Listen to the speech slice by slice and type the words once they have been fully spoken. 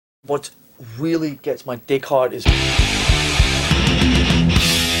what really gets my dick hard is...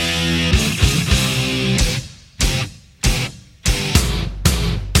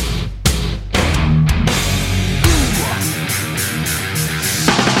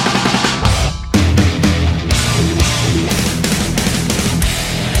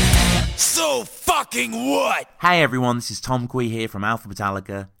 What? Hey everyone, this is Tom Quee here from Alpha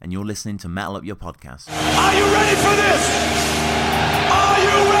Metallica, and you're listening to Metal Up Your Podcast. Are you ready for this? Are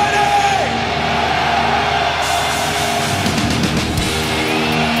you ready?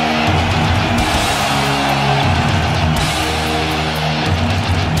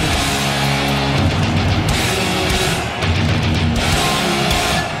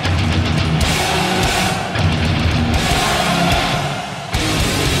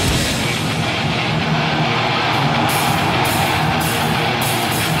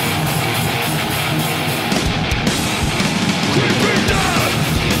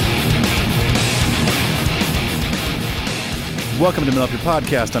 Welcome to Metal Up Your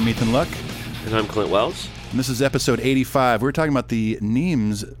Podcast. I'm Ethan Luck. And I'm Clint Wells. And this is episode 85. We're talking about the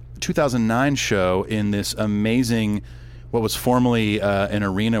Nimes 2009 show in this amazing, what was formerly an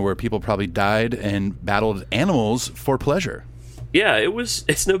arena where people probably died and battled animals for pleasure. Yeah,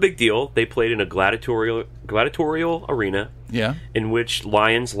 it's no big deal. They played in a gladiatorial arena. Yeah. In which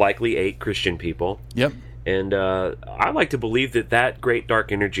lions likely ate Christian people. Yep. And I like to believe that great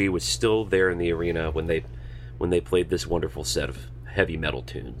dark energy was still there in the arena when they played this wonderful set of heavy metal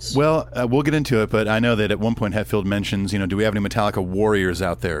tunes. Well, we'll get into it, but I know that at one point Hetfield mentions, do we have any Metallica warriors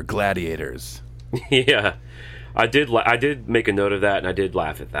out there, gladiators? Yeah, I did make a note of that, and I did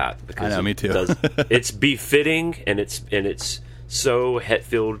laugh at that because I know, me too. It's befitting, and it's so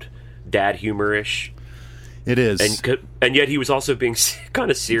Hetfield dad humorish. It is, and yet he was also being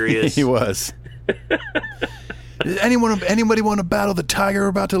kind of serious. He was. Anybody want to battle the tiger we're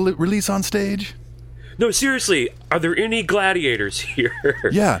about to release on stage? No, seriously, are there any gladiators here?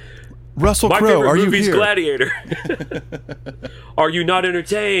 Yeah. Russell Crowe, are you here? Gladiator. Are you not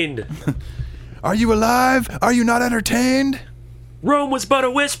entertained? Are you alive? Are you not entertained? Rome was but a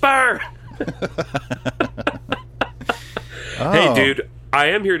whisper. Oh. Hey, dude, I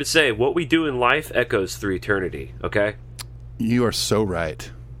am here to say what we do in life echoes through eternity, okay? You are so right.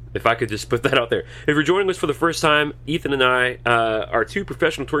 If I could just put that out there. If you're joining us for the first time, Ethan and I are two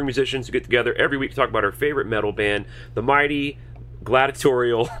professional touring musicians who get together every week to talk about our favorite metal band, the mighty,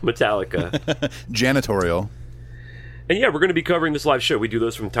 gladiatorial Metallica. Janitorial. And yeah, we're going to be covering this live show. We do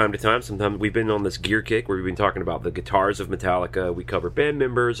those from time to time. Sometimes we've been on this gear kick where we've been talking about the guitars of Metallica. We cover band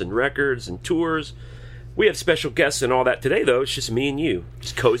members and records and tours. We have special guests and all that. Today, though, it's just me and you.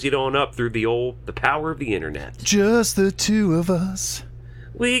 Just cozied on up through the power of the internet. Just the two of us.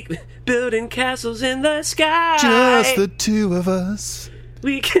 We building castles in the sky. Just the two of us.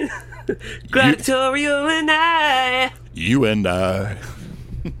 We can gladiatorial and I. You and I.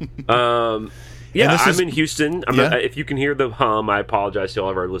 Yeah, I'm in Houston. If you can hear the hum, I apologize to all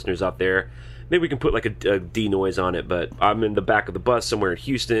of our listeners out there. Maybe we can put like a D noise on it, but I'm in the back of the bus somewhere in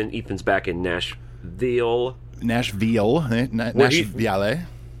Houston. Ethan's back in Nashville. Nashville.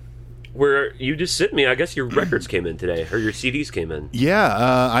 Where you just sent me, I guess your records came in today, or your CDs came in. Yeah,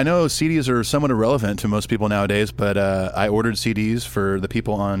 I know CDs are somewhat irrelevant to most people nowadays, but I ordered CDs for the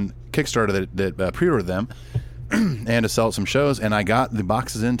people on Kickstarter that pre-ordered them, and to sell at some shows, and I got the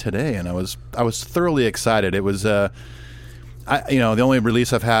boxes in today, and I was thoroughly excited. It was, the only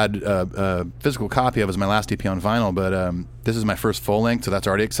release I've had a physical copy of is my last EP on vinyl, but this is my first full length, so that's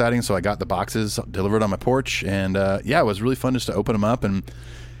already exciting. So I got the boxes delivered on my porch, and it was really fun just to open them up and.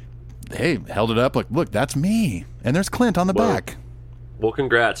 Hey, held it up like, look, that's me, and there's Clint on the back. Well,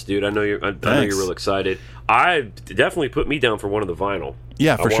 congrats, dude. I know you're real excited. I definitely put me down for one of the vinyl.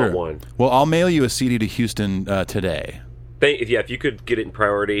 Yeah, for sure. One. Well, I'll mail you a CD to Houston today. If you could get it in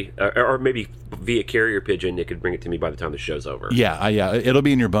priority, or maybe via carrier pigeon, it could bring it to me by the time the show's over. Yeah, it'll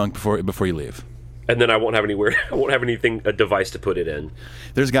be in your bunk before you leave. And then I won't have a device to put it in.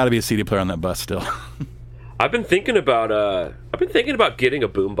 There's got to be a CD player on that bus still. I've been thinking about getting a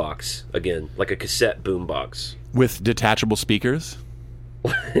boombox again, like a cassette boombox with detachable speakers.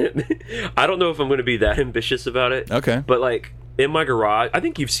 I don't know if I'm going to be that ambitious about it. Okay, but like in my garage, I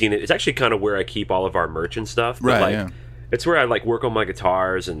think you've seen it. It's actually kind of where I keep all of our merch and stuff. But right. Like, yeah. It's where I like work on my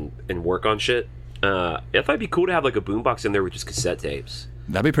guitars and work on shit. If it'd be cool to have like a boombox in there with just cassette tapes.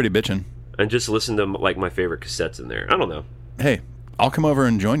 That'd be pretty bitchin'. And just listen to like my favorite cassettes in there. I don't know. Hey, I'll come over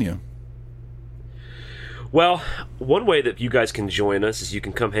and join you. Well, one way that you guys can join us is you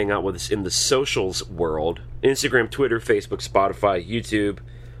can come hang out with us in the socials world. Instagram, Twitter, Facebook, Spotify, YouTube.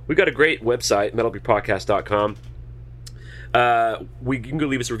 We've got a great website, metalupyourpodcast.com. You can go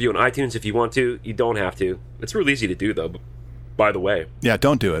leave us a review on iTunes if you want to. You don't have to. It's real easy to do, though, by the way. Yeah,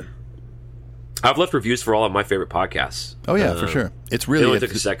 don't do it. I've left reviews for all of my favorite podcasts. Oh, yeah, for sure. It's It really... only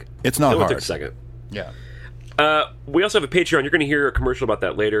took a second. It's not hard. It took a second. Yeah. We also have a Patreon. You're going to hear a commercial about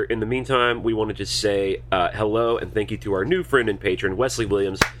that later. In the meantime, we want to just say hello and thank you to our new friend and patron, Wesley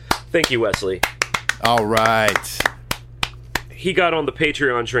Williams. Thank you, Wesley. All right. He got on the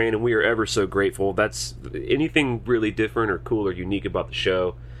Patreon train, and we are ever so grateful. That's anything really different or cool or unique about the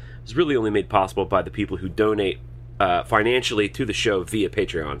show is really only made possible by the people who donate financially to the show via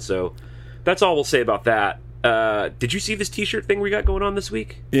Patreon. So that's all we'll say about that. Did you see this T-shirt thing we got going on this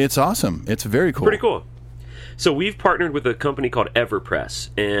week? It's awesome. It's very cool. Pretty cool. So we've partnered with a company called Everpress,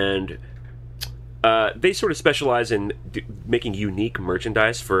 and they sort of specialize in making unique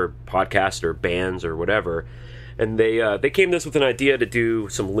merchandise for podcasts or bands or whatever. And they came to us with an idea to do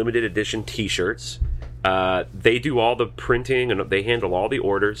some limited edition T-shirts. They do all the printing and they handle all the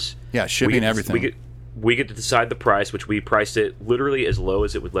orders. Yeah, shipping, everything. We get to decide the price, which we priced it literally as low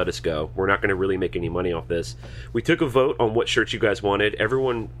as it would let us go. We're not going to really make any money off this. We took a vote on what shirts you guys wanted.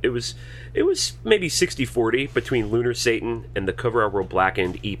 Everyone, it was maybe 60-40 between Lunar Satan and the Cover Our World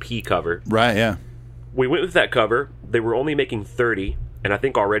Blackened EP cover. Right, yeah. We went with that cover. They were only making 30, and I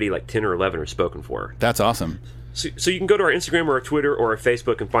think already like 10 or 11 are spoken for. That's awesome. So you can go to our Instagram or our Twitter or our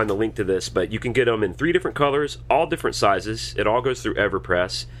Facebook and find the link to this, but you can get them in 3 different colors, all different sizes. It all goes through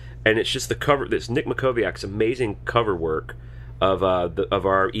Everpress. And it's just the cover. This Nick Makoviak's amazing cover work of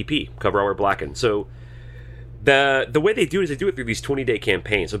our EP, Cover Our Blackened. So the way they do it is they do it through these 20-day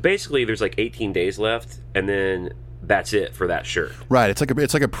campaigns. So basically, there's like 18 days left, and then that's it for that shirt. Right. It's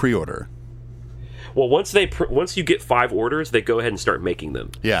like a pre-order. Well, once you get 5 orders, they go ahead and start making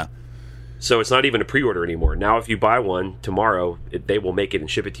them. Yeah. So it's not even a pre-order anymore. Now, if you buy one tomorrow, they will make it and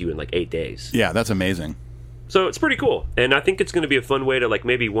ship it to you in like 8 days. Yeah, that's amazing. So it's pretty cool, and I think it's going to be a fun way to, like,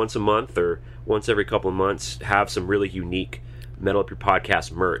 maybe once a month or once every couple of months have some really unique Metal Up Your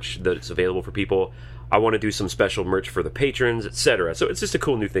Podcast merch that's available for people. I want to do some special merch for the patrons, etc. So it's just a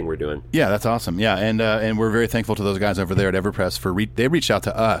cool new thing we're doing. Yeah, that's awesome. Yeah, and we're very thankful to those guys over there at Everpress they reached out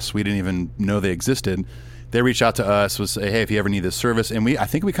to us. We didn't even know they existed. They reached out to us, was say, hey, if you ever need this service, and I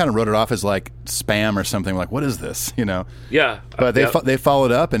think we kind of wrote it off as like spam or something. We're like, what is this? You know? Yeah. But they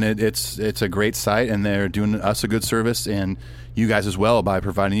followed up, and it's a great site, and they're doing us a good service, and you guys as well by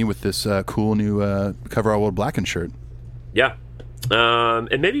providing you with this cool new Cover Our World Blackened shirt. Yeah.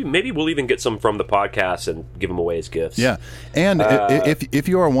 And maybe we'll even get some from the podcast and give them away as gifts. Yeah, and if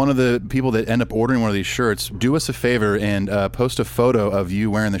you are one of the people that end up ordering one of these shirts, do us a favor and post a photo of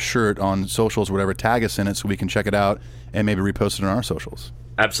you wearing the shirt on socials, or whatever. Tag us in it so we can check it out and maybe repost it on our socials.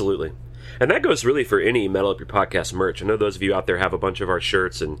 Absolutely, and that goes really for any Metal Up Your Podcast merch. I know those of you out there have a bunch of our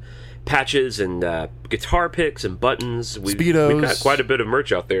shirts and patches and guitar picks and buttons. Speedos. We've got quite a bit of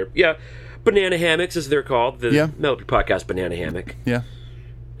merch out there. Yeah. Banana hammocks, as they're called. The Metal Up Your Podcast banana hammock. Yeah.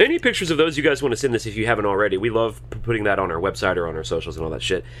 Any pictures of those you guys want to send us if you haven't already? We love putting that on our website or on our socials and all that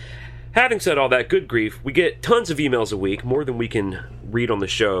shit. Having said all that, good grief, we get tons of emails a week, more than we can read on the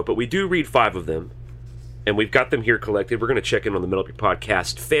show, but we do read 5 of them, and we've got them here collected. We're going to check in on the Metal Up Your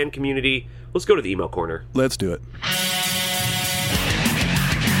Podcast fan community. Let's go to the email corner. Let's do it.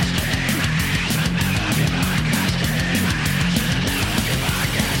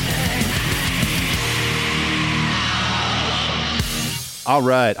 All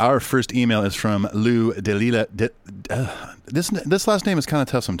right, our first email is from Lou Delila. This last name is kind of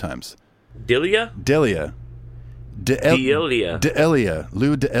tough sometimes. Delia? Delia. Delia.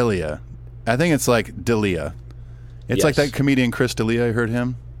 Lou Delia. I think it's like Delia. It's like that comedian Chris D'Elia. I heard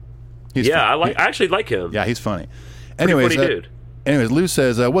him. I actually like him. Yeah, he's funny. Anyways, funny dude. Anyways, Lou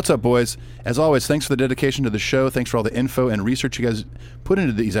says, what's up, boys? As always, thanks for the dedication to the show. Thanks for all the info and research you guys put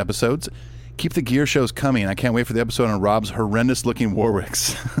into these episodes. Keep the gear shows coming. I can't wait for the episode on Rob's horrendous-looking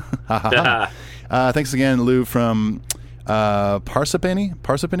Warwicks. Thanks again, Lou, from Parsippany,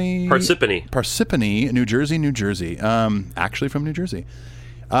 New Jersey. Actually from New Jersey.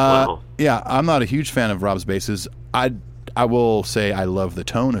 Wow. Yeah, I'm not a huge fan of Rob's basses. I will say I love the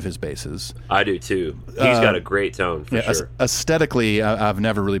tone of his basses. I do too. He's got a great tone for sure. Aesthetically, I've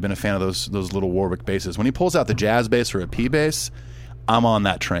never really been a fan of those little Warwick basses. When he pulls out the jazz bass or a P bass, I'm on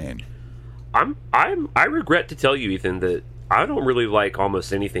that train. I regret to tell you, Ethan, that I don't really like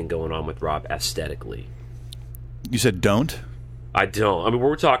almost anything going on with Rob aesthetically. You said don't? I don't. I mean,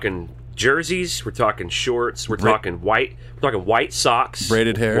 we're talking jerseys, we're talking shorts, we're talking white socks,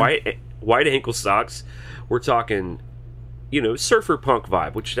 braided hair, white ankle socks. We're talking, surfer punk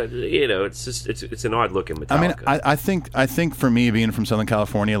vibe, which it's an odd looking Metallica. I mean, I think for me, being from Southern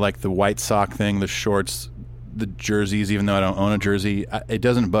California, like the white sock thing, the shorts, the jerseys, even though I don't own a jersey. It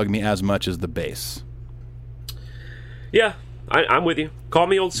doesn't bug me as much as the bass. Yeah, I'm with you. Call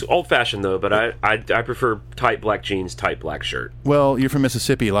me old-fashioned, though, but I prefer tight black jeans, tight black shirt. Well, you're from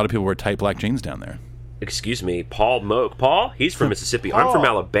Mississippi. A lot of people wear tight black jeans down there. Excuse me, Paul Moak. From Mississippi. Paul.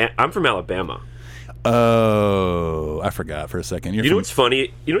 I'm from Alabama. Oh, I forgot for a second. You know what's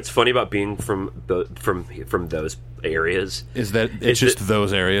funny? You know what's funny about being from those areas? Is that it's just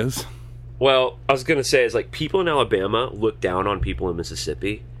those areas? Well, I was gonna say is like people in Alabama look down on people in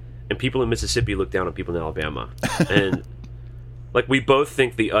Mississippi, and people in Mississippi look down on people in Alabama, and like we both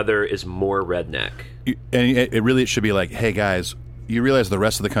think the other is more redneck. And it should be like, hey guys, you realize the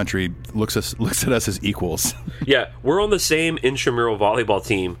rest of the country looks at us as equals. Yeah, we're on the same intramural volleyball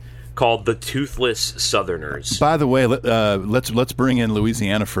team called the Toothless Southerners. By the way, let's bring in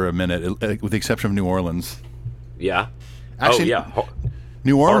Louisiana for a minute, with the exception of New Orleans. Yeah. Actually,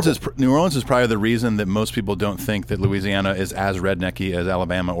 New Orleans is probably the reason that most people don't think that Louisiana is as rednecky as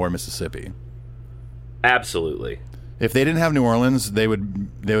Alabama or Mississippi. Absolutely. If they didn't have New Orleans, they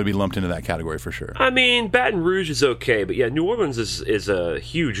would be lumped into that category for sure. I mean, Baton Rouge is okay, but yeah, New Orleans is a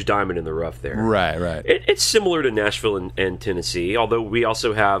huge diamond in the rough there. Right. It's similar to Nashville and Tennessee, although we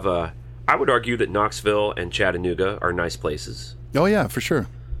also have, I would argue that Knoxville and Chattanooga are nice places. Oh yeah, for sure.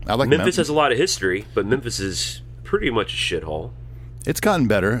 I like Memphis has a lot of history, but Memphis is pretty much a shithole. It's gotten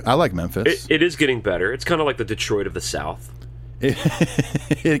better. I like Memphis. It is getting better. It's kind of like the Detroit of the South.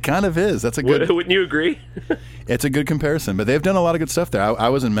 It kind of is. That's a good. Wouldn't you agree? It's a good comparison, but they've done a lot of good stuff there. I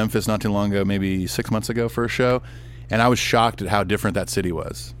was in Memphis not too long ago, maybe 6 months ago for a show, and I was shocked at how different that city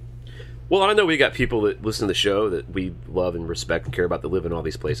was. Well, I know we got people that listen to the show that we love and respect and care about that live in all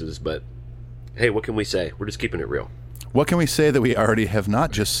these places, but hey, what can we say? We're just keeping it real. What can we say that we already have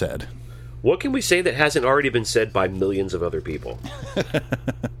not just said? What can we say that hasn't already been said by millions of other people?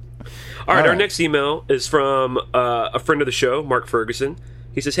 All right, our next email is from a friend of the show, Mark Ferguson.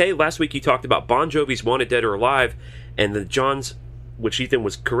 He says, hey, last week you talked about Bon Jovi's Wanted Dead or Alive, and which Ethan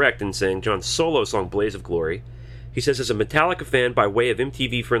was correct in saying, John's solo song, Blaze of Glory. He says, as a Metallica fan by way of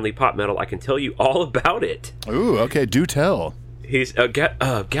MTV-friendly pop metal, I can tell you all about it. Ooh, okay, do tell. He's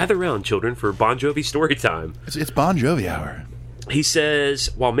gather round, children, for Bon Jovi story time. It's Bon Jovi hour. He says,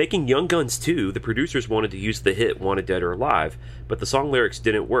 while making Young Guns 2, the producers wanted to use the hit Wanted Dead or Alive, but the song lyrics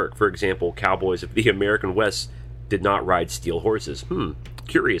didn't work. For example, cowboys of the American West did not ride steel horses.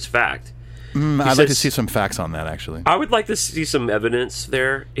 Curious fact. I'd like to see some facts on that, actually. I would like to see some evidence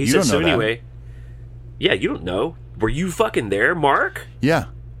there. He says, so anyway. Yeah, you don't know. Were you fucking there, Mark? Yeah.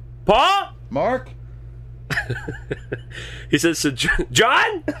 Paul? Mark? He says, so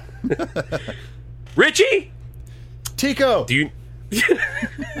John? Richie? Tico? Do you...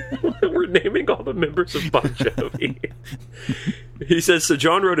 We're naming all the members of Bon Jovi. He says, so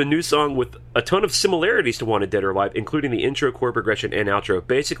John wrote a new song with a ton of similarities to Wanted Dead or Alive, including the intro, chord progression, and outro.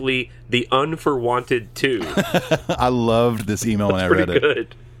 Basically, the Unforwanted 2. I loved this email when I read it.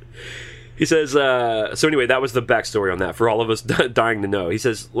 Good. He says, so anyway, that was the backstory on that for all of us dying to know. He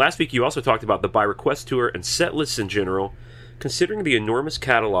says, last week you also talked about the By Request tour and set lists in general. Considering the enormous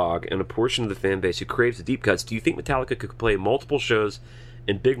catalog and a portion of the fan base who craves the deep cuts, do you think Metallica could play multiple shows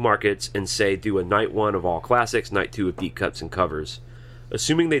in big markets and, say, do a night one of all classics, night two of deep cuts and covers?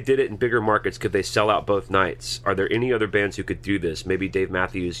 Assuming they did it in bigger markets, could they sell out both nights? Are there any other bands who could do this? Maybe Dave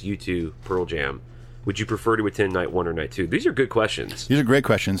Matthews, U2, Pearl Jam. Would you prefer to attend night one or night two? These are good questions. These are great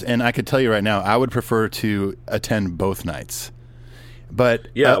questions, and I could tell you right now, I would prefer to attend both nights. But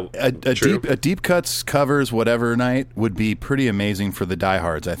yeah, a deep cuts, covers, whatever night would be pretty amazing for the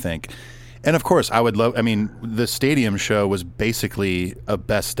diehards, I think. And of course, I would love. I mean, the stadium show was basically a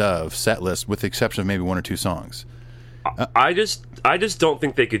best of set list, with the exception of maybe one or two songs. I just don't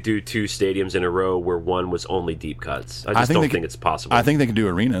think they could do two stadiums in a row where one was only deep cuts. I don't think it's possible. I think they can do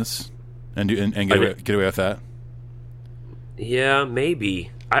arenas and get away with that. Yeah,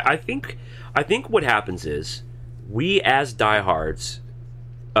 maybe. I think what happens is we as diehards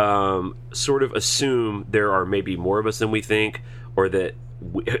sort of assume there are maybe more of us than we think, or that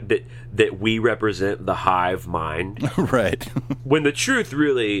we represent the hive mind. Right. When the truth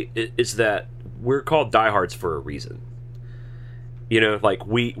really is that we're called diehards for a reason. You know, like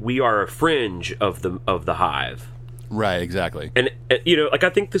we are a fringe of the hive. Right, exactly. And you know, like I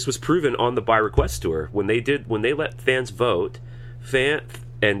think this was proven on the By Request tour when they let fans vote,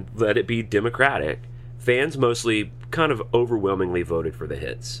 and let it be democratic. Fans mostly kind of overwhelmingly voted for the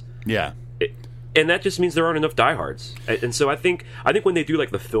hits. Yeah. And that just means there aren't enough diehards. And so I think when they do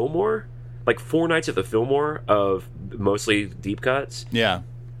like the Fillmore, like 4 nights at the Fillmore of mostly deep cuts. Yeah.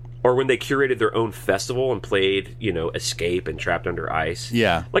 or when they curated their own festival and played, Escape and Trapped Under Ice.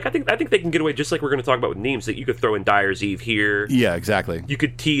 Yeah. Like, I think they can get away, just like we're going to talk about with Nimes, that you could throw in Dyers Eve here. Yeah, exactly. You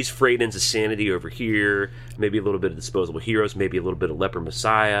could tease Frayed Ends of Sanity over here, maybe a little bit of Disposable Heroes, maybe a little bit of Leper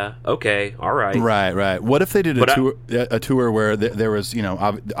Messiah. Okay, all right. Right. What if they did a tour where there was,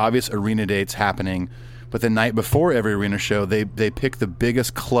 obvious arena dates happening, but the night before every arena show, they picked the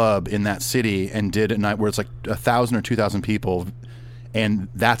biggest club in that city and did a night where it's like 1,000 or 2,000 people, and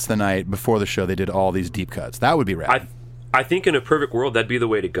that's the night before the show they did all these deep cuts. That would be rad. I think in a perfect world that'd be the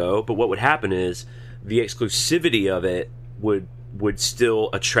way to go, but what would happen is the exclusivity of it would still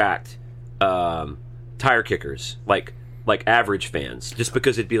attract tire kickers, like average fans, just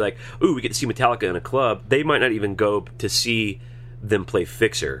because it'd be like, ooh, we get to see Metallica in a club. They might not even go to see them play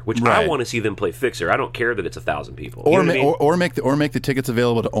Fixer, which Right. I want to see them play Fixer. I don't care that it's 1,000 people. Or, You know what I mean? or make the tickets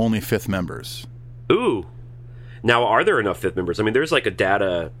available to only fifth members. Ooh. Now, are there enough fifth members? I mean, there's like a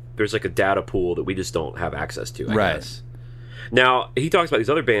data pool that we just don't have access to, I guess. Now, he talks about these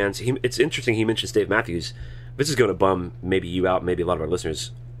other bands. It's interesting he mentions Dave Matthews. This is going to bum maybe you out, maybe a lot of our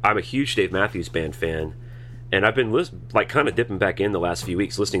listeners. I'm a huge Dave Matthews Band fan, and I've been kind of dipping back in the last few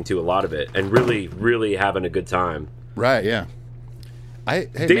weeks, listening to a lot of it, and really, really having a good time. Right, yeah.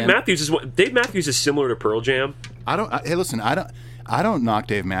 Dave Matthews is similar to Pearl Jam. I don't knock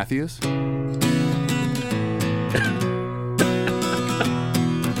Dave Matthews.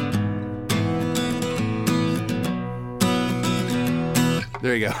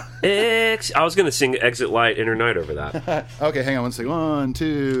 There you go. I was going to sing Exit Light, Inner Night over that. Okay, hang on one second. 1,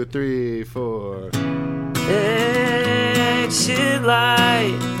 2, 3, 4. Exit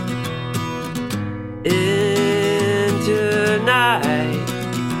light into night.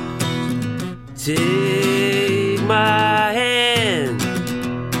 Take my hand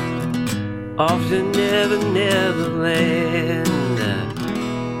off to Neverland.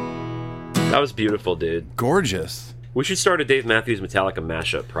 That was beautiful, dude. Gorgeous. We should start a Dave Matthews Metallica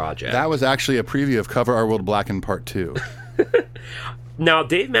mashup project. That was actually a preview of Cover Our World Black in Part 2. Now,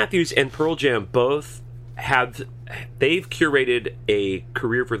 Dave Matthews and Pearl Jam both they've curated a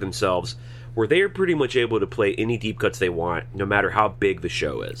career for themselves where they are pretty much able to play any deep cuts they want, no matter how big the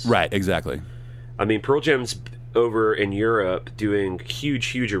show is. Right, exactly. I mean, Pearl Jam's over in Europe doing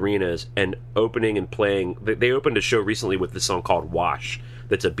huge arenas and opening and playing. They opened a show recently with this song called Wash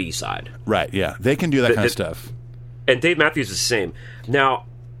that's a B-side. Right, yeah. They can do that kind of stuff. And Dave Matthews is the same. Now,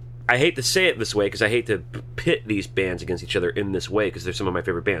 I hate to say it this way because I hate to pit these bands against each other in this way because they're some of my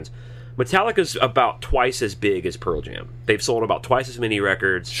favorite bands. Metallica's about twice as big as Pearl Jam. They've sold about twice as many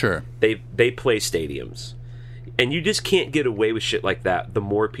records. Sure. They play stadiums. And you just can't get away with shit like that the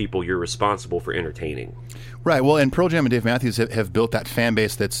more people you're responsible for entertaining. Right, well, and Pearl Jam and Dave Matthews have built that fan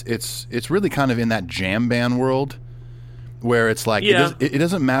base it's really kind of in that jam band world where it's like it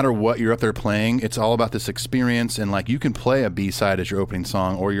doesn't matter what you're up there playing. It's all about this experience, and like you can play a B-side as your opening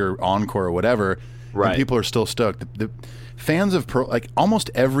song or your encore or whatever, right? And people are still stoked. The fans of almost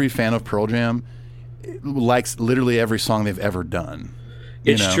every fan of Pearl Jam likes literally every song they've ever done.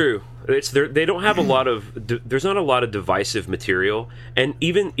 It's true. They don't have a lot of. There's not a lot of divisive material, and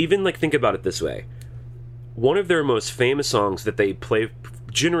even like think about it this way. One of their most famous songs that they play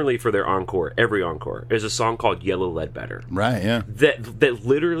generally for their encore, every encore, is a song called Yellow Ledbetter. Right, yeah. That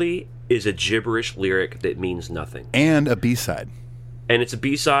literally is a gibberish lyric that means nothing. And a B-side. And it's a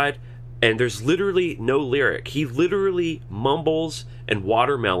B-side, and there's literally no lyric. He literally mumbles and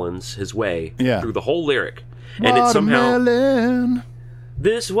watermelons his way through the whole lyric. And it's somehow...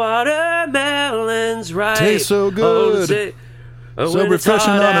 This watermelon's right. Tastes so good. So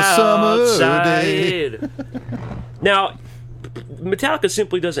refreshing on a summer day. Now, Metallica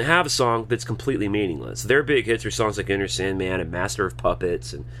simply doesn't have a song that's completely meaningless. Their big hits are songs like Enter Sandman and Master of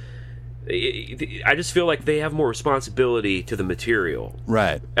Puppets, and I just feel like they have more responsibility to the material.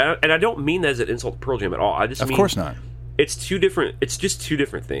 Right. And I don't mean that as an insult to Pearl Jam at all. I just mean... Of course not. It's just two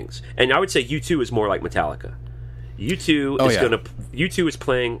different things. And I would say U2 is more like Metallica. U2 is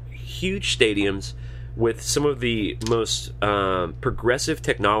playing huge stadiums with some of the most progressive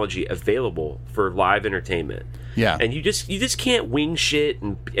technology available for live entertainment. Yeah. And you just can't wing shit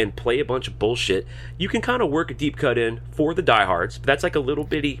and play a bunch of bullshit. You can kind of work a deep cut in for the diehards, but that's like a little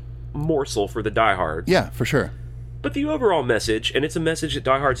bitty morsel for the diehards. Yeah, for sure. But the overall message, and it's a message that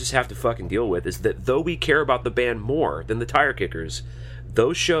diehards just have to fucking deal with, is that though we care about the band more than the tire kickers,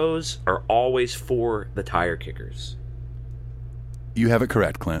 those shows are always for the tire kickers. You have it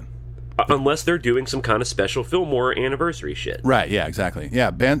correct, Clint. Unless they're doing some kind of special Fillmore anniversary shit. Right, yeah, exactly.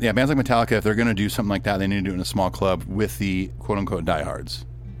 Bands like Metallica, if they're going to do something like that, they need to do it in a small club with the quote-unquote diehards.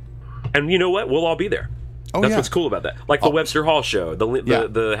 And you know what? We'll all be there. Oh, That's yeah. what's cool about that. Like the Webster Hall show,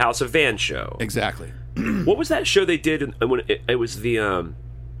 the House of Van show. Exactly. What was that show they did when it was the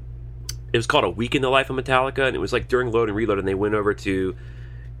it was called A Week in the Life of Metallica, and it was like during Load and Reload, and they went over to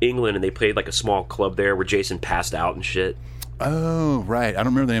England and they played like a small club there where Jason passed out and shit. Oh, right. I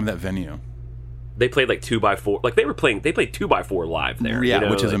don't remember the name of that venue. They played like 2x4. Like they played 2x4 live there. Yeah, you know?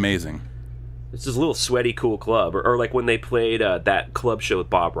 which is like, amazing. It's this little sweaty, cool club. Or like when they played that club show with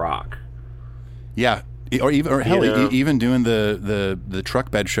Bob Rock. Yeah. Hell, You know? even doing the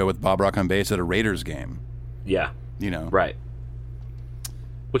truck bed show with Bob Rock on bass at a Raiders game. Yeah. You know. Right.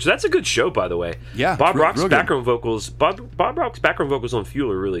 Which that's a good show, by the way. Yeah, Bob Rock's real good. background vocals. Bob Rock's background vocals on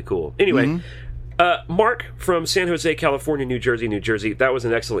Fuel are really cool. Anyway, Mark from San Jose, California, New Jersey. That was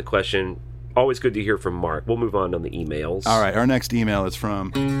an excellent question. Always good to hear from Mark. We'll move on the emails. All right, our next email is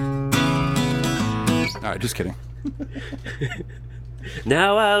from. All right, just kidding.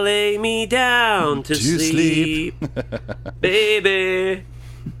 Now I lay me down to sleep, baby.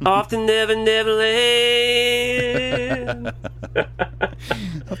 Off to Never Neverland.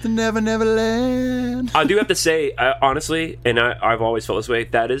 Off to Never Neverland. I do have to say, honestly, and I've always felt this way,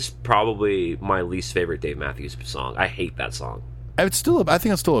 that is probably my least favorite Dave Matthews song. I hate that song. I think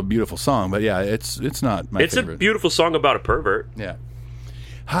it's still a beautiful song, but yeah, it's not my favorite. It's a beautiful song about a pervert. Yeah.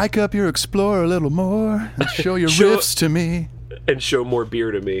 Hike up your Explorer a little more and show your riffs to me. And show more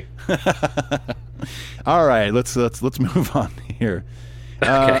beer to me. All right, let's move on here.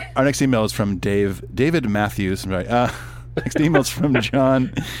 Okay. Our next email is from David Matthews. Right. Next email is from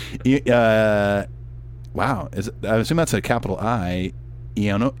John. Wow, I assume that's a capital I.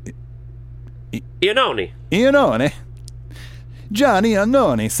 Iannone. Iannone. John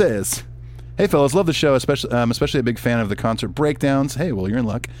Iannone says, "Hey fellas, love the show. Especially a big fan of the concert breakdowns. Hey, well, you're in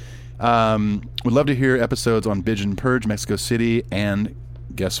luck. Would love to hear episodes on Bidge and Purge, Mexico City, and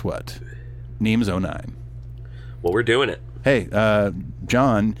guess what? Nimes 09. Well, we're doing it. Hey,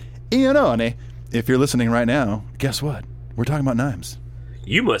 John Iannone, if you're listening right now, guess what? We're talking about Nimes.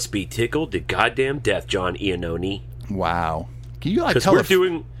 You must be tickled to goddamn death, John Iannone. Wow. Can you Because tell we're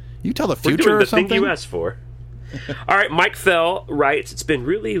doing the we're future doing or the something? thing you asked for. All right, Mike Fell writes, it's been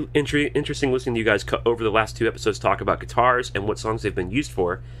really interesting listening to you guys over the last 2 episodes talk about guitars and what songs they've been used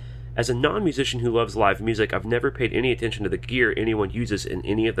for. As a non-musician who loves live music, I've never paid any attention to the gear anyone uses in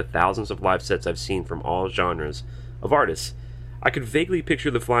any of the thousands of live sets I've seen from all genres of artists. I could vaguely picture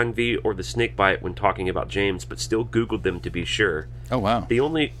the Flying V or the Snakebite when talking about James, but still Googled them to be sure. Oh, wow.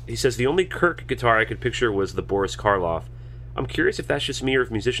 He says the only Kirk guitar I could picture was the Boris Karloff. I'm curious if that's just me or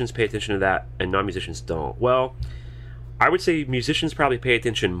if musicians pay attention to that and non-musicians don't. Well, I would say musicians probably pay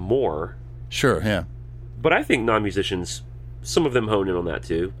attention more. Sure, yeah. But I think non-musicians, some of them hone in on that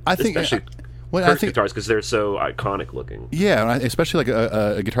too. I think especially Kirk guitars because they're so iconic looking. Yeah, especially like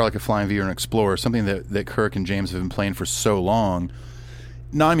a guitar like a Flying V or an Explorer, something that Kirk and James have been playing for so long.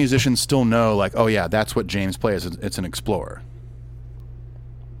 Non-musicians still know, like, oh yeah, that's what James plays. It's an Explorer.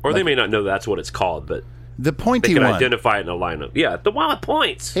 Or they may not know that's what it's called, but the pointy they can one. identify it in a lineup. Yeah, the one with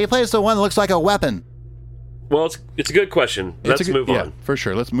points. He plays the one that looks like a weapon. Well, it's a good question. Let's move on. Yeah, for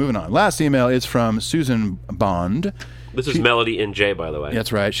sure. Let's move on. Last email is from Susan Bond. This is Melody NJ, by the way.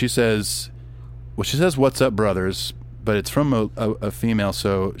 That's right. She says, "What's up, brothers?" But it's from a female.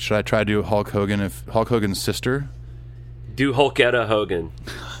 So should I try to do Hulk Hogan? If Hulk Hogan's sister, do Hulketta Hogan.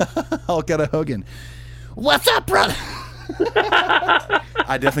 Hulketta Hogan. What's up, brother?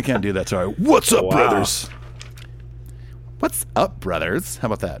 I definitely can't do that. Sorry. What's up, brothers? What's up, brothers? How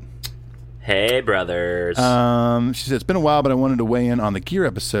about that? Hey, brothers. She said, it's been a while, but I wanted to weigh in on the gear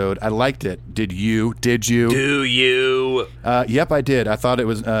episode. I liked it. Did you? Do you? Yep, I did. I thought it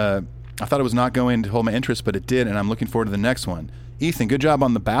was not going to hold my interest, but it did, and I'm looking forward to the next one. Ethan, good job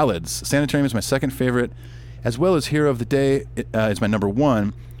on the ballads. Sanitarium is my second favorite, as well as Hero of the Day is my number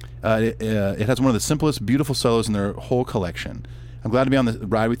 1. It has one of the simplest, beautiful solos in their whole collection. I'm glad to be on the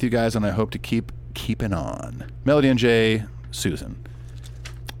ride with you guys, and I hope to keep keeping on. Melody and Jay, Susan.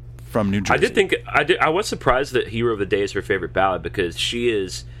 From New Jersey. I was surprised that Hero of the Day is her favorite ballad because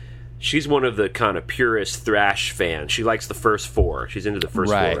she's one of the kind of purest thrash fans. She likes the first 4. She's into the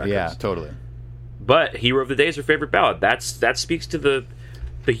first 4 records. Yeah, totally. But Hero of the Day is her favorite ballad. That speaks to the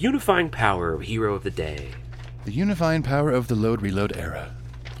unifying power of Hero of the Day. The unifying power of the Load Reload era.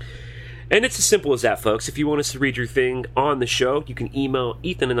 And it's as simple as that, folks. If you want us to read your thing on the show, you can email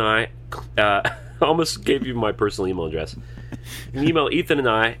Ethan and I. I almost gave you my personal email address. You can email Ethan and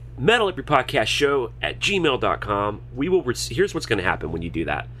I, metalupyourpodcastshow@gmail.com. We will. Here's what's going to happen when you do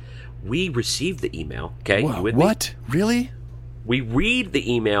that. We receive the email. Okay, Whoa, you with what? me? Really? We read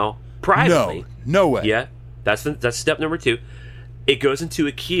the email privately. No way. Yeah, that's step number 2. it goes into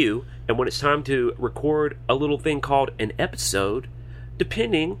a queue, and when it's time to record a little thing called an episode,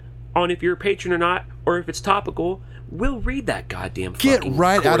 depending on if you're a patron or not, or if it's topical, we'll read that goddamn fucking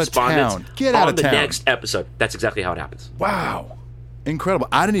right out of correspondence town. Get out of on town. the next episode. That's exactly how it happens. Wow. Incredible.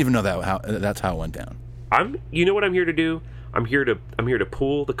 I didn't even know that's how it went down. You know what I'm here to do? I'm here to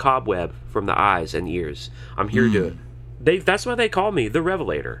pull the cobweb from the eyes and ears. I'm here to that's why they call me the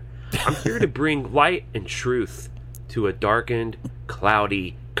Revelator. I'm here to bring light and truth to a darkened,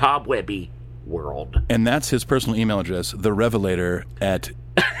 cloudy, cobwebby world. And that's his personal email address, therevelator at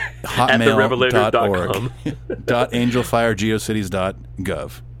hotmail.org.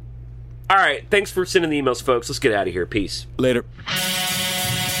 .angelfiregeocities.gov. All right, thanks for sending the emails, folks. Let's get out of here. Peace. Later.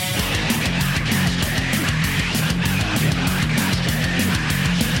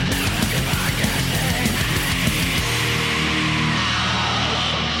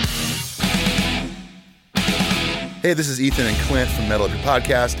 Hey, this is Ethan and Clint from Metal Up Your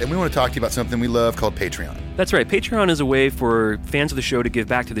Podcast, and we want to talk to you about something we love called Patreon. That's right. Patreon is a way for fans of the show to give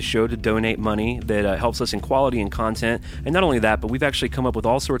back to the show, to donate money that helps us in quality and content. And not only that, but we've actually come up with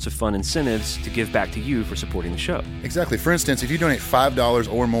all sorts of fun incentives to give back to you for supporting the show. Exactly. For instance, if you donate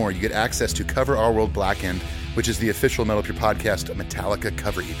 $5 or more, you get access to Cover Our World Blackened, which is the official Metal Up Your Podcast Metallica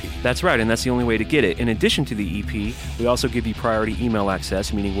cover EP. That's right, and that's the only way to get it. In addition to the EP, we also give you priority email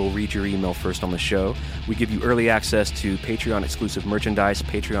access, meaning we'll read your email first on the show. We give you early access to Patreon-exclusive merchandise,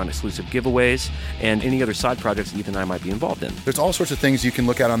 Patreon-exclusive giveaways, and any other side projects Ethan and I might be involved in. There's all sorts of things you can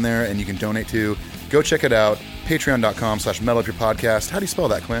look at on there and you can donate to. Go check it out. Patreon.com/metalupyourpodcast. How do you spell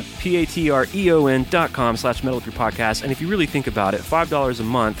that, Clint? patreon.com/metalupyourpodcast. And if you really think about it, $5 a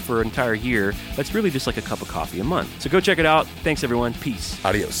month for an entire year, that's really just like a cup of coffee a month. So go check it out. Thanks, everyone. Peace.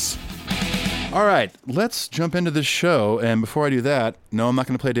 Adios. All right, let's jump into this show. And before I do that, no, I'm not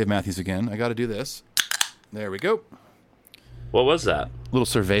going to play Dave Matthews again. I got to do this. There we go. What was that? Little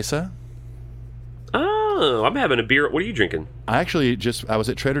cerveza. Oh, I'm having a beer. What are you drinking? I was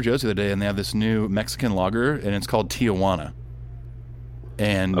at Trader Joe's the other day, and they have this new Mexican lager, and it's called Tijuana.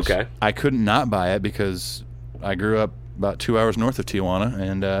 And I couldn't not buy it because I grew up about 2 hours north of Tijuana,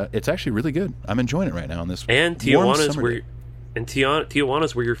 and it's actually really good. I'm enjoying it right now in this and warm Tijuana's summer where day.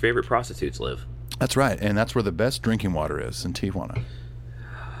 Tijuana's where your favorite prostitutes live. That's right, and that's where the best drinking water is, in Tijuana.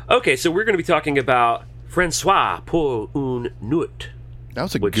 Okay, so we're going to be talking about Français pour une nuit. That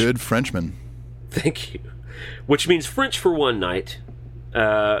was a good Frenchman. Thank you. Which means French for one night.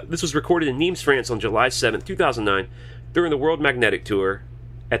 This was recorded in Nimes, France on July 7th, 2009, during the World Magnetic Tour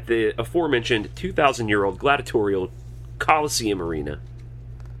at the aforementioned 2,000-year-old gladiatorial Coliseum Arena.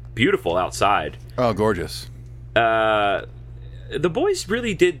 Beautiful outside. Oh, gorgeous. The boys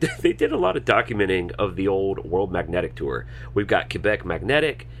really did a lot of documenting of the old World Magnetic Tour. We've got Quebec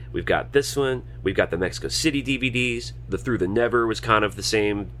Magnetic, we've got this one, we've got the Mexico City DVDs. The Through the Never was kind of the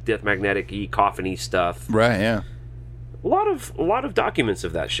same Death Magnetic-y, coffin-y stuff. Right, yeah. A lot of documents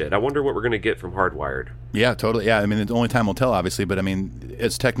of that shit. I wonder what we're going to get from Hardwired. Yeah, totally. Yeah, I mean, the only time will tell, obviously, but I mean,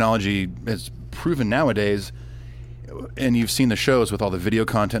 as technology has proven nowadays, and you've seen the shows with all the video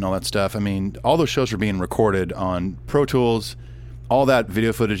content and all that stuff, I mean, all those shows are being recorded on Pro Tools. All that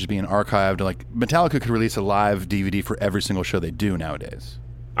video footage is being archived. Like, Metallica could release a live DVD for every single show they do nowadays.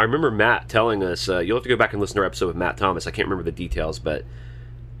 I remember Matt telling us, you'll have to go back and listen to our episode with Matt Thomas. I can't remember the details, but...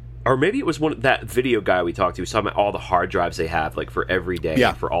 Or maybe it was that video guy we talked to. He was talking about all the hard drives they have, like, for every day.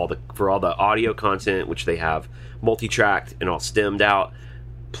 Yeah. For all the audio content, which they have multi-tracked and all stemmed out,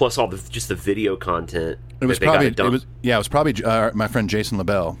 plus all just the video content. It was probably my friend Jason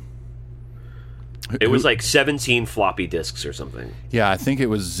LaBelle. It was like 17 floppy disks or something. Yeah, I think it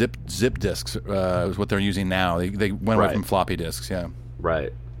was zip disks is what they're using now. They went away from floppy disks, yeah.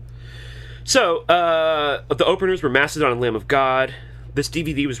 Right. So, the openers were Mastodon and Lamb of God. This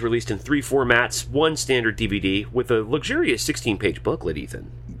DVD was released in 3 formats, one standard DVD with a luxurious 16-page booklet, Ethan.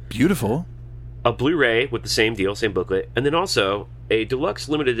 Beautiful. A Blu-ray with the same deal, same booklet, and then also a deluxe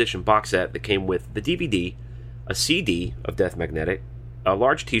limited edition box set that came with the DVD, a CD of Death Magnetic, a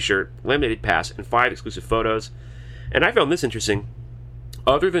large t-shirt, laminated pass, and 5 exclusive photos. And I found this interesting.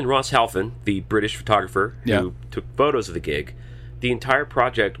 Other than Ross Halfin, the British photographer who took photos of the gig, the entire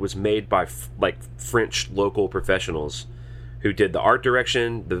project was made by French local professionals who did the art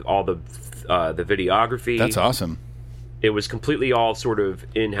direction, all the videography. That's awesome. It was completely all sort of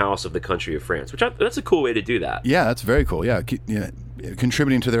in-house of the country of France, that's a cool way to do that. Yeah, that's very cool. Yeah,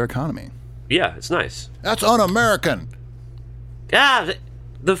 contributing to their economy. Yeah, it's nice. That's un-American. Yeah,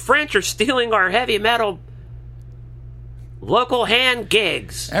 the French are stealing our heavy metal local hand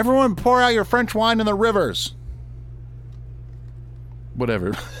gigs. Everyone pour out your French wine in the rivers.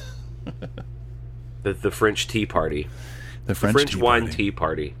 Whatever. The French Tea Party. The French wine Party. tea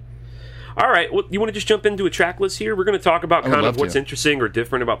party. All right, well, you want to just jump into a track list here? We're going to talk about kind of what's interesting or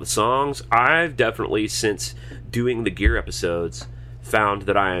different about the songs. I've definitely, since doing the Gear episodes, found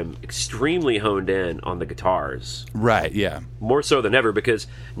that I am extremely honed in on the guitars. Right, yeah. More so than ever, because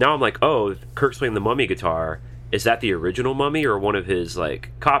now I'm like, oh, Kirk's playing the Mummy guitar. Is that the original Mummy or one of his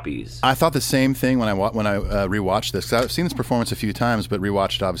like copies? I thought the same thing when I rewatched this. 'Cause I've seen this performance a few times, but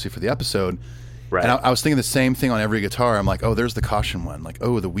rewatched it obviously for the episode. Right. And I was thinking the same thing on every guitar. I'm like, oh, there's the caution one. Like,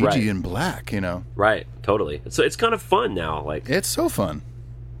 oh, the Ouija in black, you know? Right, totally. So it's kind of fun now. Like, it's so fun.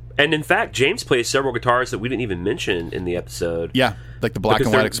 And in fact, James plays several guitars that we didn't even mention in the episode. Yeah, like the Black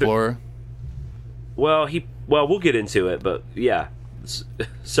and White Explorer. Well, we'll get into it, but yeah,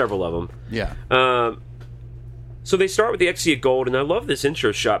 several of them. Yeah. So they start with the Ecstasy of Gold, and I love this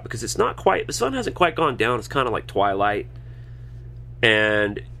intro shot because it's not quite, the sun hasn't quite gone down. It's kind of like twilight.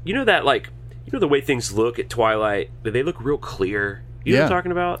 And you know that, like, you know the way things look at twilight? They look real clear. You know what I'm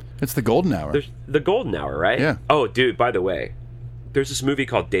talking about? It's the golden hour. There's the golden hour, right? Yeah. Oh, dude, by the way, there's this movie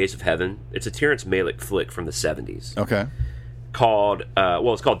called Days of Heaven. It's a Terrence Malick flick from the 70s. Okay. Called,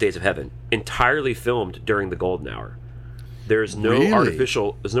 it's called Days of Heaven. Entirely filmed during the golden hour. There's no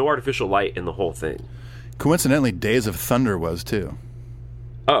artificial light in the whole thing. Coincidentally, Days of Thunder was too.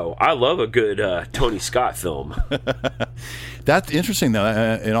 Oh, I love a good Tony Scott film. That's interesting, though,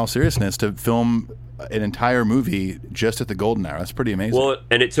 in all seriousness, to film an entire movie just at the golden hour. That's pretty amazing. Well,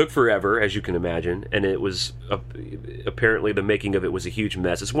 and it took forever, as you can imagine, and it was apparently the making of it was a huge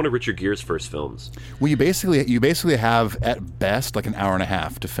mess. It's one of Richard Gere's first films. Well, you basically have at best like an hour and a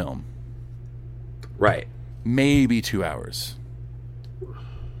half to film. Right. Maybe 2 hours.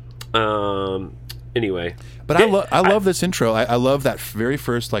 Anyway, but I love this intro. I love that very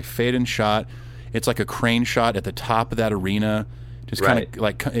first like fade in shot. It's like a crane shot at the top of that arena. Just kind of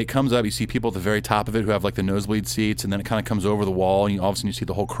like it comes up. You see people at the very top of it who have like the nosebleed seats, and then it kind of comes over the wall, and all of a sudden you see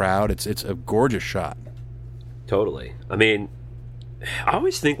the whole crowd. It's a gorgeous shot. Totally. I mean, I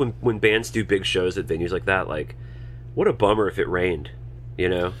always think when bands do big shows at venues like that, like, what a bummer if it rained. You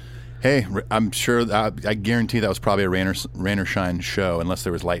know. Hey, I'm sure. I guarantee that was probably a rain or shine show, unless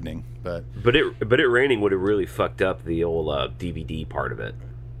there was lightning. But it raining would have really fucked up the old DVD part of it.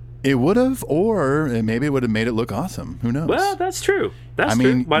 It would have, or maybe it would have made it look awesome. Who knows? Well, that's true. That's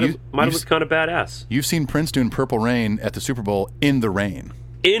true. Might have looked kind of badass. You've seen Prince doing Purple Rain at the Super Bowl in the rain.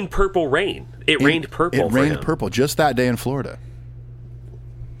 In purple rain. It rained purple. It rained purple just that day in Florida.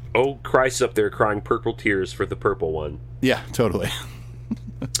 Oh, Christ's up there crying purple tears for the purple one. Yeah, totally.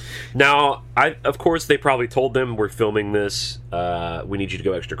 Now, of course, they probably told them, we're filming this, we need you to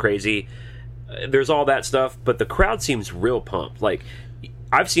go extra crazy. There's all that stuff, but the crowd seems real pumped. Like,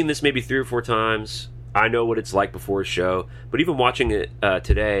 I've seen this maybe 3 or 4 times. I know what it's like before a show, but even watching it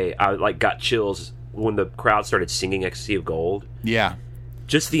today, I like got chills when the crowd started singing Ecstasy of Gold. Yeah.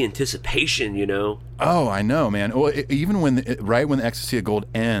 Just the anticipation, you know? Oh, I know, man. Well, even when the Ecstasy of Gold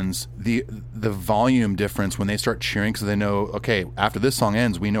ends, the volume difference when they start cheering because they know, okay, after this song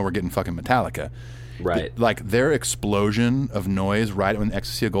ends, we know we're getting fucking Metallica. Right. Like their explosion of noise right when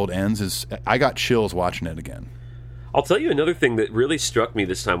Ecstasy of Gold ends I got chills watching it again. I'll tell you another thing that really struck me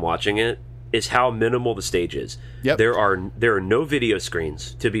this time watching it is how minimal the stage is. Yep. There are no video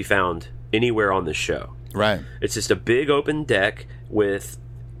screens to be found anywhere on this show. Right. It's just a big open deck with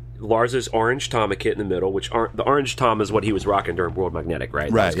Lars's orange Tama kit in the middle, which the orange Tama is what he was rocking during World Magnetic,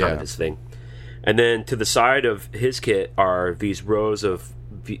 right? Right, That's kind of his thing. And then to the side of his kit are these rows of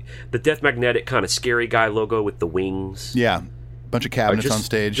the Death Magnetic kind of scary guy logo with the wings. Yeah. Bunch of cabinets on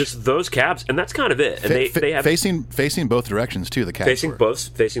stage. Just those cabs, and that's kind of it. And they have facing both directions too. The cabs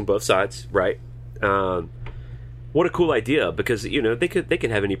facing both sides, right? What a cool idea, because you know they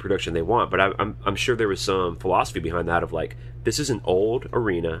could have any production they want, but I'm sure there was some philosophy behind that of like, this is an old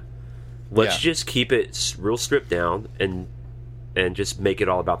arena, let's just keep it real stripped down and just make it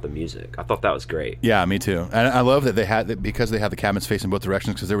all about the music. I thought that was great. Yeah, me too. And I love that they had because they had the cabinets facing both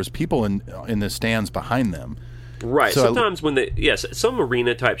directions because there was people in the stands behind them. Right. So sometimes some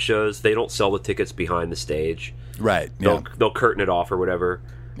arena type shows, they don't sell the tickets behind the stage. Right. They'll curtain it off or whatever.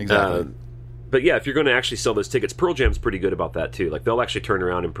 Exactly. But yeah, if you're going to actually sell those tickets, Pearl Jam's pretty good about that too. Like they'll actually turn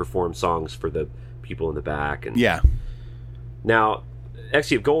around and perform songs for the people in the back. And yeah. Now,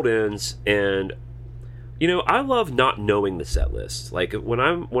 Ecstasy of Gold ends, and you know I love not knowing the set list. Like when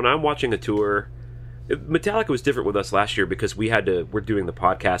I'm watching a tour, Metallica was different with us last year because we're doing the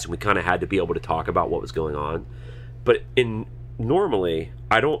podcast and we kind of had to be able to talk about what was going on. But normally,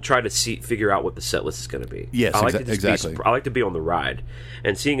 I don't try to figure out what the set list is going to be. Yes, I like exactly. I like to be on the ride.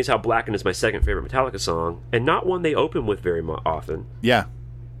 And seeing as how Blackened is my second favorite Metallica song, and not one they open with very often. Yeah.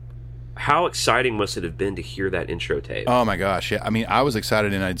 how exciting must it have been to hear that intro tape? Oh my gosh, yeah. I mean, I was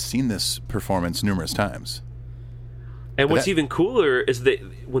excited, and I'd seen this performance numerous times. And what's even cooler is that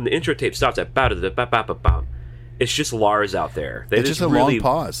when the intro tape stops at ba-da-da-ba-ba-ba-bam, it's just Lars out there. It's just a long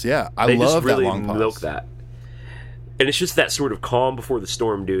pause. Yeah, I love that long pause. Milk that. And it's just that sort of calm before the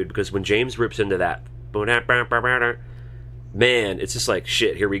storm, dude, because when James rips into that, man, it's just like,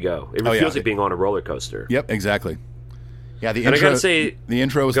 shit, here we go. It feels like being on a roller coaster. Yep, exactly. Yeah, the and intro. I gotta say, the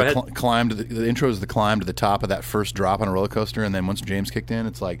intro is the climb to the intro is the climb to the top of that first drop on a roller coaster, and then once James kicked in,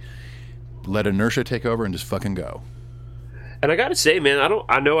 it's like let inertia take over and just fucking go. And I gotta say, man,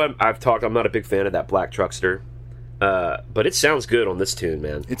 I'm not a big fan of that Black Truckster, but it sounds good on this tune,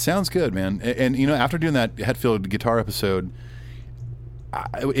 man. It sounds good, man. And you know, after doing that Hetfield guitar episode,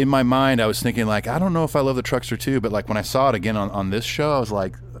 in my mind, I was thinking like, I don't know if I love the Truckster too, but like when I saw it again on this show, I was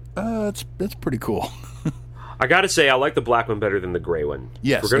like, it's pretty cool. I gotta say, I like the black one better than the gray one.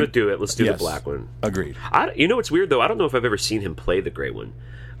 Yes, if we're gonna do it. Let's do the black one. Agreed. You know what's weird though? I don't know if I've ever seen him play the gray one.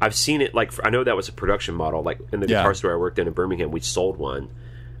 I've seen it I know that was a production model. Like in the guitar store I worked in Birmingham, we sold one,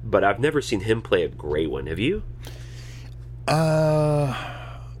 but I've never seen him play a gray one. Have you? God,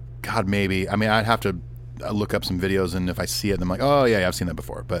 maybe. I mean, I'd have to look up some videos, and if I see it, I'm like, oh yeah, I've seen that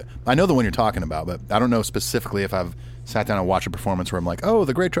before. But I know the one you're talking about, but I don't know specifically if I've sat down and watched a performance where I'm like, oh,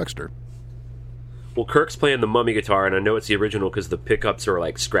 the Great Truckster. Well, Kirk's playing the Mummy guitar, and I know it's the original because the pickups are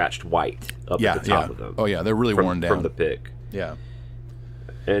like scratched white up at the top of them. Oh yeah, they're really worn down from the pick. Yeah.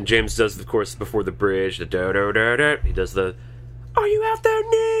 And James does, of course, before the bridge, the do do do do. He does the, "Are you out there,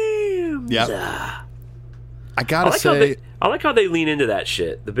 Nimes?" Yeah. I gotta say, I like how they lean into that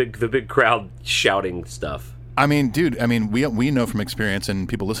shit. The big crowd shouting stuff. I mean, dude. I mean, we know from experience, and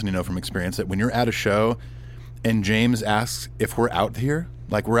people listening know from experience that when you're at a show, and James asks if we're out here,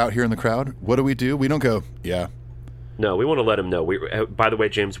 like we're out here in the crowd, what do? We don't go, yeah. No, we want to let him know. By the way,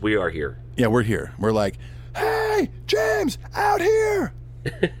 James, we are here. Yeah, we're here. We're like, hey, James, out here.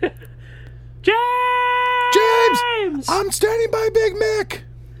 James, I'm standing by Big Mick.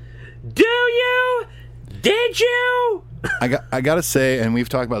 Do you? Did you? I gotta say, and we've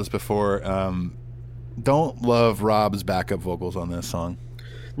talked about this before. Don't love Rob's backup vocals on this song.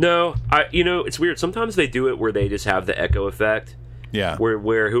 No, it's weird. Sometimes they do it where they just have the echo effect. Yeah.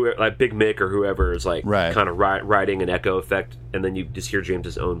 Where whoever, like Big Mick or whoever is like kind of writing an echo effect, and then you just hear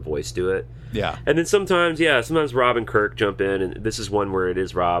James's own voice do it. Yeah. And then sometimes Rob and Kirk jump in, and this is one where it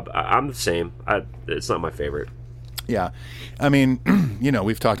is Rob. I'm the same. It's not my favorite. Yeah. I mean,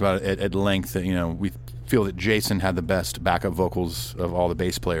 we've talked about it at length that, we feel that Jason had the best backup vocals of all the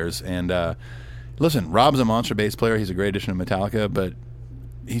bass players. And listen, Rob's a monster bass player. He's a great addition to Metallica, but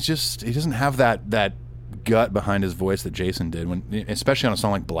he doesn't have that gut behind his voice that Jason did, especially on a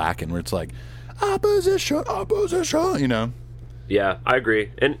song like Blackened, where it's like opposition. Yeah, I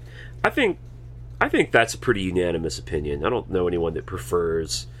agree, and I think that's a pretty unanimous opinion. I don't know anyone that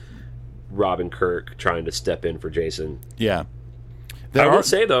prefers Rob and Kirk trying to step in for Jason. Yeah, I will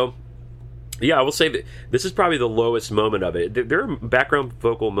say that this is probably the lowest moment of it. There are background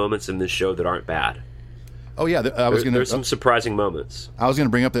vocal moments in this show that aren't bad. Oh yeah, there's some surprising moments. I was going to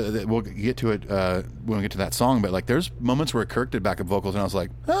bring up that we'll get to it when we get to that song, but like there's moments where Kirk did backup vocals, and I was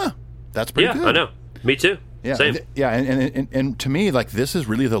like, that's pretty good. Yeah, I know. Me too. Yeah, same. And to me, like this is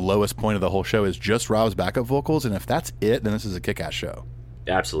really the lowest point of the whole show is just Rob's backup vocals, and if that's it, then this is a kick-ass show.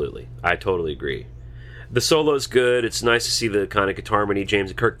 Absolutely, I totally agree. The solo's good. It's nice to see the kind of guitar harmony James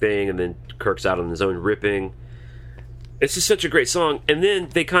and Kirk thing, and then Kirk's out on his own ripping. It's just such a great song. And then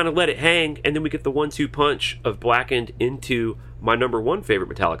they kind of let it hang, and then we get the 1-2 punch of Blackened into my number one favorite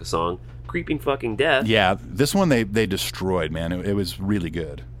Metallica song, Creeping Fucking Death. Yeah, this one they destroyed, man. It was really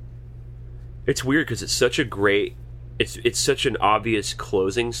good. It's weird because it's such a great... It's such an obvious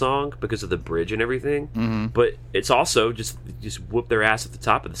closing song because of the bridge and everything, but it's also just whoop their ass at the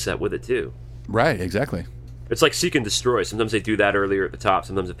top of the set with it, too. Right, exactly. It's like Seek and Destroy. Sometimes they do that earlier at the top,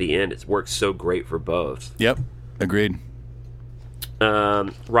 sometimes at the end. It works so great for both. Yep, agreed.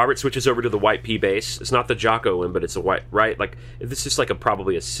 Robert switches over to the white P bass. It's not the Jocko one, but it's a white, right? Like this is like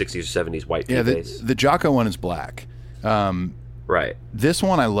probably a 60s or 70s white P bass. The Jocko one is black. Right. This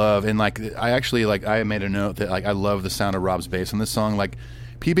one I love, and like I made a note that like I love the sound of Rob's bass on this song. Like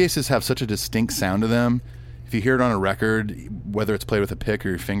P basses have such a distinct sound to them. If you hear it on a record, whether it's played with a pick or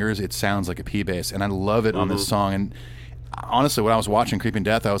your fingers, it sounds like a P bass, and I love it on this song. And honestly, when I was watching Creeping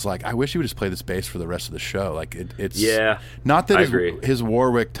Death, I was like, I wish he would just play this bass for the rest of the show. Like it's not that his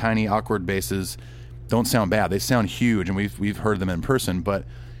Warwick tiny awkward basses don't sound bad; they sound huge, and we've heard them in person. But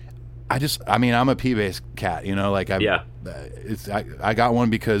I'm a P bass cat, I got one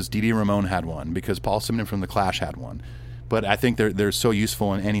because Dee Dee Ramone had one, because Paul Simon from The Clash had one, but I think they're so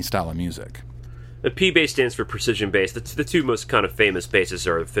useful in any style of music. The P bass stands for precision bass. The two most kind of famous basses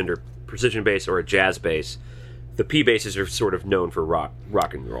are a Fender precision bass or a jazz bass. The P basses are sort of known for rock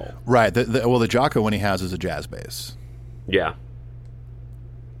and roll. Right. The Jocko one he has is a jazz bass. Yeah.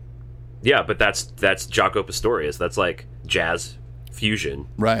 Yeah, but that's Jaco Pastorius. That's like jazz fusion.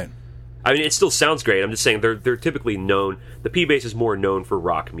 Right. I mean, it still sounds great. I'm just saying they're typically known. The P bass is more known for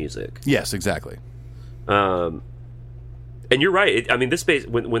rock music. Yes, exactly. And you're right. I mean, this bass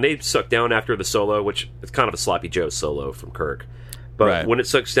when they suck down after the solo, which it's kind of a sloppy Joe solo from Kirk, but Right. when it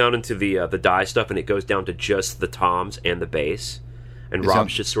sucks down into the die stuff and it goes down to just the toms and the bass, and It Rob's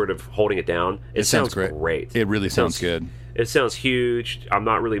sounds- just sort of holding it down, it sounds great. It really sounds good. It sounds huge. I'm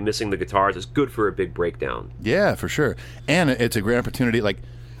not really missing the guitars. It's good for a big breakdown. Yeah, for sure. And it's a great opportunity. Like,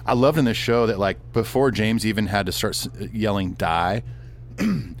 I loved in this show that, like, before James even had to start yelling "die,"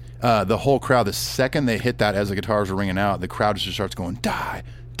 the whole crowd, the second they hit that as the guitars were ringing out, the crowd just starts going "die,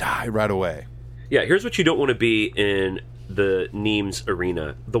 die" right away. Yeah, here's what you don't want to be in the Nimes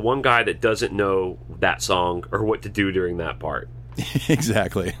arena: the one guy that doesn't know that song or what to do during that part.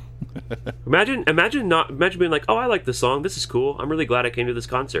 Exactly. Imagine being like, "Oh, I like this song. This is cool. I'm really glad I came to this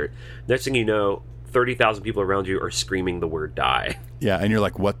concert." Next thing you know, 30,000 people around you are screaming the word "die." Yeah, and you're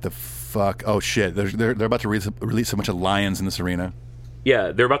like, "What the fuck? Oh shit! They're about to release a bunch of lions in this arena."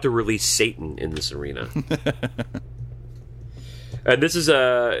 Yeah, they're about to release Satan in this arena. And this is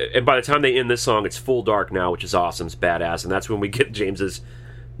and by the time they end this song, it's full dark now, which is awesome. It's badass, and that's when we get James's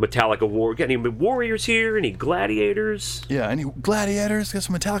Metallica war. Got any warriors here? Any gladiators? Yeah, any gladiators? Got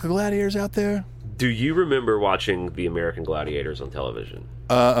some Metallica gladiators out there? Do you remember watching the American Gladiators on television?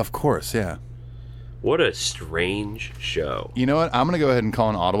 Of course, yeah. What a strange show. You know what? I'm going to go ahead and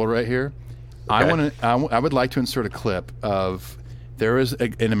call an audible right here. Okay. I would like to insert a clip of there was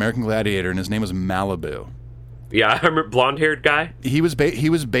an American Gladiator, and his name was Malibu. Yeah, I remember blonde-haired guy. He was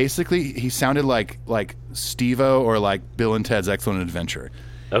basically he sounded like Steve-O or like Bill and Ted's Excellent Adventure.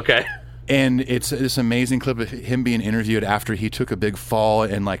 Okay. And it's this amazing clip of him being interviewed after he took a big fall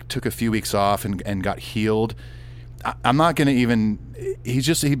and like took a few weeks off and got healed. I'm not going to even. He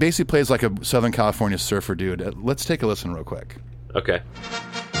basically plays like a Southern California surfer dude. Let's take a listen real quick. Okay.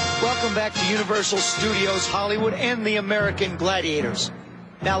 Welcome back to Universal Studios Hollywood and the American Gladiators.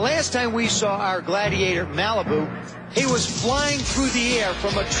 Now, last time we saw our gladiator Malibu, he was flying through the air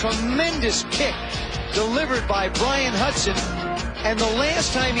from a tremendous kick delivered by Brian Hudson. And the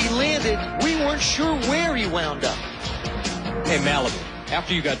last time he landed, we weren't sure where he wound up. Hey, Malibu,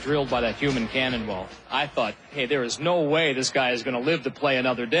 after you got drilled by that human cannonball, I thought, hey, there is no way this guy is going to live to play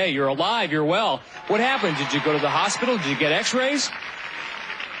another day. You're alive, you're well. What happened? Did you go to the hospital? Did you get x-rays?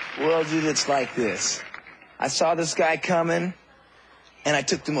 Well, dude, it's like this. I saw this guy coming, and I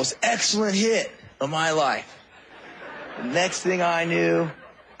took the most excellent hit of my life. The next thing I knew,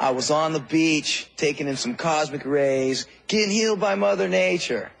 I was on the beach, taking in some cosmic rays, getting healed by Mother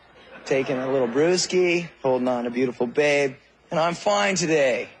Nature, taking a little brewski, holding on to a beautiful babe, and I'm fine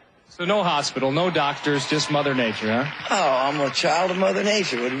today. So no hospital, no doctors, just Mother Nature, huh? Oh, I'm a child of Mother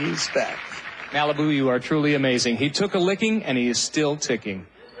Nature. What do you expect? Malibu, you are truly amazing. He took a licking, and he is still ticking.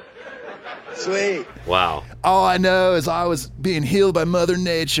 Sweet. Wow. All I know is I was being healed by Mother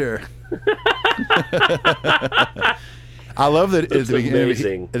Nature. I love that at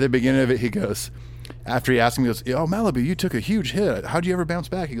the beginning of it, he goes, after he asks him, he goes, "Oh, Malibu, you took a huge hit. How'd you ever bounce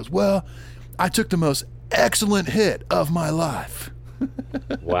back?" He goes, "Well, I took the most excellent hit of my life."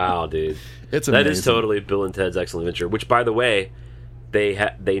 Wow, dude. It's amazing. That is totally Bill and Ted's Excellent Adventure, which, by the way,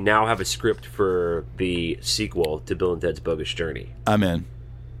 they now have a script for the sequel to Bill and Ted's Bogus Journey. I'm in.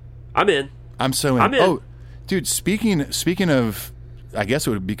 I'm so in. I'm in. Oh, dude, speaking of, I guess it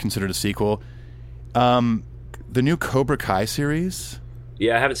would be considered a sequel, the new Cobra Kai series.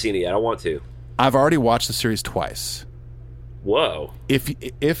 Yeah, I haven't seen it yet. I want to. I've already watched the series twice. Whoa.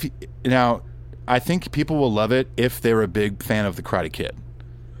 If now, I think people will love it if they're a big fan of the Karate Kid.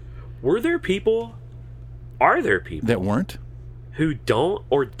 Are there people That weren't? who don't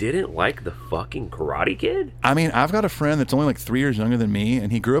or didn't like the fucking Karate Kid? I mean, I've got a friend that's only like 3 years younger than me,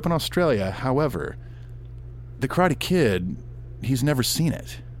 and he grew up in Australia. However, the Karate Kid, he's never seen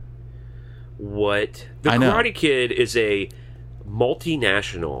it. What? The I know. Karate Kid is a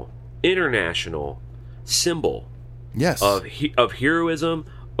multinational, international symbol Yes. of heroism,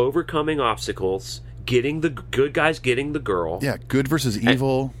 overcoming obstacles, getting the good guys getting the girl. Yeah, good versus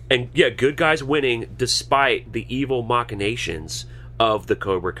evil. And yeah, good guys winning despite the evil machinations of the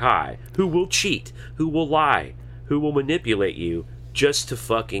Cobra Kai, who will cheat, who will lie, who will manipulate you just to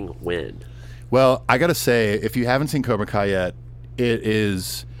fucking win. Well, I gotta say, if you haven't seen Cobra Kai yet, it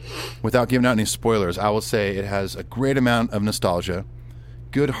is without giving out any spoilers, I will say it has a great amount of nostalgia,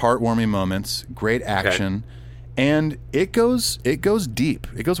 good heartwarming moments, great action, and it goes deep.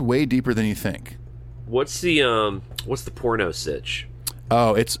 It goes way deeper than you think. What's the porno sitch?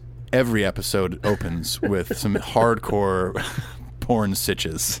 Oh, it's every episode opens with some hardcore porn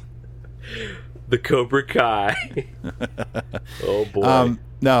sitches. The Cobra Kai. Oh boy.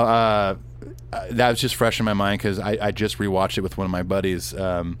 No, that was just fresh in my mind because I just rewatched it with one of my buddies,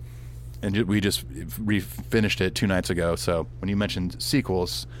 and we just finished it 2 nights ago. So when you mentioned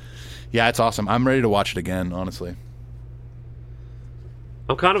sequels, yeah, it's awesome. I'm ready to watch it again, honestly.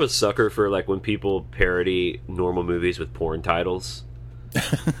 I'm kind of a sucker for like when people parody normal movies with porn titles.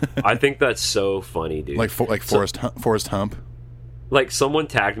 I think that's so funny, dude. Like Forrest Hump. Like someone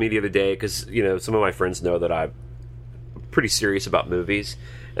tagged me the other day because some of my friends know that I'm pretty serious about movies,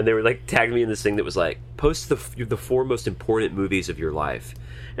 and they were like tagging me in this thing that was like, post the 4 most important movies of your life,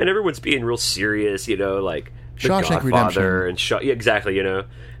 and everyone's being real serious, like The Shawshank Godfather Redemption. and yeah, exactly,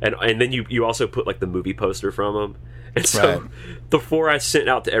 and then you also put like the movie poster from them, and so Right. the 4 I sent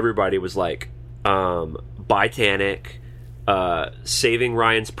out to everybody was like Titanic, Saving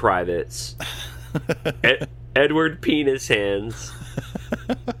Ryan's Privates, Edward Penis Hands,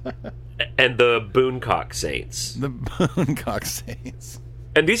 and the Booncock Saints. The Booncock Saints.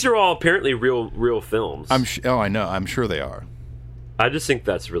 And these are all apparently real films. I know. I'm sure they are. I just think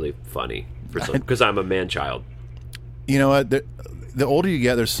that's really funny because I'm a man-child. You know what? The older you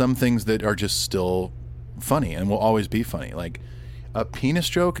get, there's some things that are just still funny and will always be funny. Like a penis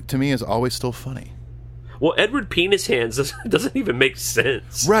joke to me is always still funny. Well, Edward Penis Hands doesn't even make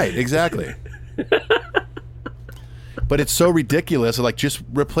sense. Right, exactly. But it's so ridiculous. Like, just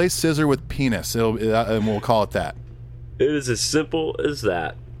replace scissor with penis, and we'll call it that. It is as simple as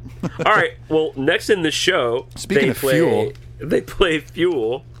that. All right. Well, next in the show, Speaking of fuel, they play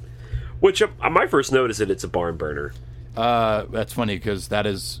Fuel, which my first note is that it's a barn burner. That's funny because that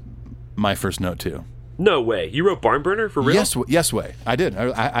is my first note too. No way. You wrote barn burner for real? Yes way. I did.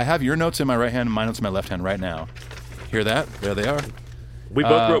 I have your notes in my right hand and my notes in my left hand right now. Hear that? There they are. We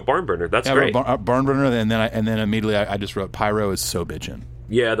both wrote barn burner. That's great. Barn burner, and then immediately I just wrote pyro is so bitchin'.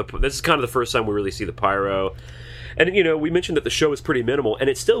 Yeah, this is kind of the first time we really see the pyro. And, we mentioned that the show is pretty minimal, and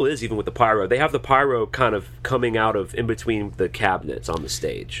it still is, even with the pyro. They have the pyro kind of coming out of in between the cabinets on the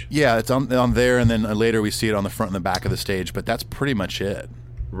stage. Yeah, it's on there, and then later we see it on the front and the back of the stage, but that's pretty much it.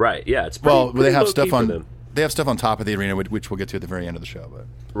 Right, yeah. It's pretty they have low-key stuff on them. They have stuff on top of the arena, which we'll get to at the very end of the show. But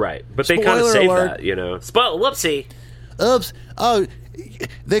right, but they kind of Spoiler save alert. that, Whoopsie. Oops. Oh,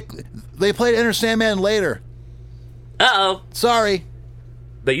 they played Enter Sandman later. Uh-oh. Sorry.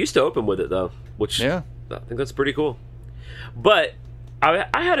 They used to open with it, though, which Yeah. I think that's pretty cool. But I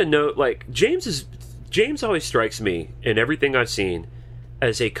had a note, like, James always strikes me in everything I've seen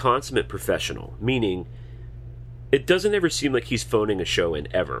as a consummate professional, meaning it doesn't ever seem like he's phoning a show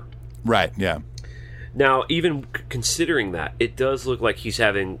in ever. Right, yeah. Now, even considering that, it does look like he's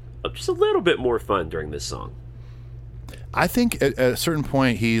having just a little bit more fun during this song. I think at a certain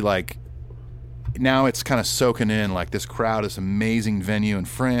point he, now it's kind of soaking in, this crowd is amazing venue in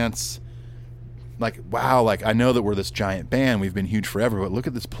France. Wow, I know that we're this giant band, we've been huge forever, but look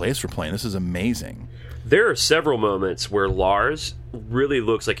at this place we're playing. This is amazing. There are several moments where Lars really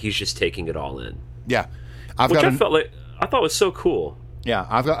looks like he's just taking it all in. Yeah. I thought was so cool. Yeah,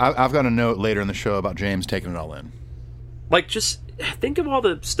 I've got a note later in the show about James taking it all in. Just think of all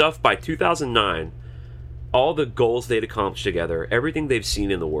the stuff by 2009, all the goals they'd accomplished together, everything they've seen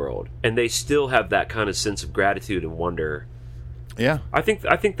in the world, and they still have that kind of sense of gratitude and wonder. Yeah. I think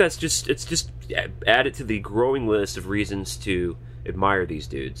that's just added to the growing list of reasons to admire these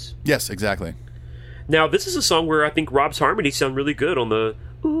dudes. Yes, exactly. Now, this is a song where I think Rob's harmonies sound really good on the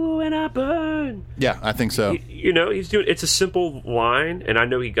 "Ooh and I Burn." Yeah, I think so. He's doing. It's a simple line, and I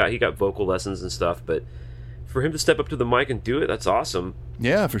know he got vocal lessons and stuff, but for him to step up to the mic and do it, that's awesome.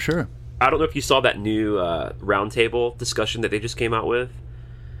 Yeah, for sure. I don't know if you saw that new roundtable discussion that they just came out with.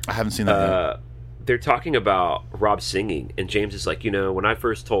 I haven't seen that yet. They're talking about Rob singing, and James is like, when I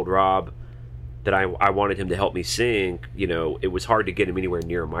first told Rob that I wanted him to help me sing, it was hard to get him anywhere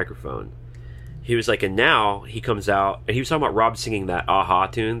near a microphone. He was like, and now he comes out, and he was talking about Rob singing that Aha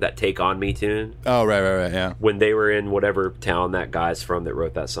tune, that Take On Me tune. Oh, right, yeah. When they were in whatever town that guy's from that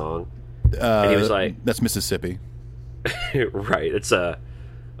wrote that song. And he was like... That's Mississippi. Right, it's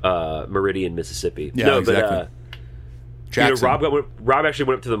Meridian, Mississippi. Yeah, no, exactly. But, Rob actually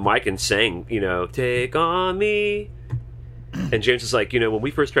went up to the mic and sang, Take On Me. And James is like, when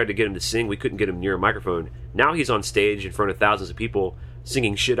we first tried to get him to sing, we couldn't get him near a microphone. Now he's on stage in front of thousands of people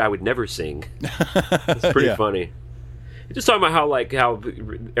singing shit I would never sing. It's pretty funny. Just talking about how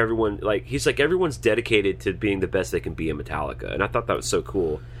everyone he's like everyone's dedicated to being the best they can be in Metallica, and I thought that was so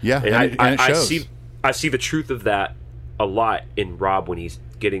cool. Yeah, and it shows. I see the truth of that a lot in Rob when he's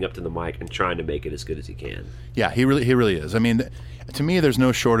getting up to the mic and trying to make it as good as he can. Yeah, he really is. I mean, to me, there's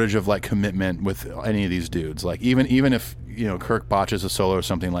no shortage of like commitment with any of these dudes. Like even if Kirk botches a solo or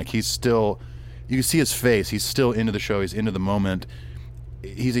something, like he's still, you can see his face. He's still into the show. He's into the moment.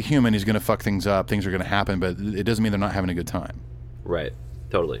 He's a human. He's going to fuck things up. Things are going to happen, but it doesn't mean they're not having a good time. Right.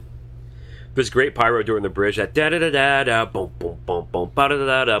 Totally. There's great pyro during the bridge. That da da da da da boom boom boom boom ba da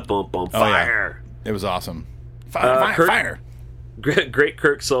da da boom boom fire. Yeah. It was awesome. Fire. Great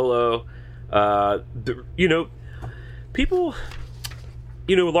Kirk solo. People.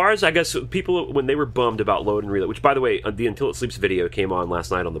 Lars, I guess people, when they were bummed about Load and Reload, which, by the way, the Until It Sleeps video came on last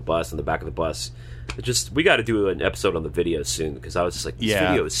night on the bus, on the back of the bus. We got to do an episode on the video soon, because I was just like, this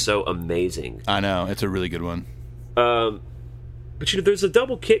video is so amazing. I know. It's a really good one. But, there's a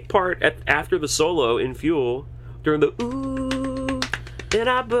double kick part after the solo in Fuel, during the ooh, and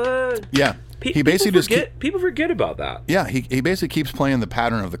I burn. Yeah. He basically people forget about that. Yeah, he basically keeps playing the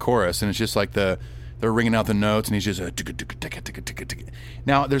pattern of the chorus, and it's just like they're ringing out the notes, and he's just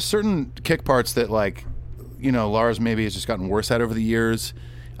now. There's certain kick parts that Lars maybe has just gotten worse at over the years.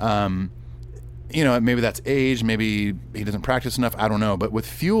 Maybe that's age, maybe he doesn't practice enough. I don't know, but with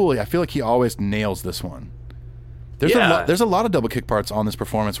Fuel, I feel like he always nails this one. There's a lot of double kick parts on this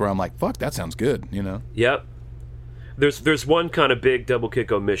performance where I'm like, fuck, that sounds good. Yep. There's one kind of big double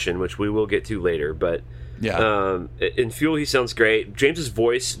kick omission, which we will get to later, but in Fuel he sounds great. James's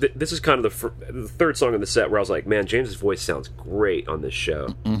voice, this is kind of the third song in the set where I was like, man, James's voice sounds great on this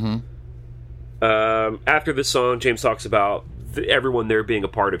show. Mm-hmm. After this song, James talks about everyone there being a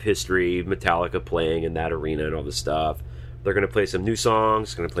part of history, Metallica playing in that arena and all this stuff. They're going to play some new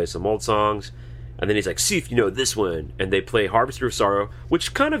songs, going to play some old songs. And then he's like, see if you know this one. And they play Harvester of Sorrow,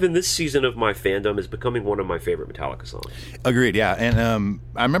 which kind of in this season of my fandom is becoming one of my favorite Metallica songs. Agreed, yeah. And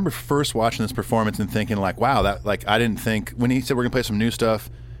I remember first watching this performance and thinking wow, that I didn't think, when he said we're going to play some new stuff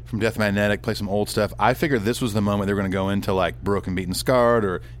from Death Magnetic, play some old stuff, I figured this was the moment they were going to go into Broken, Beaten, Scarred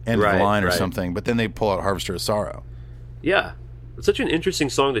or End of the Line or something. But then they pull out Harvester of Sorrow. Yeah. It's such an interesting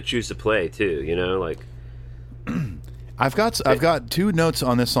song to choose to play, too, I've got two notes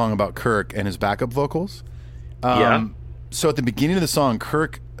on this song about Kirk and his backup vocals. So at the beginning of the song,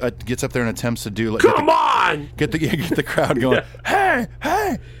 Kirk gets up there and attempts to do come on, get the crowd going, hey,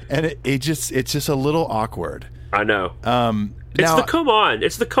 and it's just a little awkward. I know. It's the come on.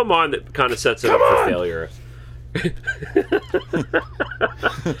 It's the come on that kind of sets it up for failure.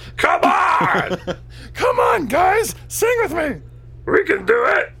 Come on, come on, guys, sing with me. We can do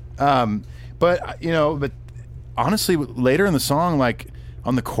it. But honestly, later in the song,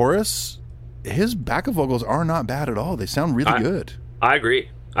 on the chorus, his backup vocals are not bad at all. They sound really good. I agree.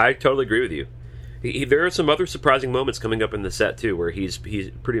 I totally agree with you. There are some other surprising moments coming up in the set too, where he's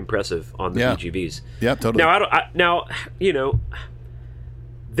pretty impressive on the BGVs. Yeah, totally. Now,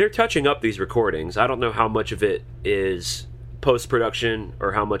 they're touching up these recordings. I don't know how much of it is post production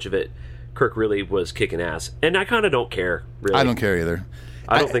or how much of it Kirk really was kicking ass, and I kind of don't care. Really, I don't care either.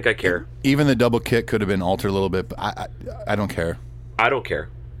 I don't think I care. Even the double kick could have been altered a little bit, but I don't care. I don't care.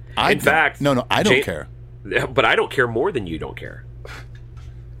 In fact, no, I don't care. But I don't care more than you don't care.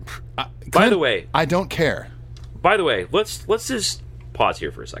 By the way, I don't care. By the way, let's just pause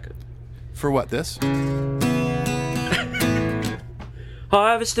here for a second. For what, this?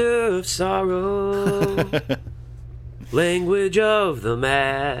 Harvester of sorrow, language of the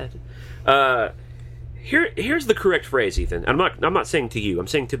mad. Here's the correct phrase, Ethan. I'm not saying to you. I'm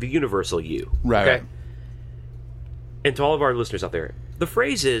saying to the universal you. Right. Okay? And to all of our listeners out there, the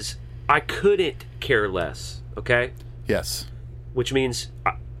phrase is "I couldn't care less." Okay. Yes. Which means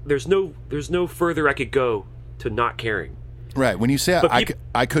there's no further I could go to not caring. Right. When you say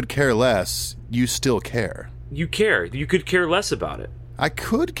I could care less, you still care. You care. You could care less about it. I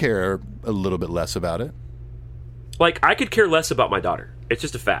could care a little bit less about it. I could care less about my daughter. It's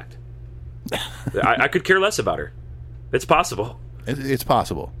just a fact. I could care less about her. It's possible. It's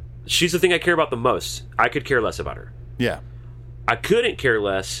possible. She's the thing I care about the most. I could care less about her. Yeah. I couldn't care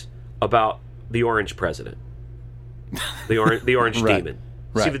less about the orange president. The orange right. demon.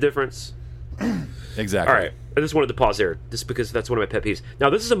 Right. See the difference? Exactly. All right. I just wanted to pause there, just because that's one of my pet peeves. Now,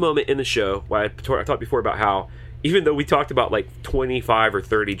 this is a moment in the show where I talked before about how, even though we talked about 25 or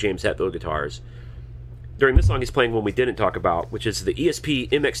 30 James Hetfield guitars, during this song he's playing one we didn't talk about, which is the ESP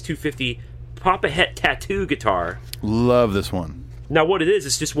MX250 Papa Het tattoo guitar. Love this one. Now, what it is,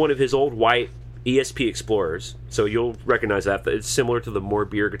 it's just one of his old white ESP Explorers, so you'll recognize that. It's similar to the More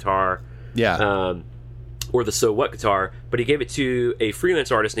Beer guitar. Yeah. or the So What guitar, but he gave it to a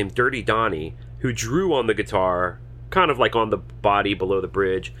freelance artist named Dirty Donnie, who drew on the guitar, kind of like on the body below the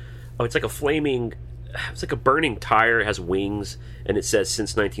bridge. Oh, it's like a burning tire. It has wings, and it says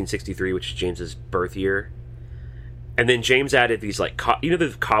since 1963, which is James's birth year. And then James added these like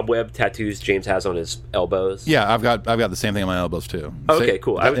the cobweb tattoos James has on his elbows. Yeah, I've got the same thing on my elbows too. Okay,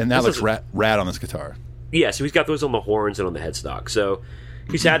 cool. And that looks rad on this guitar. Yeah, so he's got those on the horns and on the headstock. So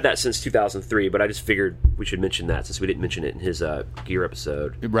he's had that since 2003, but I just figured we should mention that since we didn't mention it in his gear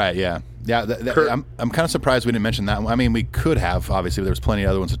episode. Right, yeah. I'm kind of surprised we didn't mention that. I mean, we could have, obviously. There's plenty of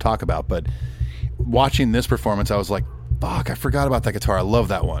other ones to talk about, but watching this performance, I was like, fuck, I forgot about that guitar. I love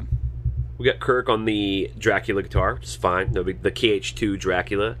that one. We got Kirk on the Dracula guitar, which is fine. The KH2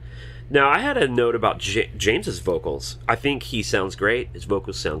 Dracula. Now, I had a note about James's vocals. I think he sounds great. His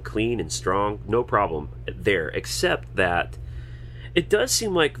vocals sound clean and strong. No problem there, except that it does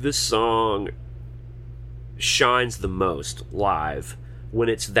seem like this song shines the most live when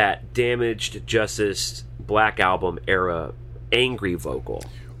it's that Damaged Justice Black Album era angry vocal.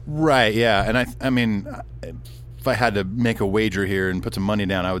 Right, yeah. And I mean, if I had to make a wager here and put some money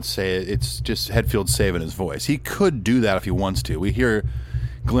down, I would say it's just Hetfield saving his voice. He could do that if he wants to. We hear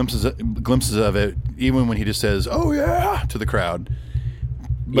glimpses of it, even when he just says, "Oh yeah," to the crowd.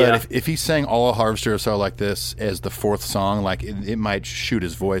 But if he sang All a Harvester or so like this as the fourth song, like it might shoot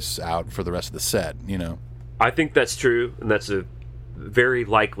his voice out for the rest of the set, you know? I think that's true, and that's a very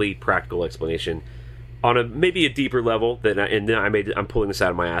likely practical explanation. On maybe a deeper level, I'm pulling this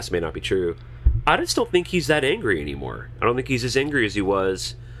out of my ass, it may not be true. I just don't think he's that angry anymore. I don't think he's as angry as he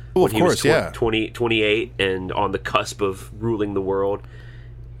was when he was 28 and on the cusp of ruling the world.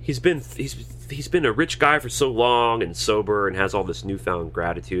 He's been a rich guy for so long and sober and has all this newfound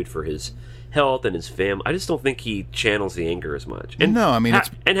gratitude for his health and his family. I just don't think he channels the anger as much. And no, I mean,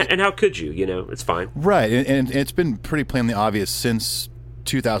 and how could you? You know, it's fine. Right, and it's been pretty plainly obvious since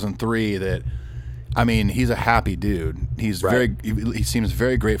 2003 that, I mean, he's a happy dude. He's right. He seems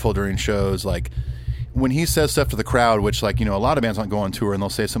very grateful during shows. Like when he says stuff to the crowd, which, like, you know, a lot of bands might go on tour and they'll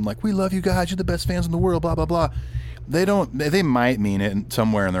say something like, "We love you guys. You're the best fans in the world." Blah blah blah. They don't. They might mean it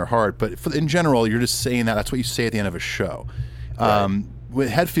somewhere in their heart, but in general, you're just saying that. That's what you say at the end of a show. Right. With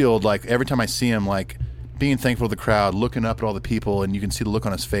Hetfield, like every time I see him, like being thankful to the crowd, looking up at all the people, and you can see the look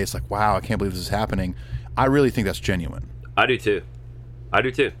on his face, like, "Wow, I can't believe this is happening." I really think that's genuine. I do too.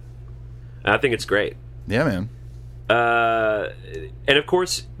 And I think it's great. Yeah, man. And of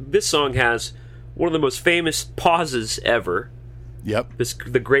course, this song has one of the most famous pauses ever. Yep.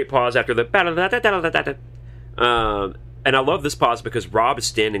 The great pause after the. And I love this pause because Rob is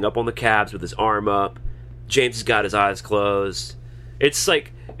standing up on the cabs with his arm up. James has got his eyes closed. It's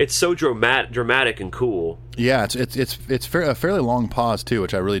like it's so dramatic and cool. Yeah, it's a fairly long pause too,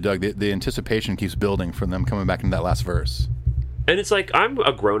 which I really dug. The anticipation keeps building from them coming back into that last verse. And it's like I'm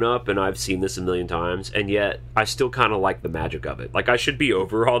a grown up and I've seen this a million times, and yet I still kind of like the magic of it. Like I should be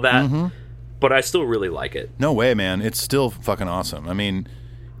over all that, but I still really like it. No way, man! It's still fucking awesome. I mean,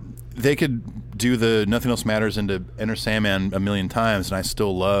 they could do the Nothing Else Matters into Enter Sandman a million times, and I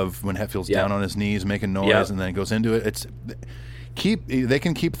still love when Hetfield's down on his knees making noise, and then it goes into it. They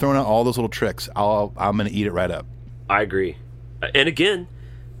can keep throwing out all those little tricks. I'm going to eat it right up. I agree. And again,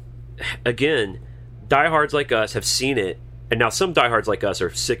 diehards like us have seen it, and now some diehards like us are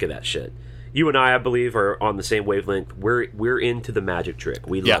sick of that shit. You and I believe, are on the same wavelength. We're into the magic trick.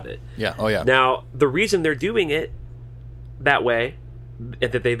 We love it. Yeah. Oh yeah. Now the reason they're doing it that way,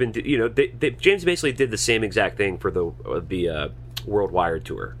 that they've been, James basically did the same exact thing for the World Wired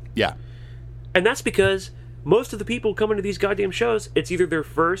tour. Yeah, and that's because most of the people coming to these goddamn shows, it's either their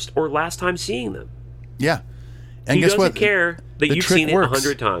first or last time seeing them. Yeah, and he guess doesn't what? care that you've seen it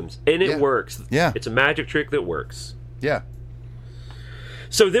 100 times, and it works. Yeah, it's a magic trick that works. Yeah.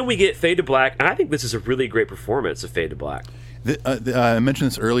 So then we get Fade to Black, and I think this is a really great performance of Fade to Black. I mentioned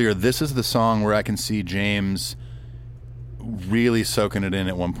this earlier. This is the song where I can see James really soaking it in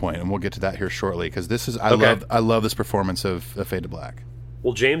at one point, and we'll get to that here shortly, because this is I love this performance of Fade to Black.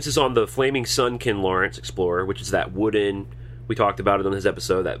 Well, James is on the Flaming Sun Ken Lawrence Explorer, which is that wooden, we talked about it on his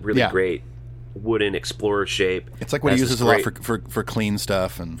episode, that really great wooden Explorer shape. It's like what he uses a lot for clean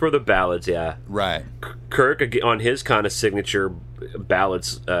stuff and for the ballads. Right. Kirk on his kind of signature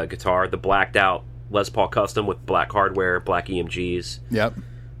ballads guitar, the blacked out Les Paul Custom with black hardware, black EMGs. Yep.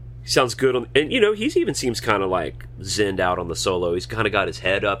 Sounds good on, and he even seems kind of like zenned out on the solo. He's kind of got his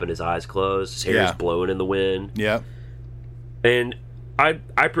head up and his eyes closed. His hair is blowing in the wind. Yeah. And I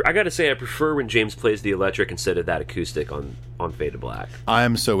got to say, I prefer when James plays the electric instead of that acoustic on Fade to Black.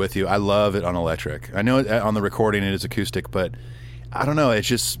 I'm so with you. I love it on electric. I know on the recording it is acoustic, but I don't know. It's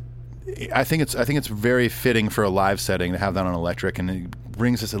just I think it's very fitting for a live setting to have that on electric, and it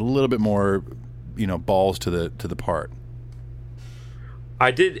brings us a little bit more, balls to the part. I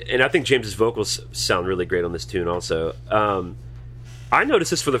did, and I think James's vocals sound really great on this tune also. I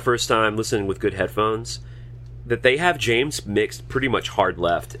noticed this for the first time listening with good headphones, that they have James mixed pretty much hard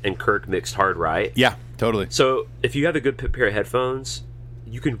left and Kirk mixed hard right. Yeah, totally. So if you have a good pair of headphones,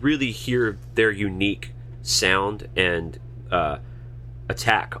 you can really hear their unique sound and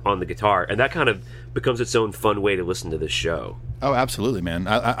attack on the guitar, and that kind of becomes its own fun way to listen to this show. Oh, absolutely, man.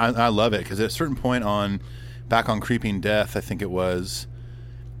 I love it, because at a certain point back on Creeping Death, I think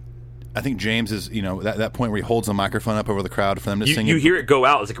James is, that point where he holds the microphone up over the crowd for them to sing. You hear it go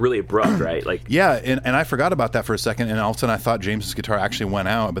out. It's like really abrupt, right? Like yeah, and I forgot about that for a second, and all of a sudden I thought James's guitar actually went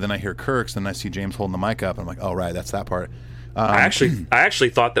out, but then I hear Kirk's, then I see James holding the mic up, and I'm like, oh, right, that's that part. I actually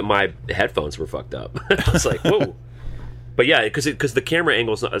thought that my headphones were fucked up. I was like, whoa. But yeah, because the camera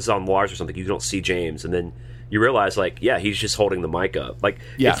angle is on Lars or something, you don't see James, and then you realize, like, yeah, he's just holding the mic up. Like,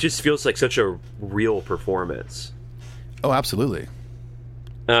 it just feels like such a real performance. Oh, absolutely.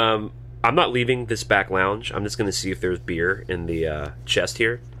 I'm not leaving this back lounge. I'm just going to see if there's beer in the chest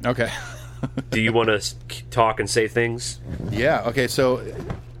here. Okay. Do you want to talk and say things? Yeah. Okay. So,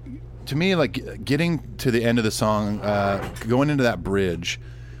 to me, like, getting to the end of the song, going into that bridge,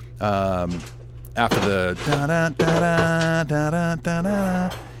 after the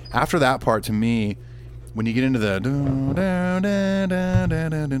da-da-da-da-da-da-da-da, after that part, to me, when you get into the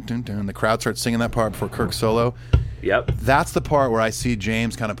the crowd starts singing that part before Kirk's solo. Yep. That's the part where I see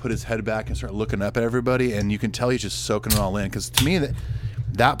James kind of put his head back and start looking up at everybody, and you can tell he's just soaking it all in. Because to me,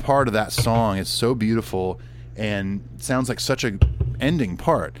 that part of that song is so beautiful and sounds like such a ending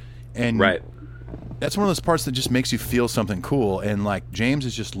part. And right. That's one of those parts that just makes you feel something cool. And like James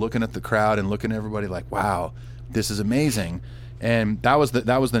is just looking at the crowd and looking at everybody like, wow, this is amazing. And that was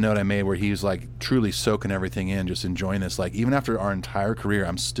the note I made, where he's like truly soaking everything in, just enjoying this. Like, even after our entire career,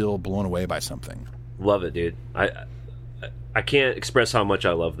 I'm still blown away by something. Love it, dude. I can't express how much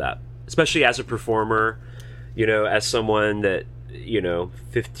I love that, especially as a performer, as someone that,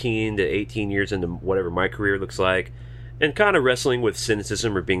 15 to 18 years into whatever my career looks like, and kind of wrestling with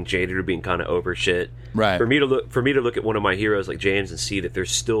cynicism or being jaded or being kind of over shit. Right. For me to look at one of my heroes like James and see that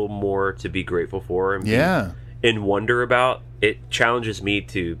there's still more to be grateful for and in wonder about, it challenges me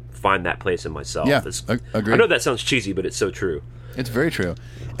to find that place in myself. Yeah, agreed. I know that sounds cheesy, but it's so true. It's very true.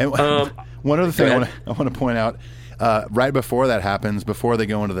 And one other thing I want to point out, right before that happens, before they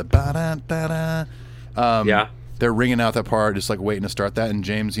go into the ba-da-da-da, they're ringing out that part, just like waiting to start that, and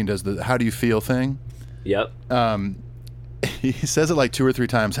James, he does the "How do you feel" thing. Yep. He says it like 2 or 3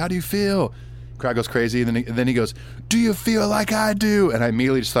 times. How do you feel? Crowd goes crazy, and then he goes, "Do you feel like I do?" And I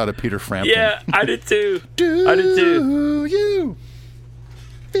immediately just thought of Peter Frampton. Yeah, I did too. Do you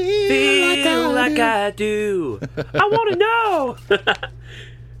feel like I do? I want to know.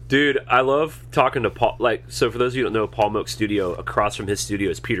 Dude, I love talking to Paul. Like, so for those of you who don't know, Paul Moak's studio, across from his studio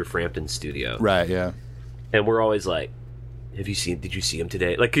is Peter Frampton's studio. Right, yeah. And we're always like, did you see him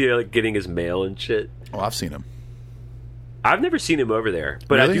today? Like, like getting his mail and shit. Oh, I've seen him. I've never seen him over there,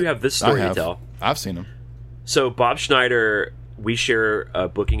 but really? I do have this story to tell. I've seen him. So Bob Schneider, we share a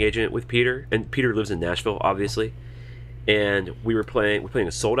booking agent with Peter, and Peter lives in Nashville, obviously. And we're playing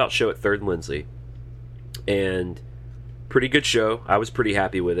a sold-out show at 3rd and Lindsley. And pretty good show. I was pretty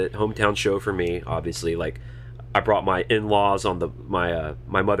happy with it. Hometown show for me, obviously. Like, I brought my in-laws on my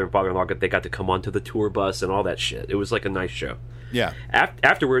mother and father-in-law. They got to come onto the tour bus and all that shit. It was like a nice show. Yeah.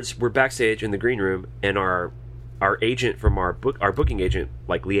 Afterwards, we're backstage in the green room, and our agent from our booking agent,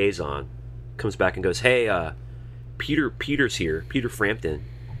 like liaison, comes back and goes, "Hey, Peter's here. Peter Frampton.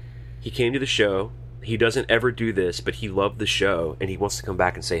 He came to the show. He doesn't ever do this, but he loved the show, and he wants to come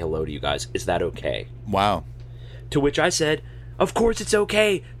back and say hello to you guys. Is that okay?" Wow. To which I said, "Of course it's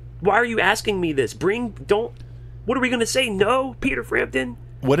okay. Why are you asking me this? What are we going to say? No, Peter Frampton?"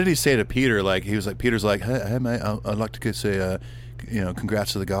 What did he say to Peter? Like, he was like, Peter's like, hey mate, I'd like to go say,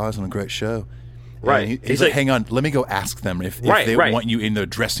 congrats to the guys on a great show. Right. He's like, hang on, let me go ask them if they want you in the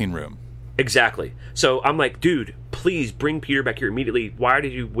dressing room. Exactly. So I'm like, dude, please bring Peter back here immediately. Why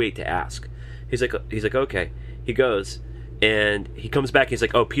did you wait to ask? He's like, okay. He goes, and he comes back. He's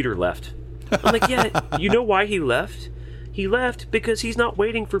like, oh, Peter left. I'm like, yeah, you know why he left? He left because he's not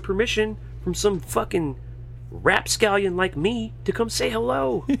waiting for permission from some fucking rapscallion like me to come say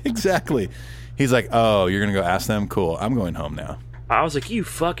hello. Exactly. He's like, oh, you're going to go ask them? Cool. I'm going home now. I was like, you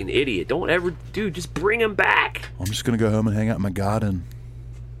fucking idiot. Don't ever, dude, just bring him back. I'm just going to go home and hang out in my garden.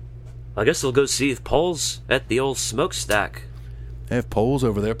 I guess I'll go see if Paul's at the old smokestack. They have Paul's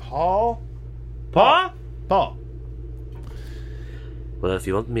over there. Paul? Well, if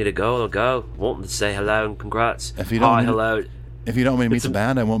you want me to go, I'll go. Wanting to say hello and congrats. If you don't Hi, want me to- hello. If you don't want me to meet the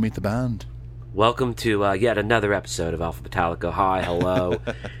band, I won't meet the band. Welcome to yet another episode of Alpha Metallica. Hi, hello.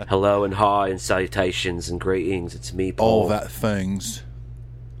 Hello and hi and salutations and greetings. It's me, Paul. All that things.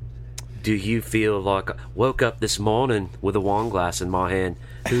 Do you feel like I woke up this morning with a wine glass in my hand?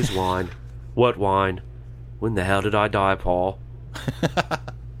 Whose wine? What wine? When the hell did I die, Paul?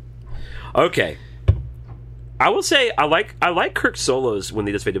 Okay. I will say I like Kirk's solos when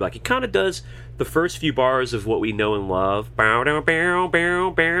he does Fade to Black. He kind of does the first few bars of what we know and love. And then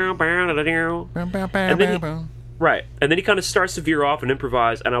right. And then he kind of starts to veer off and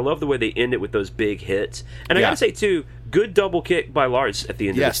improvise, and I love the way they end it with those big hits. And I gotta say, too, good double kick by Lars at the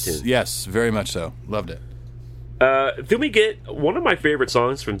end of this tune. Yes, very much so. Loved it. Then we get one of my favorite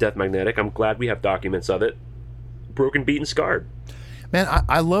songs from Death Magnetic. I'm glad we have documents of it. Broken, Beaten, Scarred. Man,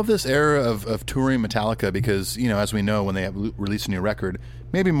 I love this era of touring Metallica because, you know, as we know, when they have release a new record,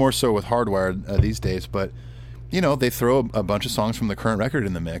 maybe more so with Hardwired these days, but, you know, they throw a bunch of songs from the current record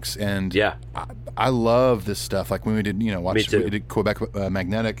in the mix. And yeah, I love this stuff. Like when we did, you know, we did Quebec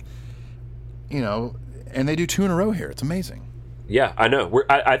Magnetic, you know, and they do 2 in a row here. It's amazing. Yeah, I know.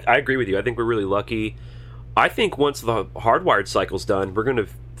 I agree with you. I think we're really lucky. I think once the Hardwired cycle's done, we're going to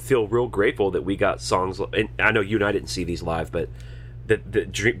feel real grateful that we got songs. And I know you and I didn't see these live, but the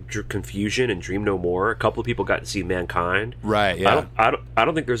Dream Confusion and Dream No More. A couple of people got to see Mankind. Right. Yeah. I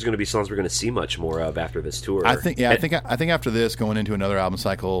don't think there's going to be songs we're going to see much more of after this tour. I think after this, going into another album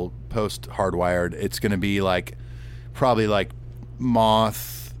cycle post Hardwired, it's going to be like probably like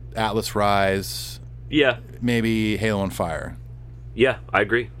Moth, Atlas Rise. Yeah. Maybe Halo on Fire. Yeah, I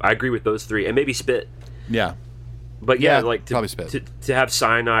agree. I agree with those 3, and maybe Spit. Yeah. But yeah, like probably Spit. To have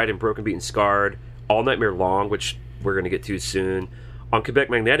Cyanide and Broken, Beaten, Scarred, All Nightmare Long, which we're going to get to soon. On Quebec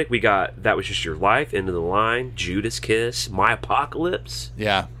Magnetic, we got That Was Just Your Life, End of the Line, Judas Kiss, My Apocalypse.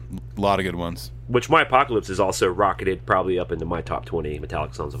 Yeah, a lot of good ones. Which My Apocalypse is also rocketed probably up into my top 20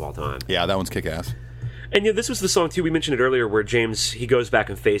 Metallica songs of all time. Yeah, that one's kick-ass. And this was the song, too, we mentioned it earlier, where James, he goes back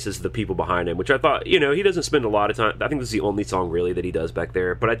and faces the people behind him, which I thought, he doesn't spend a lot of time. I think this is the only song, really, that he does back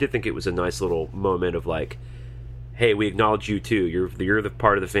there. But I did think it was a nice little moment of, like, hey, we acknowledge you, too. You're the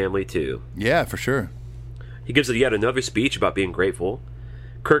part of the family, too. Yeah, for sure. He gives yet another speech about being grateful.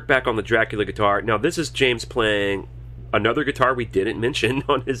 Kirk back on the Dracula guitar. Now, this is James playing another guitar we didn't mention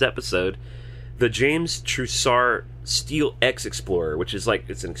on his episode. The James Trussard Steel X Explorer, which is like,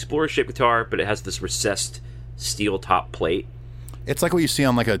 it's an Explorer-shaped guitar, but it has this recessed steel top plate. It's like what you see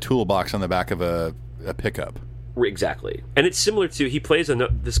on like a toolbox on the back of a pickup. Exactly. And it's similar to, he plays,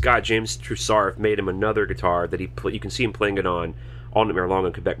 this guy, James Trussard, made him another guitar that you can see him playing it on All Nightmare Long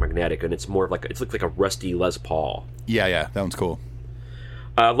on Quebec Magnetic, and it's more of like, it looks like a rusty Les Paul. Yeah, that one's cool.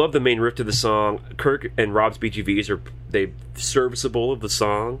 I love the main riff to the song. Kirk and Rob's BGVs they serviceable of the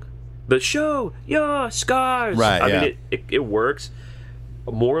song. The show your scars. Right. I mean, it works.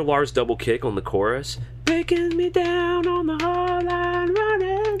 More Lars double kick on the chorus. Breaking me down on the hard line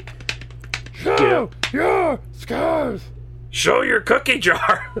running. Show your scars. Show your cookie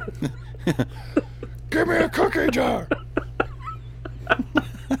jar. Give me a cookie jar.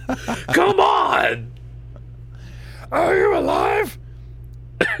 Come on. Are you alive?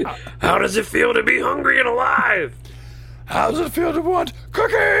 How does it feel to be hungry and alive? How does it feel to want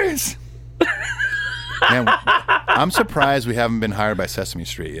cookies? Man, I'm surprised we haven't been hired by Sesame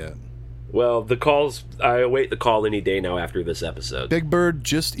Street yet. Well, I await the call any day now after this episode. Big Bird,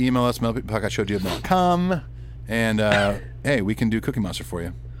 just email us, mailpodcastshowgmail.com, and hey, we can do Cookie Monster for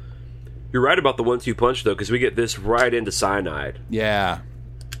you. You're right about the 1-2 punch, though, because we get this right into Cyanide. Yeah.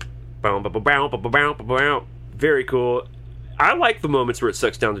 Very cool. I like the moments where it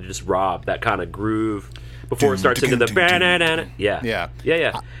sucks down to just Rob, that kind of groove, before it starts into the... Yeah.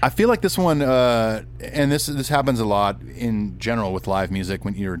 I feel like this one, and this happens a lot in general with live music,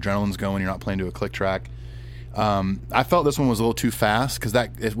 when your adrenaline's going, you're not playing to a click track. I felt this one was a little too fast, because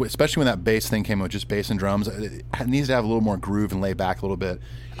especially when that bass thing came with just bass and drums, it needs to have a little more groove and lay back a little bit.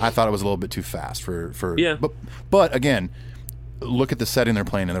 I thought it was a little bit too fast for yeah. But again, look at the setting they're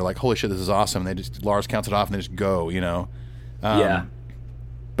playing, and they're like, holy shit, this is awesome. And Lars counts it off, and they just go, yeah.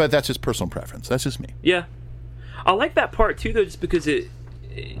 But that's just personal preference. That's just me. Yeah. I like that part, too, though, just because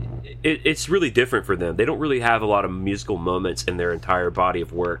it's really different for them. They don't really have a lot of musical moments in their entire body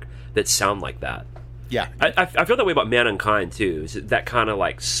of work that sound like that. Yeah. I feel that way about Man Unkind, too. Is that kind of,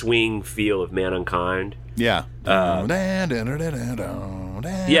 like, swing feel of Man Unkind. Yeah. Yeah.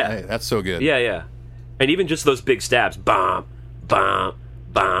 Hey, that's so good. Yeah. And even just those big stabs. Bam, bam,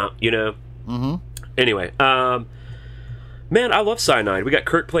 bam, Mm-hmm. Anyway, man, I love Cyanide. We got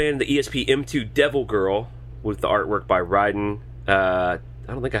Kirk playing the ESP M2 Devil Girl with the artwork by Ryden. I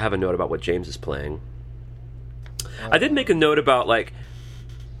don't think I have a note about what James is playing. I did make a note about, like,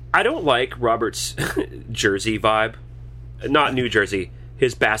 I don't like Robert's jersey vibe. Not New Jersey.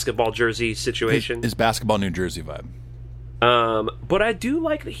 His basketball jersey situation. His basketball New Jersey vibe. But I do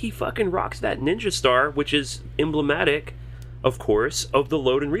like that he fucking rocks that Ninja Star, which is emblematic, of course, of the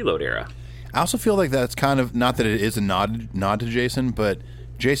Load and Reload era. I also feel like that's kind of, not that it is a nod to Jason, but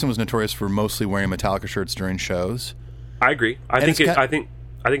Jason was notorious for mostly wearing Metallica shirts during shows. I agree. I think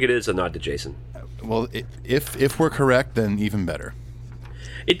it is a nod to Jason. Well, if we're correct, then even better.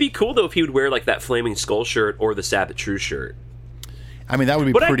 It'd be cool though if he would wear like that Flaming Skull shirt or the Sabbath True shirt. I mean, that would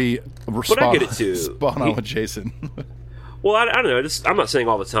be pretty. But I get it too. Spot on with Jason. Well, I don't know. I'm not saying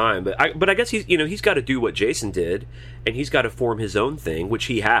all the time, but I guess he's got to do what Jason did, and he's got to form his own thing, which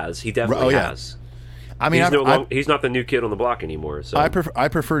he has. He definitely has. I mean, he's not the new kid on the block anymore. So I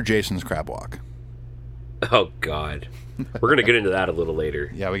prefer Jason's crab walk. Oh God, we're gonna get into that a little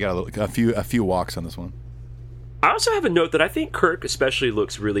later. Yeah, we got a few walks on this one. I also have a note that I think Kirk especially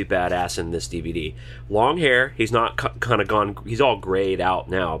looks really badass in this DVD. Long hair. He's not kind of gone. He's all grayed out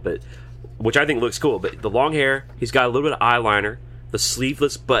now, but which I think looks cool. But the long hair. He's got a little bit of eyeliner. The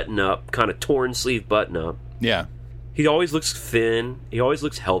sleeveless button up, kind of torn sleeve button up. Yeah. He always looks thin. He always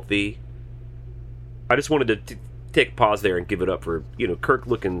looks healthy. I just wanted to take a pause there and give it up for Kirk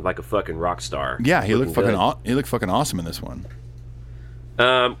looking like a fucking rock star. Yeah, he looked fucking awesome in this one.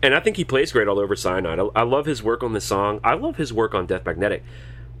 And I think he plays great all over Cyanide. I love his work on this song. I love his work on Death Magnetic.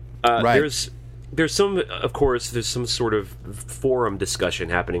 Right. There's some sort of forum discussion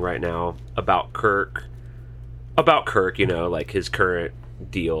happening right now about Kirk, like his current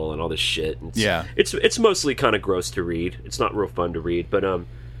deal and all this shit. It's mostly kind of gross to read. It's not real fun to read, but I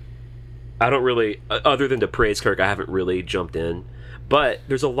don't really, other than to praise Kirk, I haven't really jumped in. But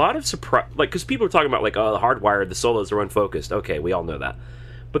there's a lot of surprise, like, because people are talking about, like, oh, Hardwired, the solos are unfocused. Okay, we all know that.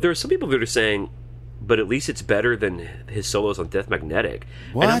 But there are some people that are saying, but at least it's better than his solos on Death Magnetic.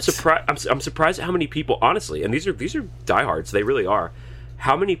 What? And I'm surprised at how many people, honestly, and these are diehards, they really are,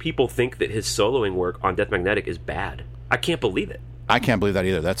 how many people think that his soloing work on Death Magnetic is bad. I can't believe it. I can't believe that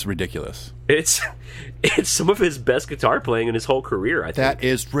either. That's ridiculous. It's some of his best guitar playing in his whole career, I think. That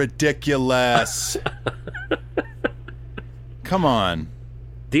is ridiculous. Come on.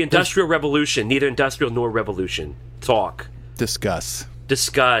 The Industrial Revolution. Neither industrial nor revolution. Talk. Discuss.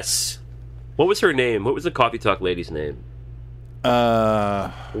 What was her name? What was the Coffee Talk lady's name?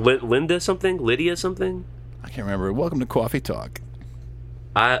 Linda something? Lydia something? I can't remember. Welcome to Coffee Talk.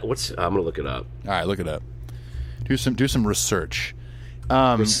 I'm going to look it up. All right, look it up. Do some research.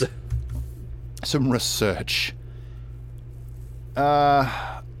 Some research.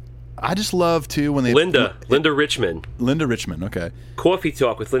 I just love too when they Linda Richmond. Linda Richmond, okay. Coffee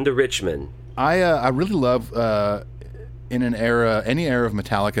Talk with Linda Richmond. I really love in any era of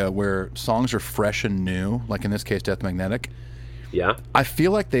Metallica where songs are fresh and new, like in this case Death Magnetic. Yeah. I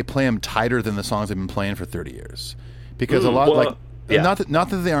feel like they play them tighter than the songs they've been playing for 30 years. Because not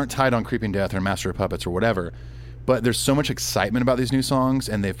that they aren't tight on Creeping Death or Master of Puppets or whatever, but there's so much excitement about these new songs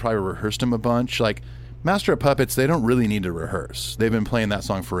and they've probably rehearsed them a bunch. Like Master of Puppets, they don't really need to rehearse. They've been playing that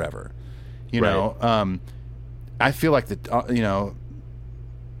song forever. You know, I feel like with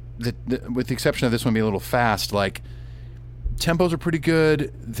the exception of this one being a little fast, like tempos are pretty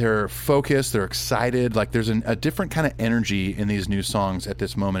good. They're focused. They're excited. Like there's a different kind of energy in these new songs at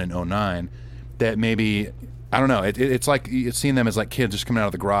this moment in 2009 that maybe, I don't know. It's like it's seeing them as like kids just coming out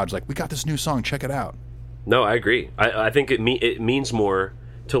of the garage. Like, we got this new song. Check it out. No, I agree. I think it means more.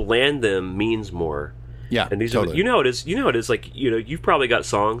 To land them means more. Yeah, and these totally. are, it is. Like, you've probably got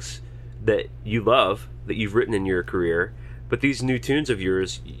songs that you love that you've written in your career, but these new tunes of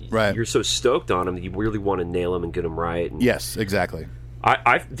yours, you're so stoked on them that you really want to nail them and get them right. And yes, exactly.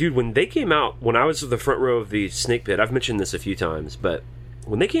 Dude, when they came out, when I was in the front row of the Snake Pit, I've mentioned this a few times, but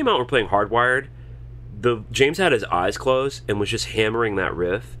when they came out and were playing Hardwired, James had his eyes closed and was just hammering that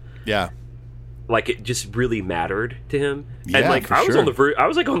riff. Yeah. Like it just really mattered to him. Yeah, and like I was on the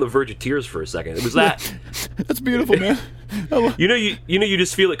verge of tears for a second. It was that. That's beautiful, man. You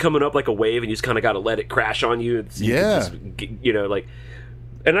just feel it coming up like a wave, and you just kind of got to let it crash on you.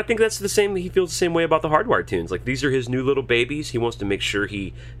 And I think that's the same. He feels the same way about the Hardwired tunes. Like, these are his new little babies. He wants to make sure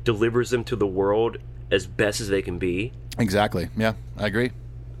he delivers them to the world as best as they can be. Exactly. Yeah, I agree.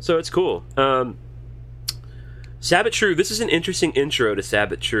 So it's cool. Sabbath True. This is an interesting intro to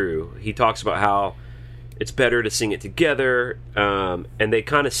Sabbath True. He talks about how it's better to sing it together, and they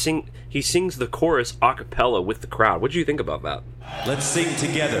kind of sing. He sings the chorus a cappella with the crowd. What do you think about that? Let's sing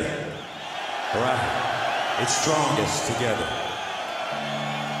together. All right. It's strongest together.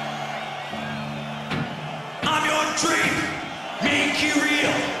 I'm your dream.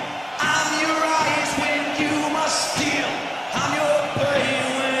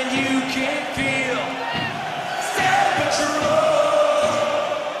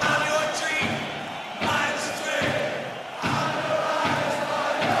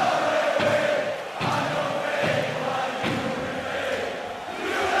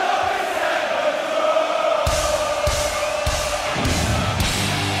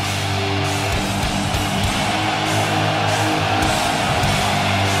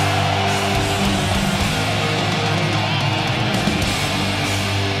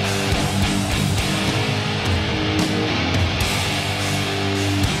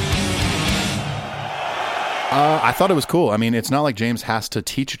 I thought it was cool. I mean, it's not like James has to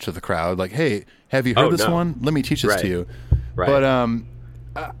teach it to the crowd. Like, hey, have you heard this one? Let me teach this to you. Right. But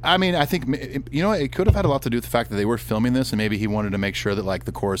I mean, I think it could have had a lot to do with the fact that they were filming this, and maybe he wanted to make sure that like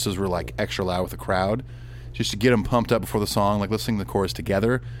the choruses were like extra loud with the crowd, just to get them pumped up before the song. Like, let's sing the chorus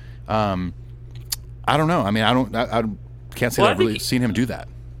together. I don't know. I mean, I can't say that I've really seen him do that.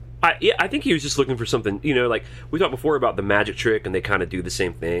 I think he was just looking for something, like we talked before about the magic trick, and they kind of do the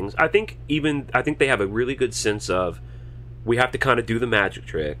same things. I think they have a really good sense of, we have to kind of do the magic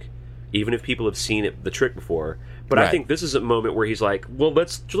trick, even if people have seen the trick before. But right. I think this is a moment where he's like, well,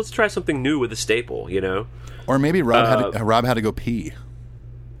 let's try something new with a staple, Or maybe Rob had to go pee.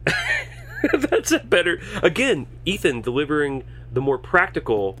 That's a better, again, Ethan delivering the more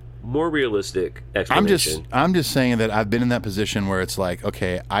practical, more realistic explanation. I'm just saying that I've been in that position where it's like,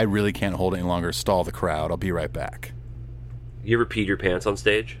 okay, I really can't hold it any longer. Stall the crowd. I'll be right back. You ever peed your pants on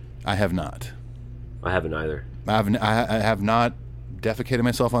stage? I have not. I haven't either. I have not defecated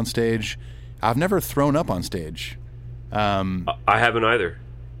myself on stage. I've never thrown up on stage. I haven't either.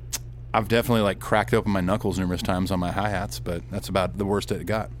 I've definitely like cracked open my knuckles numerous times on my hi-hats, but that's about the worst it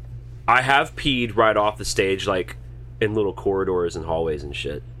got. I have peed right off the stage, like in little corridors and hallways and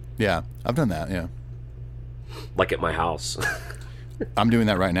shit. Yeah, I've done that, yeah. Like at my house. I'm doing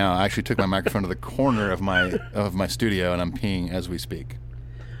that right now. I actually took my microphone to the corner of my studio, and I'm peeing as we speak.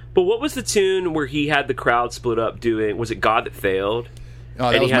 But what was the tune where he had the crowd split up doing, was it God That Failed?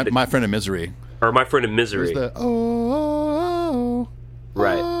 Oh, that was my Friend in Misery. Or My Friend in Misery. It was the, oh,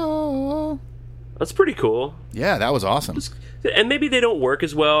 right. Oh. That's pretty cool. Yeah, that was awesome. And maybe they don't work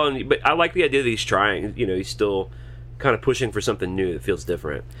as well, but I like the idea that he's trying. He's still kind of pushing for something new that feels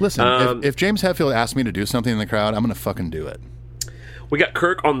different. Listen, if James Hetfield asked me to do something in the crowd, I'm going to fucking do it. We got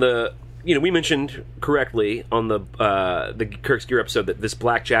Kirk on the... we mentioned correctly on the Kirk's Gear episode that this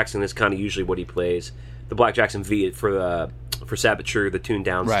Black Jackson is kind of usually what he plays. The Black Jackson V for Sabbath True, the tuned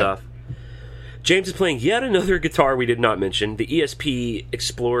down stuff. James is playing yet another guitar we did not mention, the ESP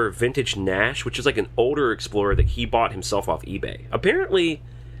Explorer Vintage Nash, which is like an older Explorer that he bought himself off eBay. Apparently,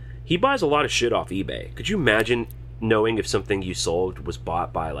 he buys a lot of shit off eBay. Could you imagine knowing if something you sold was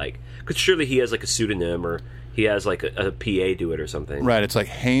bought by because surely he has like a pseudonym, or he has like a PA do it or something. Right, it's like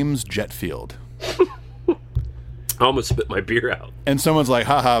Hames Jetfield. I almost spit my beer out. And someone's like,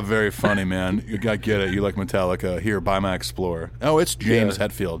 haha, very funny, man. You got get it. You like Metallica. Here, buy my Explorer. Oh, it's James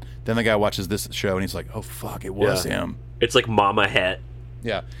Hetfield. Then the guy watches this show, and he's like, oh, fuck, it was him. It's like Mama Het.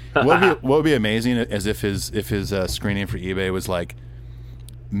 Yeah. What would be amazing is if his screening for eBay was like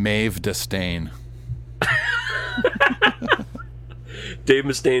Maeve Disdain. Dave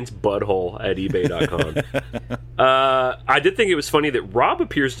Mustaine's butthole at ebay.com. I did think it was funny that Rob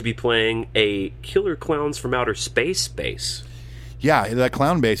appears to be playing a Killer Clowns from Outer Space bass. Yeah, that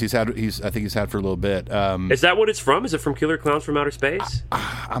clown bass I think he's had for a little bit. Is that what it's from? Is it from Killer Clowns from Outer Space?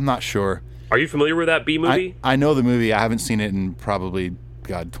 I'm not sure. Are you familiar with that B movie? I know the movie. I haven't seen it in probably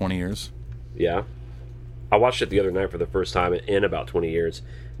 20 years. Yeah. I watched it the other night for the first time in about 20 years.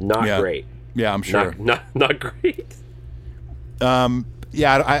 Not great. Yeah, I'm sure. Not great.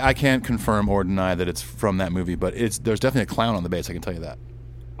 Yeah, I can't confirm or deny that it's from that movie, but there's definitely a clown on the bass, I can tell you that.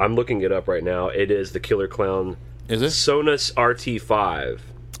 I'm looking it up right now. It is the Killer Clown. Is it? Sonus RT5.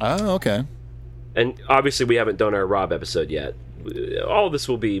 Oh, okay. And obviously we haven't done our Rob episode yet. All of this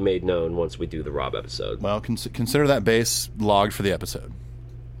will be made known once we do the Rob episode. Well, consider that bass logged for the episode.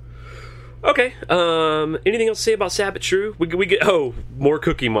 Okay. Anything else to say about Sabbath True? We get more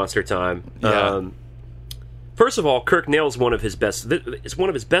Cookie Monster time. Yeah. First of all, Kirk nails one of his best. It's one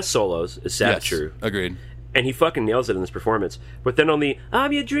of his best solos. Is Sabbath True? Agreed. And he fucking nails it in this performance. But then on the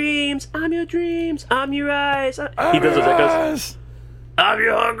 "I'm your dreams, I'm your dreams, I'm your eyes," he does it. That goes, "I'm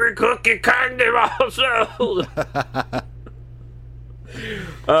your hungry cookie candy monster."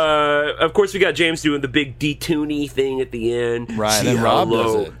 Of course, we got James doing the big detuny thing at the end. Right, and then Rob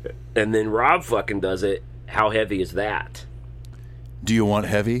does it. And then Rob fucking does it. How heavy is that? Do you want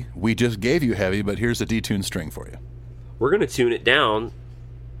heavy? We just gave you heavy, but here's a detuned string for you. We're going to tune it down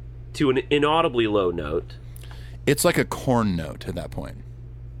to an inaudibly low note. It's like a corn note at that point.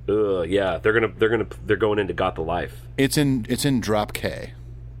 Yeah, they're going into Got the Life. It's in drop K.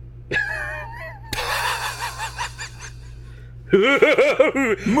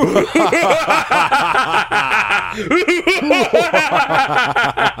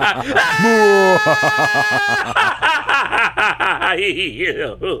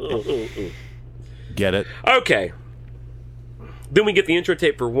 Get it? Okay. Then we get the intro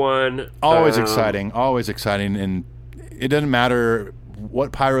tape for one. Always exciting, and it doesn't matter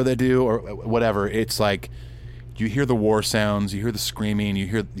what pyro they do or whatever. It's like you hear the war sounds, you hear the screaming,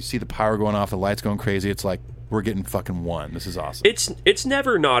 you see the power going off, the lights going crazy. It's like we're getting fucking one. This is awesome. It's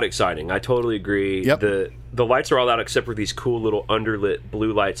never not exciting. I totally agree. Yep. The lights are all out except for these cool little underlit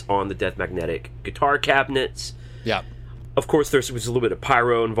blue lights on the Death Magnetic guitar cabinets. Yeah. Of course, there was a little bit of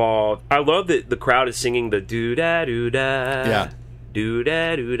pyro involved. I love that the crowd is singing the doo-da-doo-da. Yeah.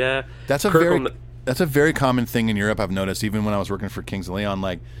 Doo-da-doo-da. That's a very common thing in Europe, I've noticed, even when I was working for Kings of Leon.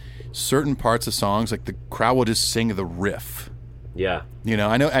 Like, certain parts of songs, like, the crowd will just sing the riff. Yeah. You know,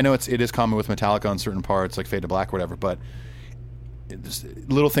 I know it is common with Metallica on certain parts, like Fade to Black or whatever, but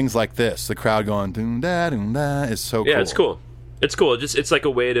little things like this, the crowd going doo-da-doo-da is so cool. Yeah, it's cool. It's cool. It's like a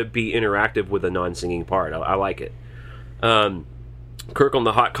way to be interactive with a non-singing part. I like it. Kirk on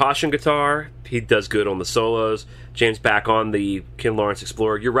the hot caution guitar. He does good on the solos. James back on the Ken Lawrence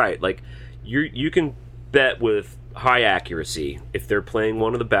Explorer. You're right. Like, you can bet with high accuracy if they're playing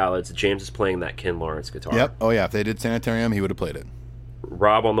one of the ballads that James is playing that Ken Lawrence guitar. Yep. Oh yeah, if they did Sanitarium, he would have played it.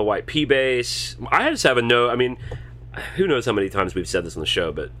 Rob on the white P bass. I just have a note. I mean, who knows how many times we've said this on the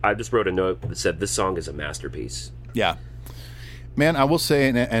show, but I just wrote a note that said this song is a masterpiece. Yeah. Man, I will say,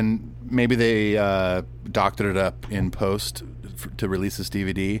 and maybe they doctored it up in post to release this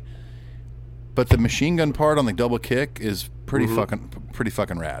DVD, but the machine gun part on the double kick is pretty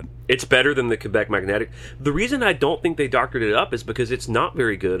fucking rad. It's better than the Quebec Magnetic. The reason I don't think they doctored it up is because it's not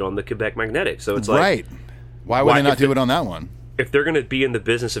very good on the Quebec Magnetic. So it's like, right. Why would they not do it on that one? If they're going to be in the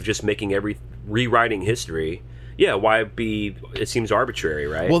business of just making rewriting history, yeah, why be? It seems arbitrary,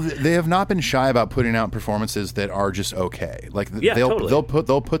 right? Well, they have not been shy about putting out performances that are just okay. Like totally.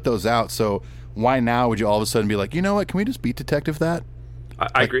 they'll put those out. So why now would you all of a sudden be like, you know what? Can we just Beat Detective that?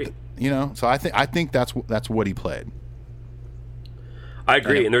 I agree. You know, so I think that's what he played. I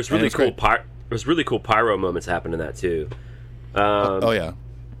agree, and there's really cool pyro moments happen in that too. Oh yeah,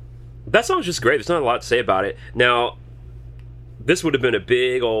 that song's just great. There's not a lot to say about it. Now, this would have been a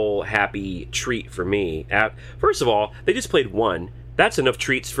big old happy treat for me. First of all, they just played one. That's enough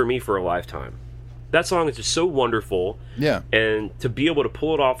treats for me for a lifetime. That song is just so wonderful. Yeah, and to be able to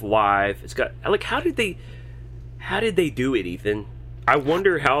pull it off live, it's got like how did they do it, Ethan? I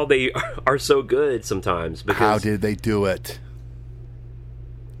wonder how they are so good sometimes. Because how did they do it?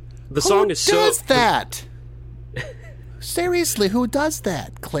 The song is so. Who does that? Seriously, who does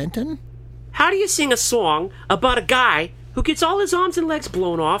that, Clinton? How do you sing a song about a guy who gets all his arms and legs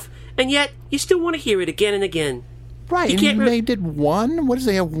blown off, and yet you still want to hear it again and again? Right, and they did one? What does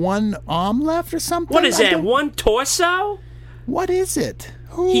they have, one arm left or something? What is that, one torso? What is it?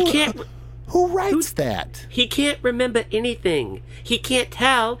 Who writes that? He can't remember anything. He can't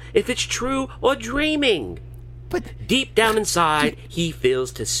tell if it's true or dreaming. But deep down inside, he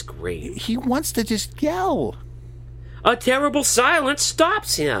feels to scream. He wants to just yell. A terrible silence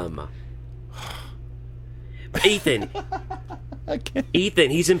stops him. Ethan. Ethan,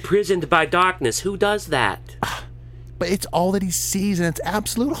 he's imprisoned by darkness. Who does that? But it's all that he sees, and it's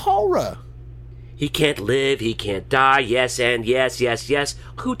absolute horror. He can't live, he can't die, yes and yes, yes, yes.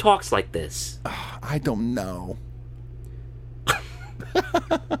 Who talks like this? I don't know.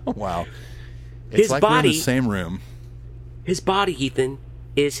 Wow. It's His like body, we're in the same room. His body, Ethan,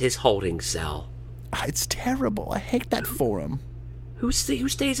 is his holding cell. It's terrible. I hate that for him. Who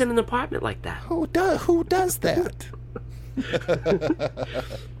stays in an apartment like that? Who does that?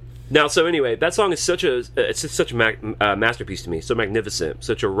 Now, so anyway, that song is such a masterpiece to me. So magnificent,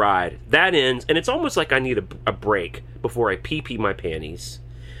 such a ride. That ends, and it's almost like I need a break before I pee my panties.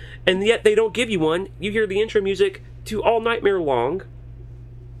 And yet they don't give you one. You hear the intro music to All Nightmare Long,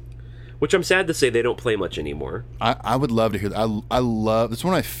 which I'm sad to say they don't play much anymore. I would love to hear that. I love. It's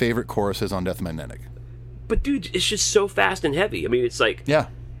one of my favorite choruses on Death Magnetic. But dude, it's just so fast and heavy. I mean, it's like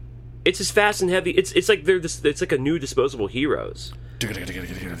it's as fast and heavy. It's like it's like a new Disposable Heroes.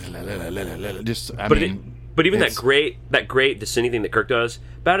 Just, but even that great descending thing that Kirk does.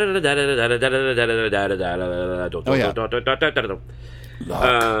 Luck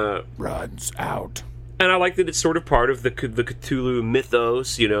runs out. And I like that it's sort of part of the Cthulhu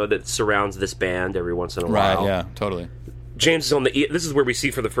mythos, you know, that surrounds this band every once in a while. Right, yeah, totally. James is on this is where we see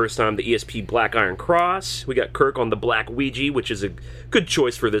for the first time the ESP Black Iron Cross. We got Kirk on the Black Ouija, which is a good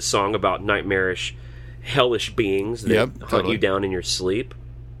choice for this song about nightmarish, hellish beings that hunt you down in your sleep.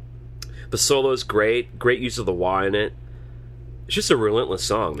 The solo's great use of the wah in it. It's just a relentless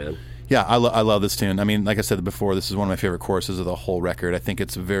song, man. Yeah, I love this tune. I mean, like I said before, this is one of my favorite choruses of the whole record. I think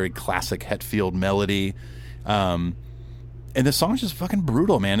it's a very classic Hetfield melody. And the song's just fucking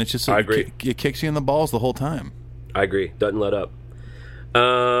brutal, man. It's just I agree. It kicks you in the balls the whole time. I agree. Doesn't let up.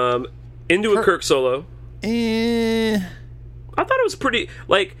 Into a Kirk solo. I thought it was pretty,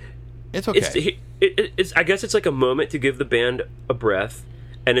 like... It's okay. It's I guess it's like a moment to give the band a breath.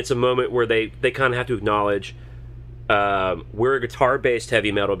 and it's a moment where they kind of have to acknowledge we're a guitar-based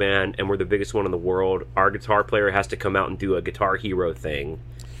heavy metal band, and we're the biggest one in the world. Our guitar player has to come out and do a Guitar Hero thing.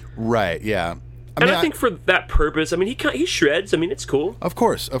 Right, yeah. I think for that purpose, I mean, he shreds. I mean, it's cool. Of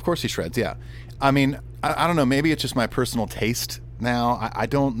course he shreds, yeah. I mean, I don't know, maybe it's just my personal taste now. I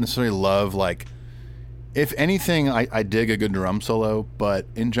don't necessarily love, like, if anything, I dig a good drum solo, but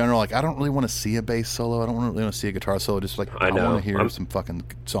in general, like, I don't really want to see a bass solo. I don't really want to see a guitar solo. Just like, I want to hear some fucking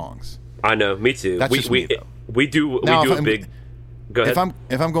songs. I know, me too. That's just me, though. We do a big... Go ahead.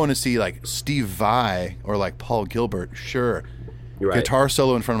 If I'm going to see, like, Steve Vai or, like, Paul Gilbert, sure. You're right. Guitar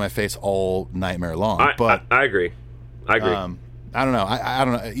solo in front of my face all nightmare long. But I agree. I don't know. I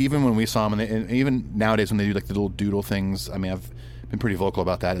don't know. Even when we saw them, and even nowadays when they do, like, the little doodle things, I mean, I've been pretty vocal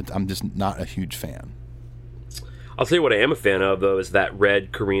about that. I'm just not a huge fan. I'll tell you what I am a fan of, though, is that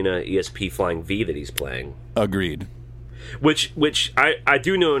red Carina ESP Flying V that he's playing. Agreed. Which I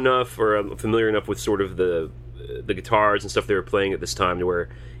do know enough, or I'm familiar enough with sort of the guitars and stuff they were playing at this time, to where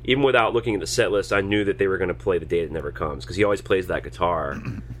even without looking at the set list, I knew that they were going to play The Day That Never Comes, because he always plays that guitar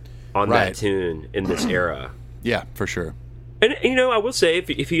on that tune in this era. Yeah, for sure. And, you know, I will say,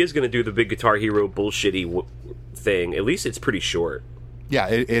 if he is going to do the big Guitar Hero bullshitty thing, at least it's pretty short. Yeah,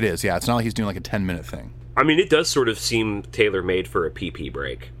 it is. Yeah, it's not like he's doing like a 10-minute thing. I mean, it does sort of seem tailor-made for a PP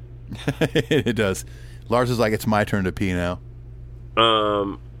break. It does. Lars is like, it's my turn to pee now.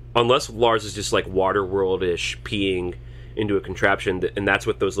 Unless Lars is just like Waterworld-ish peeing into a contraption, and that's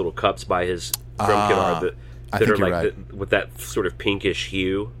what those little cups by his drum kit are that are like right. with that sort of pinkish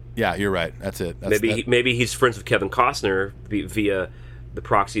hue. Yeah, you're right. That's it. Maybe he's friends with Kevin Costner via the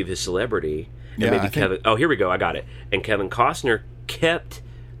proxy of his celebrity. And yeah, maybe Kevin. Oh, here we go. I got it. And Kevin Costner kept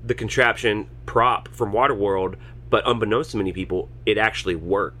the contraption prop from Waterworld, but unbeknownst to many people, it actually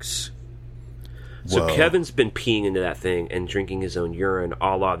works. So Kevin's been peeing into that thing and drinking his own urine,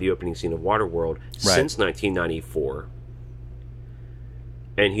 a la the opening scene of Waterworld, since 1994.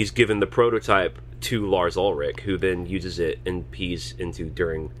 And he's given the prototype to Lars Ulrich, who then uses it and pees into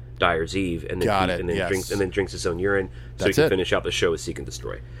during Dyers Eve, and then drinks his own urine, so he can finish out the show with Seek and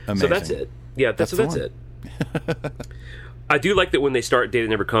Destroy. Amazing. So that's it. Yeah, that's it. I do like that when they start Day That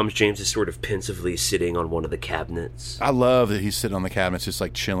Never Comes, James is sort of pensively sitting on one of the cabinets. I love that he's sitting on the cabinets just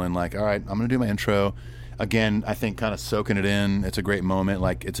like chilling, like, all right, I'm going to do my intro. Again, I think kind of soaking it in. It's a great moment.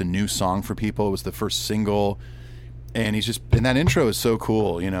 Like, it's a new song for people. It was the first single. And he's just, and that intro is so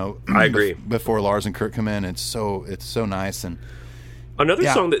cool, you know. I agree. Before Lars and Kurt come in, it's so nice. And another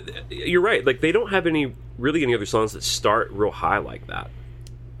song that, you're right, like, they don't have any other songs that start real high like that.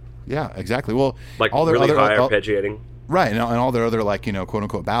 Yeah, exactly. Well, like all their really high arpeggiating. Right, and all their other, like, you know,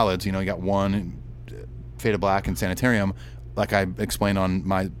 quote-unquote ballads, you know, you got one, Fade of Black and Sanitarium, like I explained on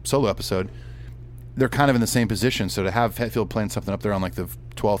my solo episode, they're kind of in the same position, so to have Hetfield playing something up there on, like, the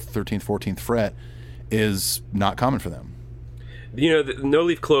 12th, 13th, 14th fret is not common for them. You know, the No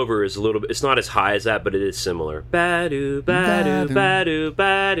Leaf Clover is a little bit, it's not as high as that, but it is similar. Ba-do, ba-do, ba-do,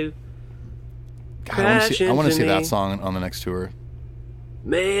 ba-do. God, I want to see that song on the next tour.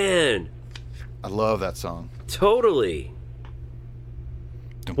 Man. I love that song. Totally.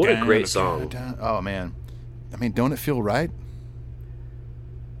 What a great song. Oh, man. I mean, don't it feel right?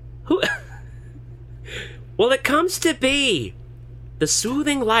 Well, it comes to be the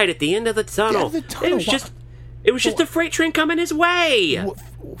soothing light at the end of the tunnel. It was just a freight train coming his way.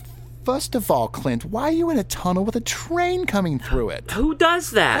 First of all, Clint, why are you in a tunnel with a train coming through it? Who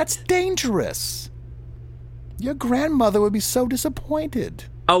does that? That's dangerous. Your grandmother would be so disappointed.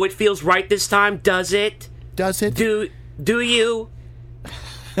 Oh, it feels right this time, does it? Does it? Do you?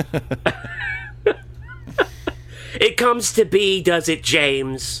 It comes to be, does it,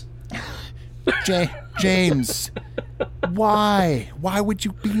 James? James, why? Why would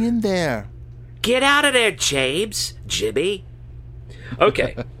you be in there? Get out of there, James. Jibby.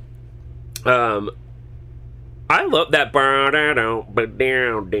 Okay. I love that.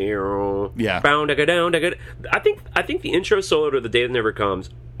 Yeah. I think the intro solo to The Day That Never Comes,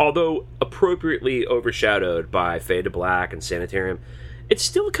 although appropriately overshadowed by Fade to Black and Sanitarium, it's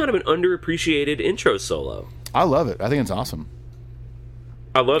still kind of an underappreciated intro solo. I love it. I think it's awesome.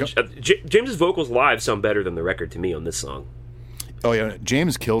 I love James's vocals live sound better than the record to me on this song. Oh yeah,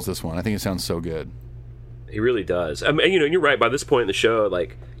 James kills this one. I think it sounds so good. He really does. I mean, you know, you're right. By this point in the show,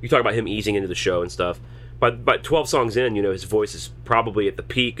 like, you talk about him easing into the show and stuff. But 12 songs in, you know, his voice is probably at the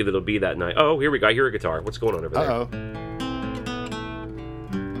peak that it'll be that night. Oh, here we go. I hear a guitar. What's going on over there?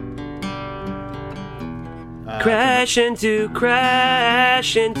 Crash into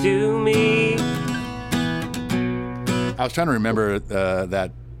me. I was trying to remember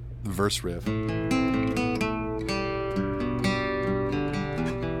that verse riff.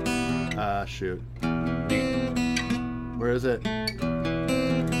 Shoot. Where is it?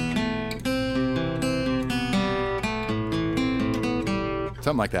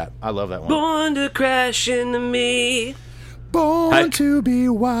 Something like that. I love that one. Born to crash into me. Born to be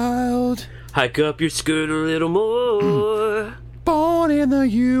wild. Hike up your skirt a little more. Born in the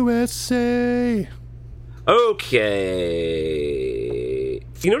USA. Okay.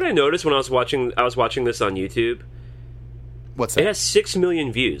 You know what I noticed when I was watching this on YouTube? What's that? It has 6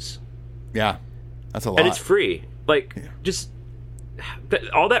 million views. Yeah. That's a lot. And it's free. Like, just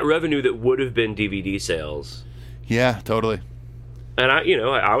all that revenue that would have been DVD sales. Yeah, totally. And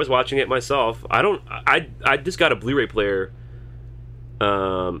I was watching it myself. I just got a Blu-ray player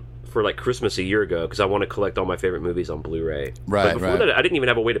for like Christmas a year ago because I want to collect all my favorite movies on Blu-ray. Right, but before that, I didn't even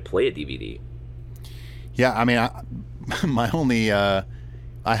have a way to play a DVD. Yeah, I mean, I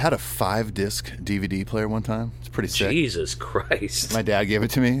had a 5-disc DVD player one time. It's pretty sick. Jesus Christ. My dad gave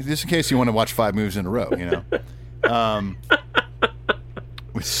it to me, just in case you want to watch 5 movies in a row,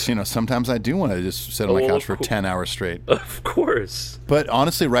 Which, sometimes I do want to just sit on my couch for 10 hours straight. Of course. But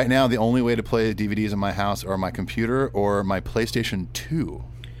honestly, right now, the only way to play DVDs in my house are my computer or my PlayStation 2.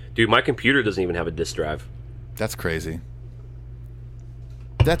 Dude, my computer doesn't even have a disc drive. That's crazy.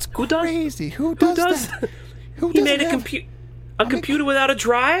 That's crazy. Who does that? He made a computer without a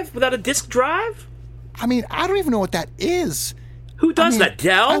drive? Without a disc drive? I mean, I don't even know what that is. Who does that,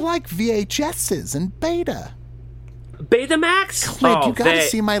 Dell? I like VHSs and Beta. Betamax? Clint, you gotta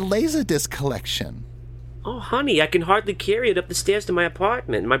see my Laserdisc collection. Oh, honey, I can hardly carry it up the stairs to my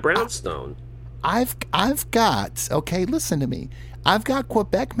apartment in my brownstone. I've got, okay, listen to me. I've got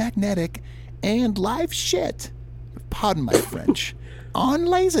Quebec Magnetic and Live Shit, pardon my French, on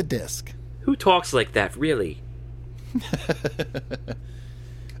Laserdisc. Who talks like that, really?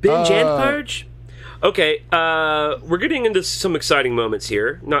 Binge and purge? Okay, we're getting into some exciting moments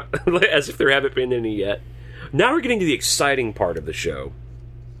here. Not as if there haven't been any yet. Now we're getting to the exciting part of the show.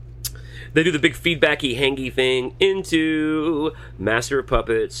 They do the big feedbacky, hangy thing into Master of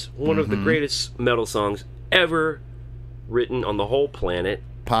Puppets, one of the greatest metal songs ever written on the whole planet.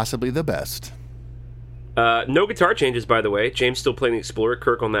 Possibly the best. No guitar changes, by the way. James still playing the Explorer,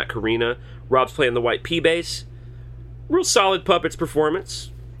 Kirk on that Carina, Rob's playing the white P bass. Real solid Puppets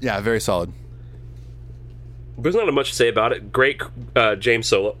performance. Yeah, very solid. There's not much to say about it. Great James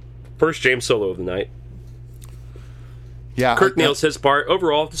solo. First James solo of the night. Yeah, Kirk nails his part.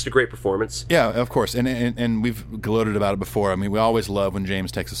 Overall, just a great performance. Yeah, of course. And we've gloated about it before. I mean, we always love when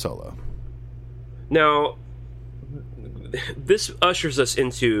James takes a solo. Now, this ushers us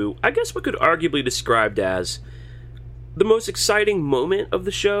into, I guess what could arguably be described as the most exciting moment of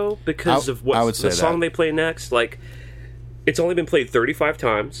the show because of what the song they play next. Like, it's only been played 35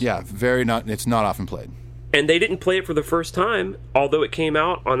 times. Yeah, it's not often played. And they didn't play it for the first time, although it came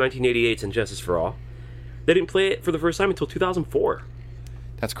out on 1988's And Justice for All. They didn't play it for the first time until 2004.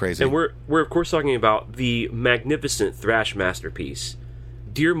 That's crazy. And we're of course talking about the magnificent thrash masterpiece,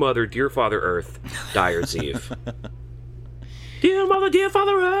 Dear Mother, Dear Father Earth, Dyers Eve. Dear Mother, Dear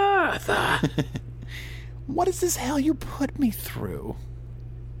Father Earth. What is this hell you put me through?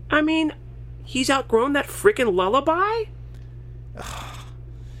 I mean, he's outgrown that frickin' lullaby?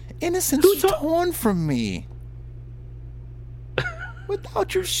 Innocence torn from me.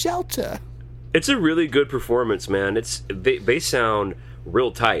 Without your shelter. It's a really good performance, man. They sound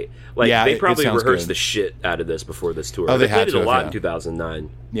real tight. Like, yeah, they probably rehearsed good. the shit out of this before this tour. Oh, they played it a lot in 2009.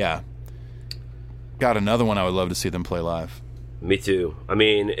 Yeah. Got another one I would love to see them play live. Me too. I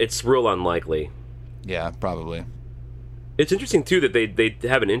mean, it's real unlikely. Yeah, probably. It's interesting, too, that they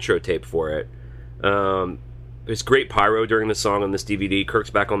have an intro tape for it. There's great pyro during the song on this DVD. Kirk's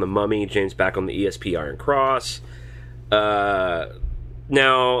back on the Mummy. James back on the ESP Iron Cross.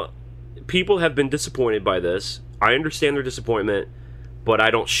 Now, people have been disappointed by this. I understand their disappointment, but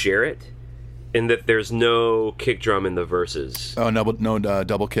I don't share it. In that there's no kick drum in the verses. Oh, no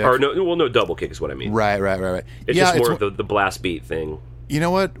double kick? Or no double kick is what I mean. Right. It's just more of the blast beat thing. You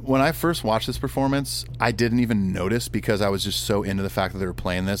know what? When I first watched this performance, I didn't even notice because I was just so into the fact that they were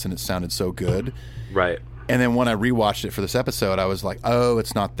playing this and it sounded so good. Right. And then when I rewatched it for this episode, I was like, oh,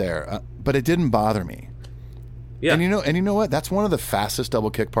 it's not there. But it didn't bother me. Yeah. And you know what? That's one of the fastest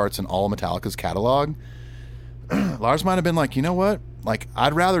double kick parts in all of Metallica's catalog. Lars might have been like, you know what? Like,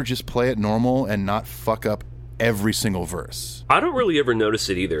 I'd rather just play it normal and not fuck up every single verse. I don't really ever notice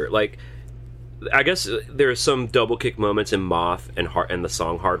it either. Like, I guess there are some double kick moments in Moth and the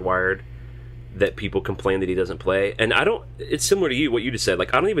song Hardwired that people complain that he doesn't play. And I don't, it's similar to you, what you just said.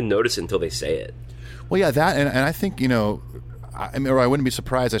 Like, I don't even notice it until they say it. Well, yeah, that, and I think, or I wouldn't be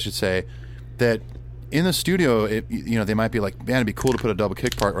surprised, I should say, that in the studio, they might be like, man, it'd be cool to put a double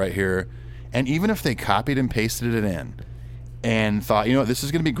kick part right here. And even if they copied and pasted it in and thought, you know, this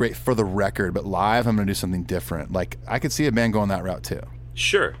is going to be great for the record, but live I'm going to do something different. Like, I could see a band going that route too.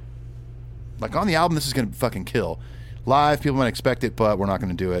 Sure. Like, on the album, this is going to fucking kill. Live, people might expect it, but we're not going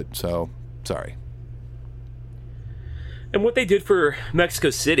to do it, so sorry. And what they did for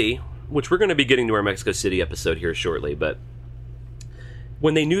Mexico City, which we're going to be getting to our Mexico City episode here shortly, but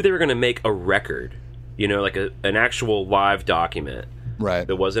when they knew they were going to make a record, you know, like an actual live document, right?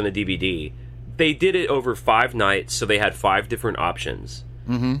 That wasn't a DVD, they did it over 5 nights, so they had 5 different options.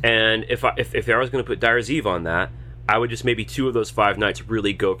 Mm-hmm. And if I was going to put Dyers Eve on that, I would just maybe 2 of those 5 nights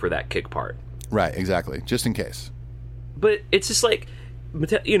really go for that kick part. Right, exactly, just in case. But it's just like,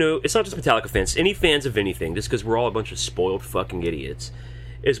 you know, it's not just Metallica fans. Any fans of anything, just because we're all a bunch of spoiled fucking idiots,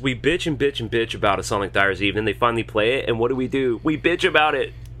 is we bitch and bitch and bitch about a song like Dyers Eve, and then they finally play it, and what do? We bitch about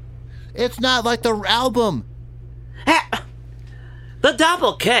it. It's not like the album. The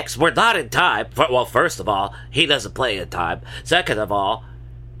double kicks were not in time. Well, first of all, he doesn't play in time. Second of all,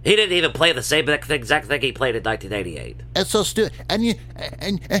 he didn't even play the same exact thing he played in 1988. It's so stupid. And you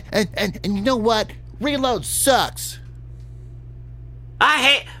know what? Reload sucks. I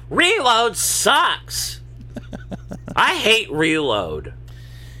hate Reload sucks. I hate Reload.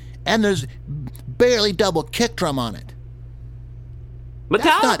 And there's barely double kick drum on it.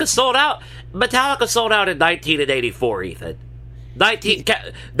 Metallica sold out. Metallica sold out in 1984, Ethan.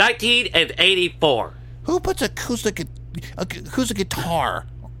 1984. Who puts acoustic guitar?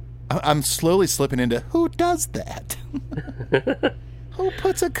 I'm slowly slipping into who does that. Who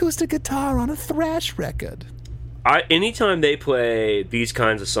puts acoustic guitar on a thrash record? Anytime they play these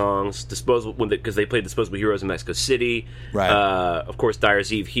kinds of songs, because they played Disposable Heroes in Mexico City, right? Of course,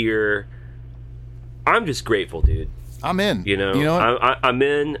 Dyers Eve here. I'm just grateful, dude. I'm in. You know what? I'm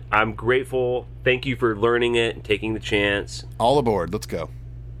in. I'm grateful. Thank you for learning it and taking the chance. All aboard. Let's go.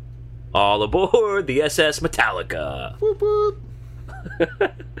 All aboard the SS Metallica. Whoop, whoop.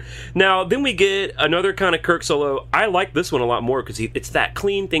 Now, then we get another kind of Kirk solo. I like this one a lot more because it's that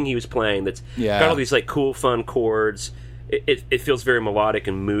clean thing he was playing that's got all these like cool, fun chords. It feels very melodic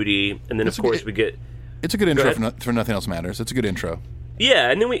and moody. And then, of course, we get... It's a good intro for Nothing Else Matters. It's a good intro.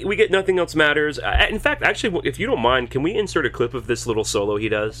 Yeah, and then we get Nothing Else Matters. In fact, actually, if you don't mind, can we insert a clip of this little solo he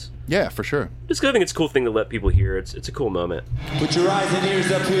does? Yeah, for sure. Just because I think it's a cool thing to let people hear. It's a cool moment. Put your eyes and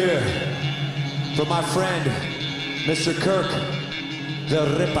ears up here for my friend, Mr. Kirk the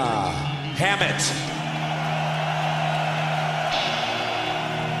Ripper Hammett.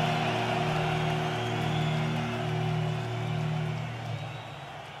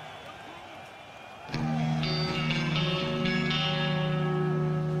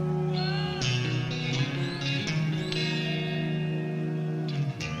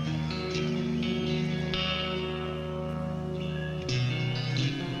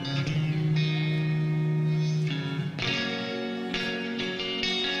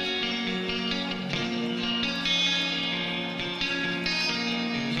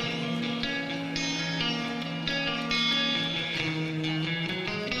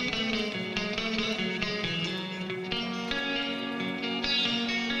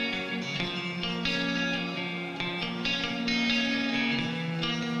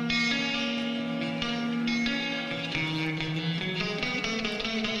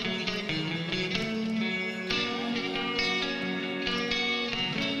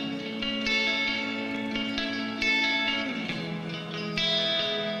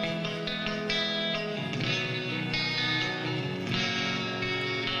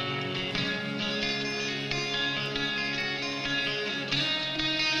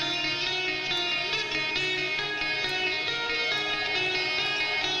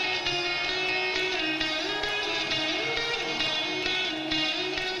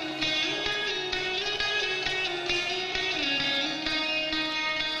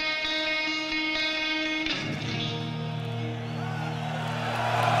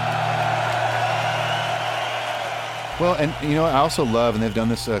 Well, and you know, I also love, and they've done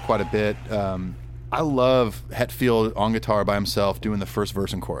this quite a bit. I love Hetfield on guitar by himself doing the first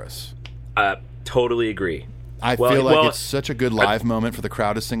verse and chorus. Totally agree. I feel like it's such a good live moment for the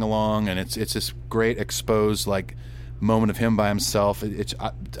crowd to sing along, and it's this great exposed like moment of him by himself.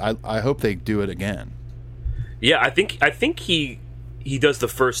 I hope they do it again. Yeah, I think he does the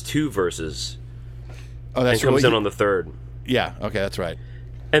first 2 verses. Oh, that's and comes in on the third. Yeah, okay, that's right.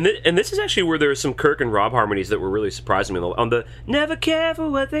 And this is actually where there's some Kirk and Rob harmonies that were really surprising me. On the "Never care for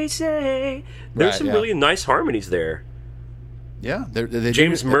what they say," there's some really nice harmonies there. Yeah,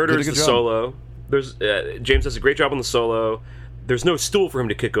 James murders the solo. There's James does a great job on the solo. There's no stool for him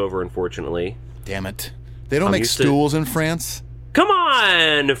to kick over, unfortunately. Damn it! They don't make stools in France. Come on!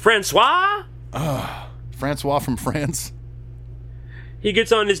 on, Francois. Francois from France. He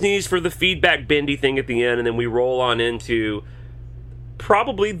gets on his knees for the feedback bendy thing at the end, and then we roll on into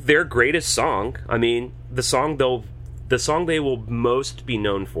probably their greatest song. I mean, the song they will most be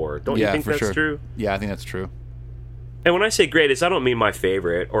known for. Don't you think that's true? Yeah, I think that's true. And when I say greatest, I don't mean my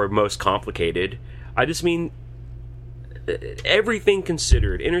favorite or most complicated. I just mean everything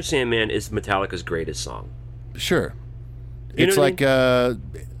considered. Enter Sandman is Metallica's greatest song. Sure. You it's know like, I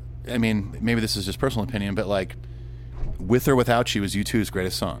mean, maybe this is just personal opinion, but like, With or Without You is U2's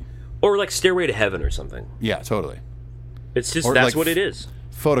greatest song. Or like Stairway to Heaven or something. Yeah, totally. It's just, or that's like what it is.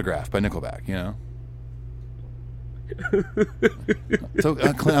 Photograph by Nickelback, you know? So,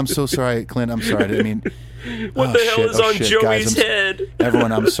 Clint, I'm so sorry. Clint, I'm sorry. I didn't mean... What the hell is on Joey's guys, head?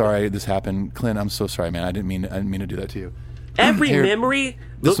 Everyone, I'm sorry this happened. Clint, I'm so sorry, man. I didn't mean to do that to you. Every Here, memory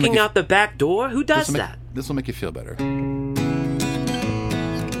looking out the back door? Who does that? This will make you feel better.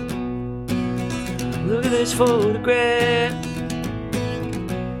 Look at this photograph.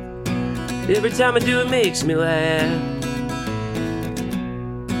 Every time I do it makes me laugh.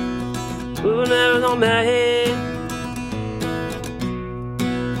 Oh, now it's on my head.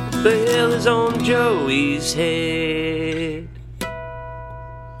 The hell is on Joey's head?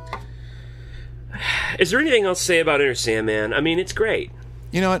 Is there anything else to say about Enter Sandman? I mean, it's great.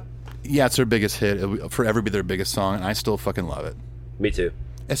 You know what? Yeah, it's their biggest hit. It'll forever be their biggest song, and I still fucking love it. Me too.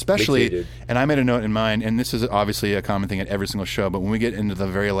 Especially, Me too, dude. And I made a note in mine, and this is obviously a common thing at every single show, but when we get into the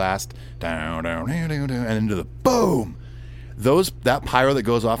very last down, and into the boom, that pyro that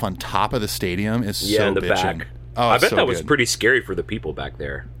goes off on top of the stadium is so in the bitchin'. back. Oh, I bet so that was good. pretty scary for the people back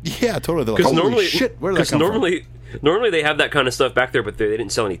there. Yeah, totally. They're like, holy shit, where did that come from? Normally they have that kind of stuff back there, but they didn't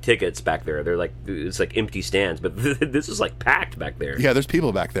sell any tickets back there. They're like, it's like empty stands, but this is like packed back there. Yeah, there's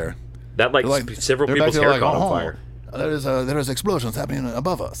people back there. That several people's hair caught on fire. There's explosions happening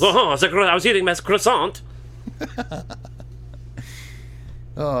above us. I was eating my croissant.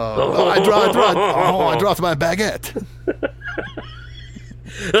 I dropped my baguette.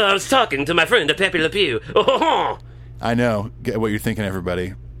 I was talking to my friend Pepe Le Pew. I know. Get what you're thinking,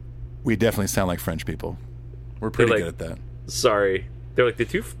 everybody. We definitely sound like French people. We're pretty good at that. Sorry. They're like the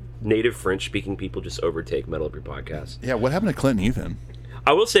two native French-speaking people just overtake Metal Up Your Podcast. Yeah, what happened to Clint and Ethan?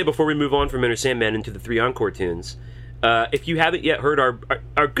 I will say before we move on from Enter Sandman into the 3 encore tunes, if you haven't yet heard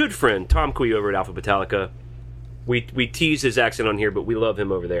our good friend Tom Quee over at Alpha Metallica, we tease his accent on here, but we love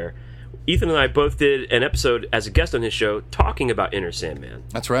him over there. Ethan and I both did an episode as a guest on his show talking about Enter Sandman.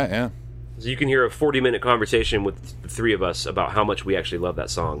 That's right, yeah. So you can hear a 40-minute conversation with the three of us about how much we actually love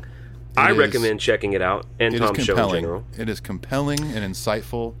that song. I recommend checking it out, and Tom's show in general. It is compelling and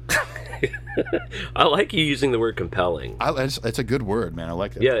insightful. I like you using the word compelling. It's a good word, man. I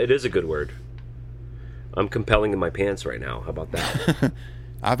like it. Yeah, it is a good word. I'm compelling in my pants right now. How about that?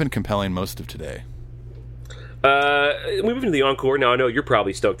 I've been compelling most of today. We move into the encore. Now, I know you're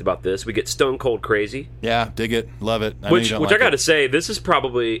probably stoked about this. We get Stone Cold Crazy. Yeah, dig it. Love it. Which I got to say, this is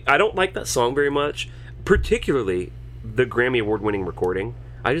probably... I don't like that song very much, particularly the Grammy Award-winning recording.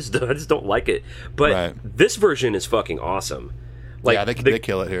 I just don't like it. But this version is fucking awesome. Like, yeah, they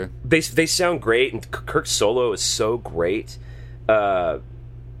kill it here. They sound great, and Kirk's solo is so great. We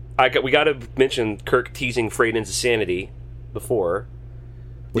got to mention Kirk teasing Freight into Sanity before,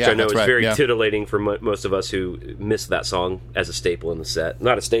 which I know is very titillating for most of us who missed that song as a staple in the set.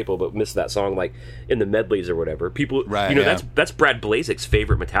 Not a staple, but missed that song like in the medleys or whatever. People, that's Brad Blazek's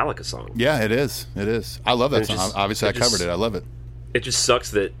favorite Metallica song. Yeah, it is. It is. I love that song. Obviously, I covered it. I love it. It just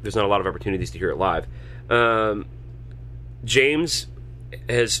sucks that there's not a lot of opportunities to hear it live. James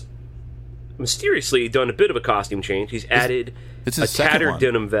has mysteriously done a bit of a costume change. He's added a tattered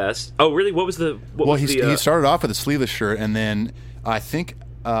denim vest. Oh, really? What was the... he started off with a sleeveless shirt, and then I think...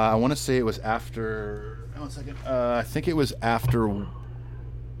 I want to say it was after... One second. I think it was after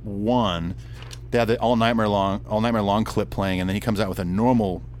 1. They had the All Nightmare Long clip playing, and then he comes out with a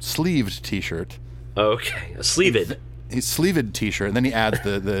normal sleeved T-shirt. Okay, a sleeved. He's sleeved T-shirt, and then he adds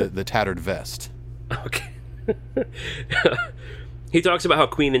the tattered vest. Okay. He talks about how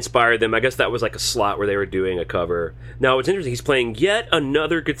Queen inspired them. I guess that was like a slot where they were doing a cover. Now, what's interesting, he's playing yet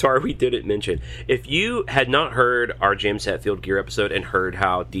another guitar we didn't mention. If you had not heard our James Hetfield Gear episode and heard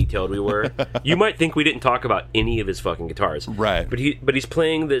how detailed we were, you might think we didn't talk about any of his fucking guitars. Right. But he's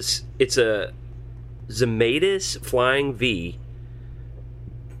playing this, it's a Zematis Flying V,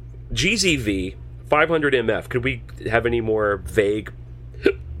 GZV, 500 MF. Could we have any more vague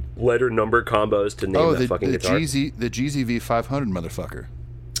letter number combos to name that fucking guitar? The GZV 500 motherfucker.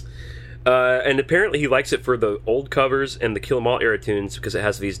 And apparently he likes it for the old covers and the Kill 'Em All era tunes because it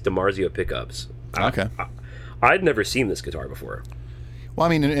has these DiMarzio pickups. Okay. I'd never seen this guitar before. Well, I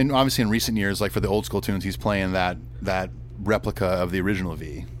mean, and obviously in recent years, like for the old school tunes, he's playing that replica of the original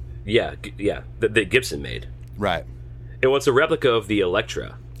V. Yeah, that Gibson made. Right. It was a replica of the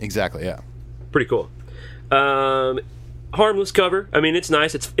Electra. Exactly, yeah. Pretty cool. Harmless cover. I mean, it's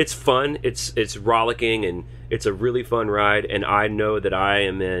nice. It's fun. It's rollicking, and it's a really fun ride. And I know that I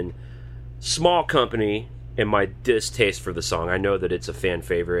am in small company in my distaste for the song. I know that it's a fan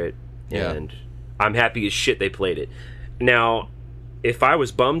favorite, and I'm happy as shit they played it. Now, if I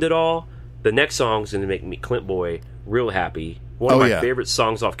was bummed at all, the next song's going to make me, Clint Boy, real happy. One of my favorite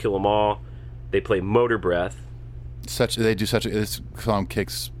songs off Kill 'Em All. They play Motor Breath. This song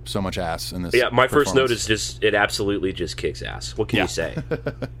kicks so much ass in this. Yeah, my first note is just it absolutely just kicks ass. What can you say?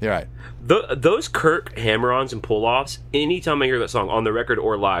 You're right. Those Kirk hammer-ons and pull-offs. Anytime I hear that song on the record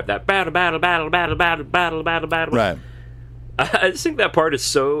or live, that battle. Right. I just think that part is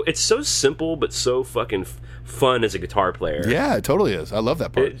so simple but so fucking fun as a guitar player. Yeah, it totally is. I love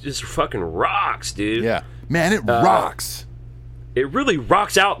that part. It just fucking rocks, dude. Yeah, man, it rocks. It really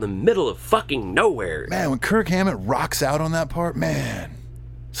rocks out in the middle of fucking nowhere. Man, when Kirk Hammett rocks out on that part, man,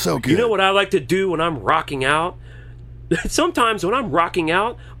 so good. You know what I like to do when I'm rocking out? Sometimes when I'm rocking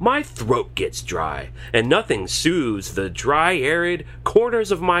out, my throat gets dry, and nothing soothes the dry, arid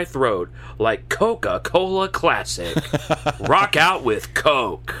corners of my throat like Coca-Cola Classic. Rock out with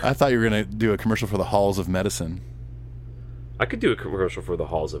Coke. I thought you were going to do a commercial for the Halls of Medicine. I could do a commercial for the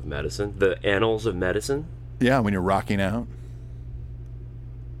Halls of Medicine, the Annals of Medicine. Yeah, when you're rocking out.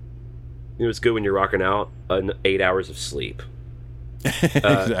 You know, it's good when you're rocking out 8 hours of sleep.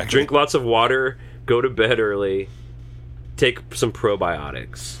 Exactly. Drink lots of water, go to bed early, take some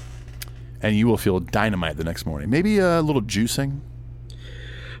probiotics. And you will feel dynamite the next morning. Maybe a little juicing.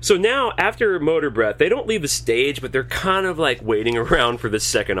 So now, after Motor Breath, they don't leave the stage, but they're kind of like waiting around for the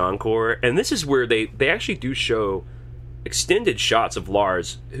second encore. And this is where they actually do show extended shots of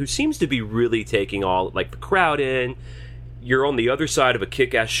Lars, who seems to be really taking all, like, the crowd in. You're on the other side of a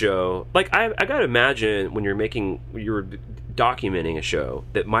kick-ass show. Like, I gotta imagine when you're documenting a show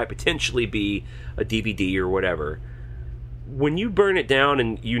that might potentially be a DVD or whatever, when you burn it down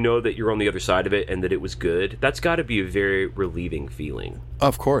and you know that you're on the other side of it and that it was good, that's got to be a very relieving feeling.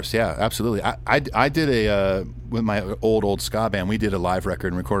 Of course, yeah, absolutely. I did with my old ska band, we did a live record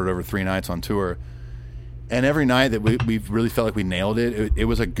and recorded over 3 nights on tour. And every night that we really felt like we nailed it, it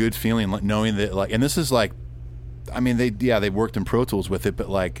was a good feeling, like, knowing that, like, and this is like, I mean, they worked in Pro Tools with it, but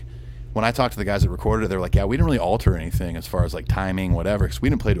like when I talked to the guys that recorded it, they're like, yeah, we didn't really alter anything as far as like timing, whatever, because we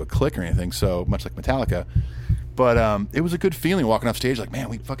didn't play to a click or anything, so much like Metallica. But it was a good feeling walking off stage, like, man,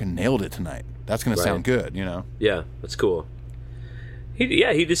 we fucking nailed it tonight. That's going to sound good, you know? Yeah, that's cool. He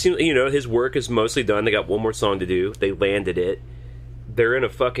just seems, you know, his work is mostly done. They got one more song to do. They landed it. They're in a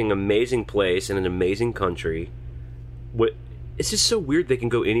fucking amazing place in an amazing country. It's just so weird they can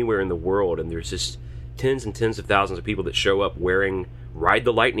go anywhere in the world, and there's just tens and tens of thousands of people that show up wearing Ride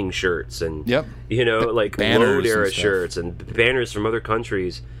the Lightning shirts and, you know, like Load Era shirts and banners from other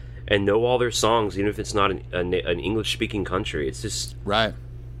countries, and know all their songs, even if it's not an English-speaking country. It's just... Right.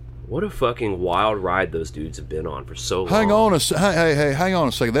 What a fucking wild ride those dudes have been on for so long. Hang on a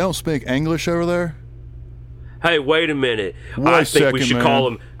second. They don't speak English over there? Hey, wait a minute. I think we should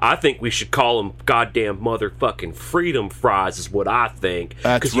call them goddamn motherfucking freedom fries is what I think.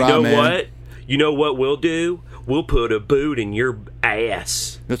 That's right, you know man. what? You know what we'll do? We'll put a boot in your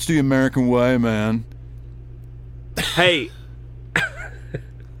ass. That's the American way, man. Hey...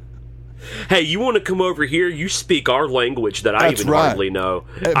 Hey, you want to come over here? You speak our language that I hardly know.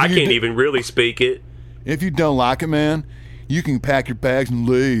 I can't even really speak it. If you don't like it, man, you can pack your bags and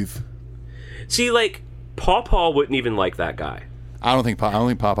leave. See, like, Paw wouldn't even like that guy. I don't think Paw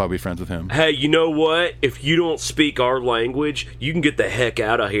would be friends with him. Hey, you know what? If you don't speak our language, you can get the heck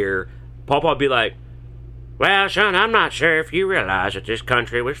out of here. Paw would be like, well, son, I'm not sure if you realize that this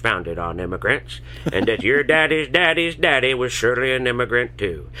country was founded on immigrants, and that your daddy's daddy was surely an immigrant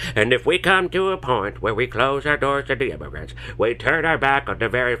too. And if we come to a point where we close our doors to the immigrants, we turn our back on the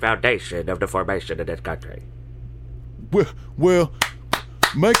very foundation of the formation of this country. Well,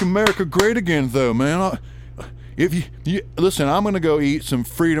 make America great again, though, man. If you listen, I'm going to go eat some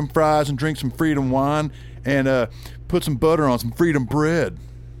freedom fries and drink some freedom wine and put some butter on some freedom bread.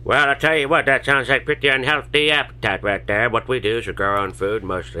 Well, I tell you what, that sounds like pretty unhealthy appetite right there. What we do is we grow our own food,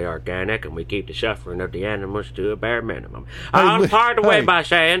 mostly organic, and we keep the suffering of the animals to a bare minimum. I'll part away by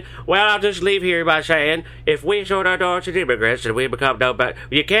saying, well, I'll just leave here by saying, if we shut our doors to immigrants and we become no better,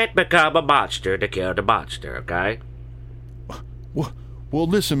 you can't become a monster to kill the monster, okay? Well,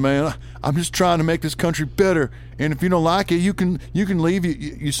 listen, man, I'm just trying to make this country better, and if you don't like it, you can leave.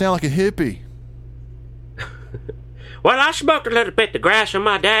 You sound like a hippie. Well, I smoked a little bit of grass in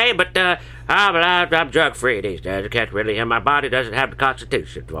my day, but I'm drug-free these days. I can't really, and my body doesn't have the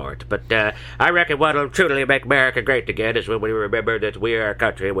constitution for it. But I reckon what'll truly make America great again is when we remember that we are a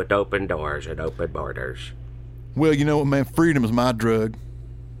country with open doors and open borders. Well, you know what, man? Freedom is my drug.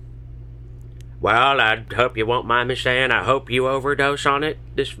 Well, I hope you won't mind me saying I hope you overdose on it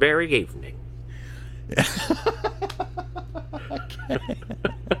this very evening.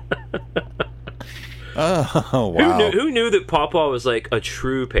 Oh, wow. Who knew that Pawpaw was like a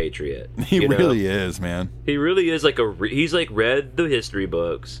true patriot? He really is, man. He really is like he's like read the history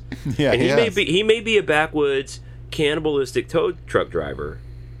books. Yeah, and he he may be a backwoods cannibalistic tow truck driver,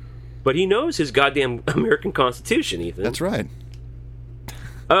 but he knows his goddamn American Constitution, Ethan. That's right.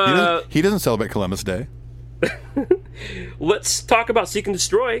 He doesn't celebrate Columbus Day. Let's talk about Seek and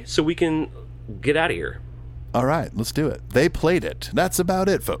Destroy so we can get out of here. All right, let's do it. They played it. That's about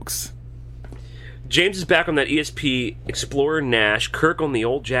it, folks. James is back on that ESP Explorer Nash, Kirk on the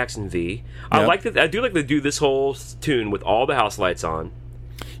old Jackson V. I do like to do this whole tune with all the house lights on.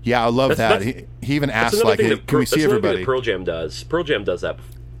 Yeah, I love that. He even asked, like, hey, can we see everybody? That Pearl Jam does. Pearl Jam does that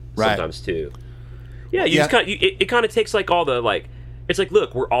right. sometimes too. Yeah, it kind of takes like all the like. It's like,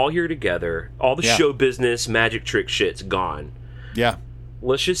 look, we're all here together. All the show business, magic trick shit's gone. Yeah.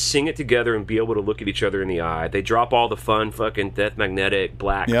 Let's just sing it together and be able to look at each other in the eye. They drop all the fun fucking Death Magnetic,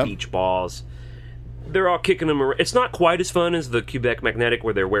 Black Beach Balls. They're all kicking them around. It's not quite as fun as the Quebec Magnetic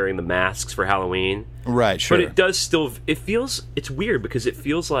where they're wearing the masks for Halloween. Right, sure. But it does still... It's weird because it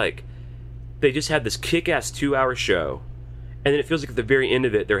feels like they just had this kick-ass 2-hour show, and then it feels like at the very end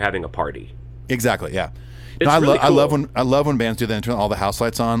of it, they're having a party. Exactly, yeah. It's no, really cool. I love when bands do that and turn all the house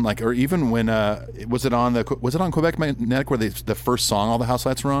lights on, like, or even when was it on Quebec Magnetic where the first song all the house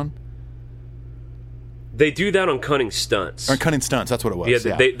lights were on? They do that on Cunning Stunts. Or Cunning Stunts, that's what it was.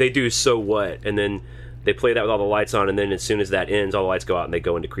 Yeah, they do So What, and then they play that with all the lights on, and then as soon as that ends, all the lights go out and they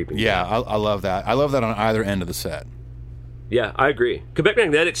go into Creeping. Yeah, I love that. I love that on either end of the set. Yeah, I agree. Quebec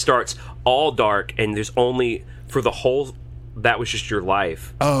Magnetic starts all dark, and there's only for the whole That Was Just Your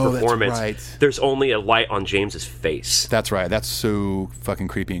Life performance. That's right. There's only a light on James's face. That's right. That's so fucking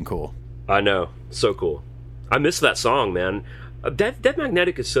creepy and cool. I know, so cool. I miss that song, man. Death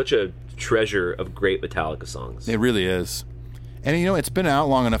Magnetic is such a treasure of great Metallica songs. It really is. And you know, it's been out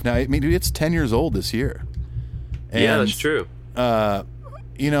long enough now. I mean, it's 10 years old this year. And, yeah, that's true.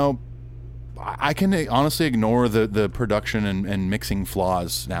 You know, I can honestly ignore the production and mixing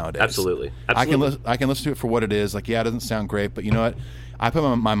flaws nowadays. Absolutely. I can listen to it for what it is. Like, yeah, it doesn't sound great, but you know what? I put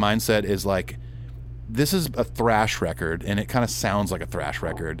my mindset is like, this is a thrash record, and it kind of sounds like a thrash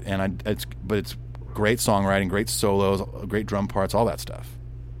record, and it's great songwriting, great solos, great drum parts, all that stuff.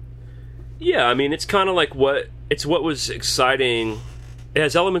 Yeah, I mean, it's kind of like what was exciting. It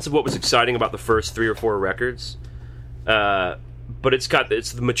has elements of what was exciting about the first 3 or 4 records, but it's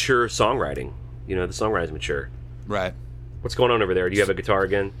the mature songwriting. You know, the songwriting's mature. Right. What's going on over there? Do you have a guitar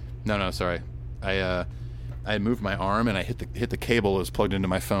again? No, sorry. I moved my arm and I hit the cable that was plugged into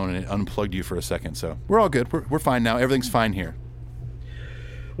my phone, and it unplugged you for a second. So we're all good. We're fine now. Everything's fine here.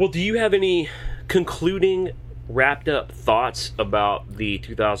 Well, do you have any concluding, wrapped up thoughts about the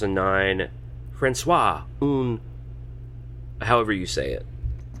 2009 Français, however you say it?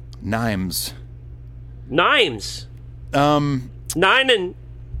 Nimes. Nimes. I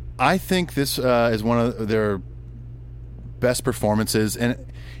think this is one of their best performances, and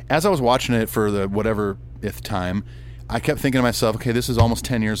as I was watching it for the whatever-th time, I kept thinking to myself, okay, this is almost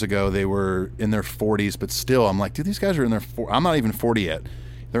 10 years ago. They were in their 40s, but still, I'm like, dude, these guys are in their I'm not even 40 yet.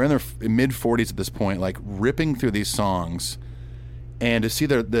 They're in their mid-40s at this point, like, ripping through these songs, and to see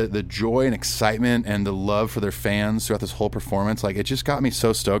the joy and excitement and the love for their fans throughout this whole performance, like, it just got me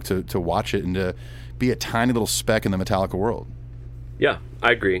so stoked to watch it and to be a tiny little speck in the Metallica world. Yeah,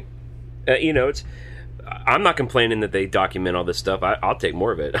 I agree. You know, I'm not complaining that they document all this stuff. I'll take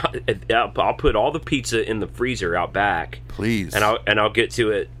more of it. I'll put all the pizza in the freezer out back, please, and I'll get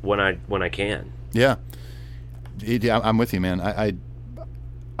to it when I can. Yeah, I'm with you, man.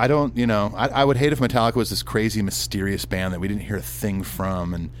 I don't, you know, I would hate if Metallica was this crazy, mysterious band that we didn't hear a thing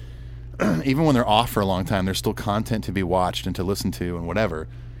from, and even when they're off for a long time, there's still content to be watched and to listen to and whatever.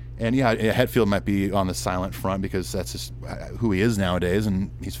 And yeah, Hetfield might be on the silent front because that's just who he is nowadays,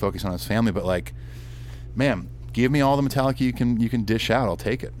 and he's focused on his family. But like, man, give me all the Metallica you can dish out. I'll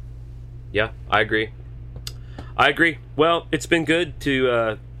take it. Yeah, I agree. Well, it's been good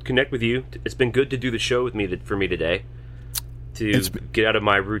to connect with you. It's been good to do the show for me today. To get out of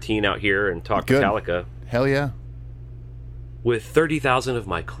my routine out here and talk Metallica. Hell yeah. With 30,000 of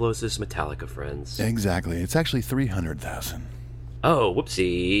my closest Metallica friends. Exactly. It's actually 300,000. Oh,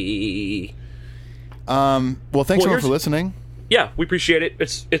 whoopsie. Well, thanks everyone for listening. Yeah, we appreciate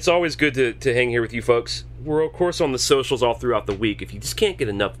it. It's always good to hang here with you folks. We're, of course, on the socials all throughout the week. If you just can't get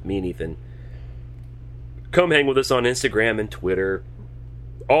enough of me and Ethan, come hang with us on Instagram and Twitter,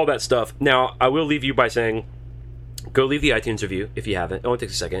 all that stuff. Now, I will leave you by saying, go leave the iTunes review if you haven't. It only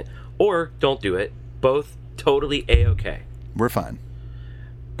takes a second. Or don't do it. Both totally A-okay. We're fine.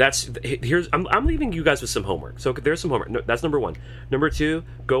 I'm leaving you guys with some homework. So there's some homework. No, that's number 1. Number 2,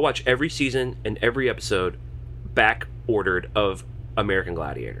 go watch every season and every episode back ordered of American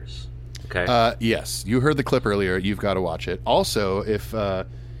Gladiators. Okay. Yes, you heard the clip earlier. You've got to watch it. Also, if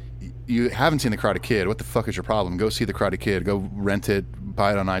you haven't seen The Karate Kid, what the fuck is your problem? Go see The Karate Kid. Go rent it,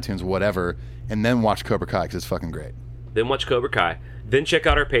 buy it on iTunes, whatever, and then watch Cobra Kai because it's fucking great. Then watch Cobra Kai. Then check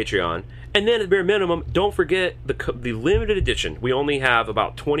out our Patreon. And then, at the bare minimum, don't forget the limited edition. We only have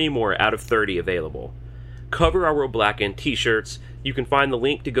about 20 more out of 30 available. Cover Our World Blackened t-shirts. You can find the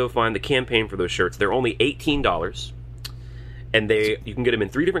link to go find the campaign for those shirts. They're only $18. And you can get them in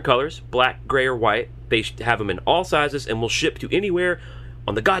 3 different colors, black, gray, or white. They have them in all sizes and will ship to anywhere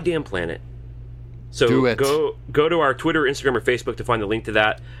on the goddamn planet. So do it. Go to our Twitter, Instagram, or Facebook to find the link to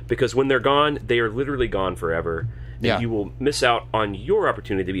that, because when they're gone, they are literally gone forever. And you will miss out on your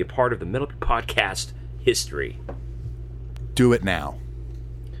opportunity to be a part of the Metal Podcast history. Do it now.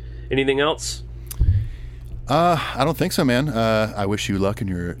 Anything else? I don't think so, man. I wish you luck in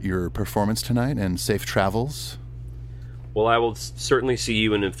your performance tonight and safe travels. Well, I will certainly see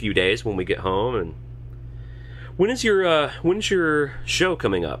you in a few days when we get home. And when's your show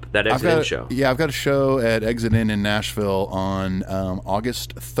coming up? That Exit In show? Yeah, I've got a show at Exit In Nashville on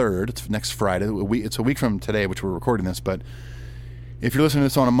August 3rd. It's next Friday. It's a week from today, which we're recording this. But if you're listening to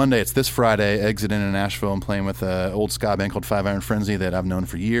this on a Monday, it's this Friday. Exit In Nashville. I'm playing with an old ska band called 5 Iron Frenzy that I've known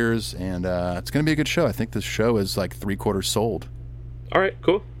for years, and it's going to be a good show. I think this show is like 3/4 sold. All right,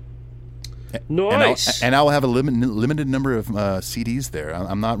 cool. Nice. And I will have a limited number of CDs there.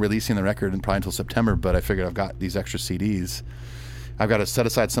 I'm not releasing the record probably until September, but I figured I've got these extra CDs. I've got to set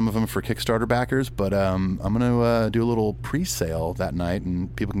aside some of them for Kickstarter backers, but I'm going to do a little pre-sale that night,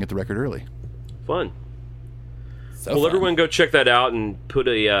 and people can get the record early. Fun. Everyone go check that out and put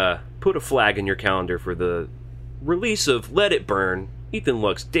a flag in your calendar for the release of Let It Burn, Ethan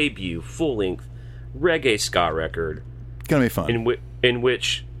Luck's debut full-length reggae ska record. It's going to be fun. In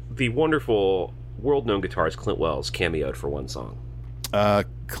which the wonderful world-known guitarist Clint Wells cameoed for one song.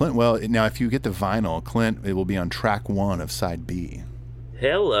 Clint, now if you get the vinyl, Clint, it will be on track 1 of side B.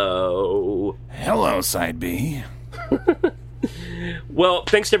 Hello, side B. Well,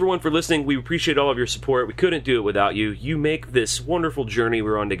 thanks to everyone for listening. We appreciate all of your support. We couldn't do it without you. You make this wonderful journey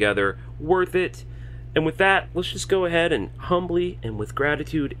we're on together worth it. And with that, let's just go ahead and humbly and with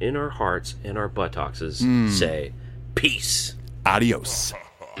gratitude in our hearts and our buttocks say peace. Adios.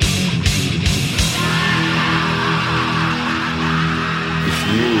 If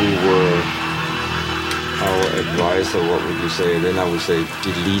you were our advisor, what would you say? Then I would say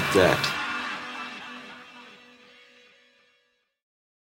delete that.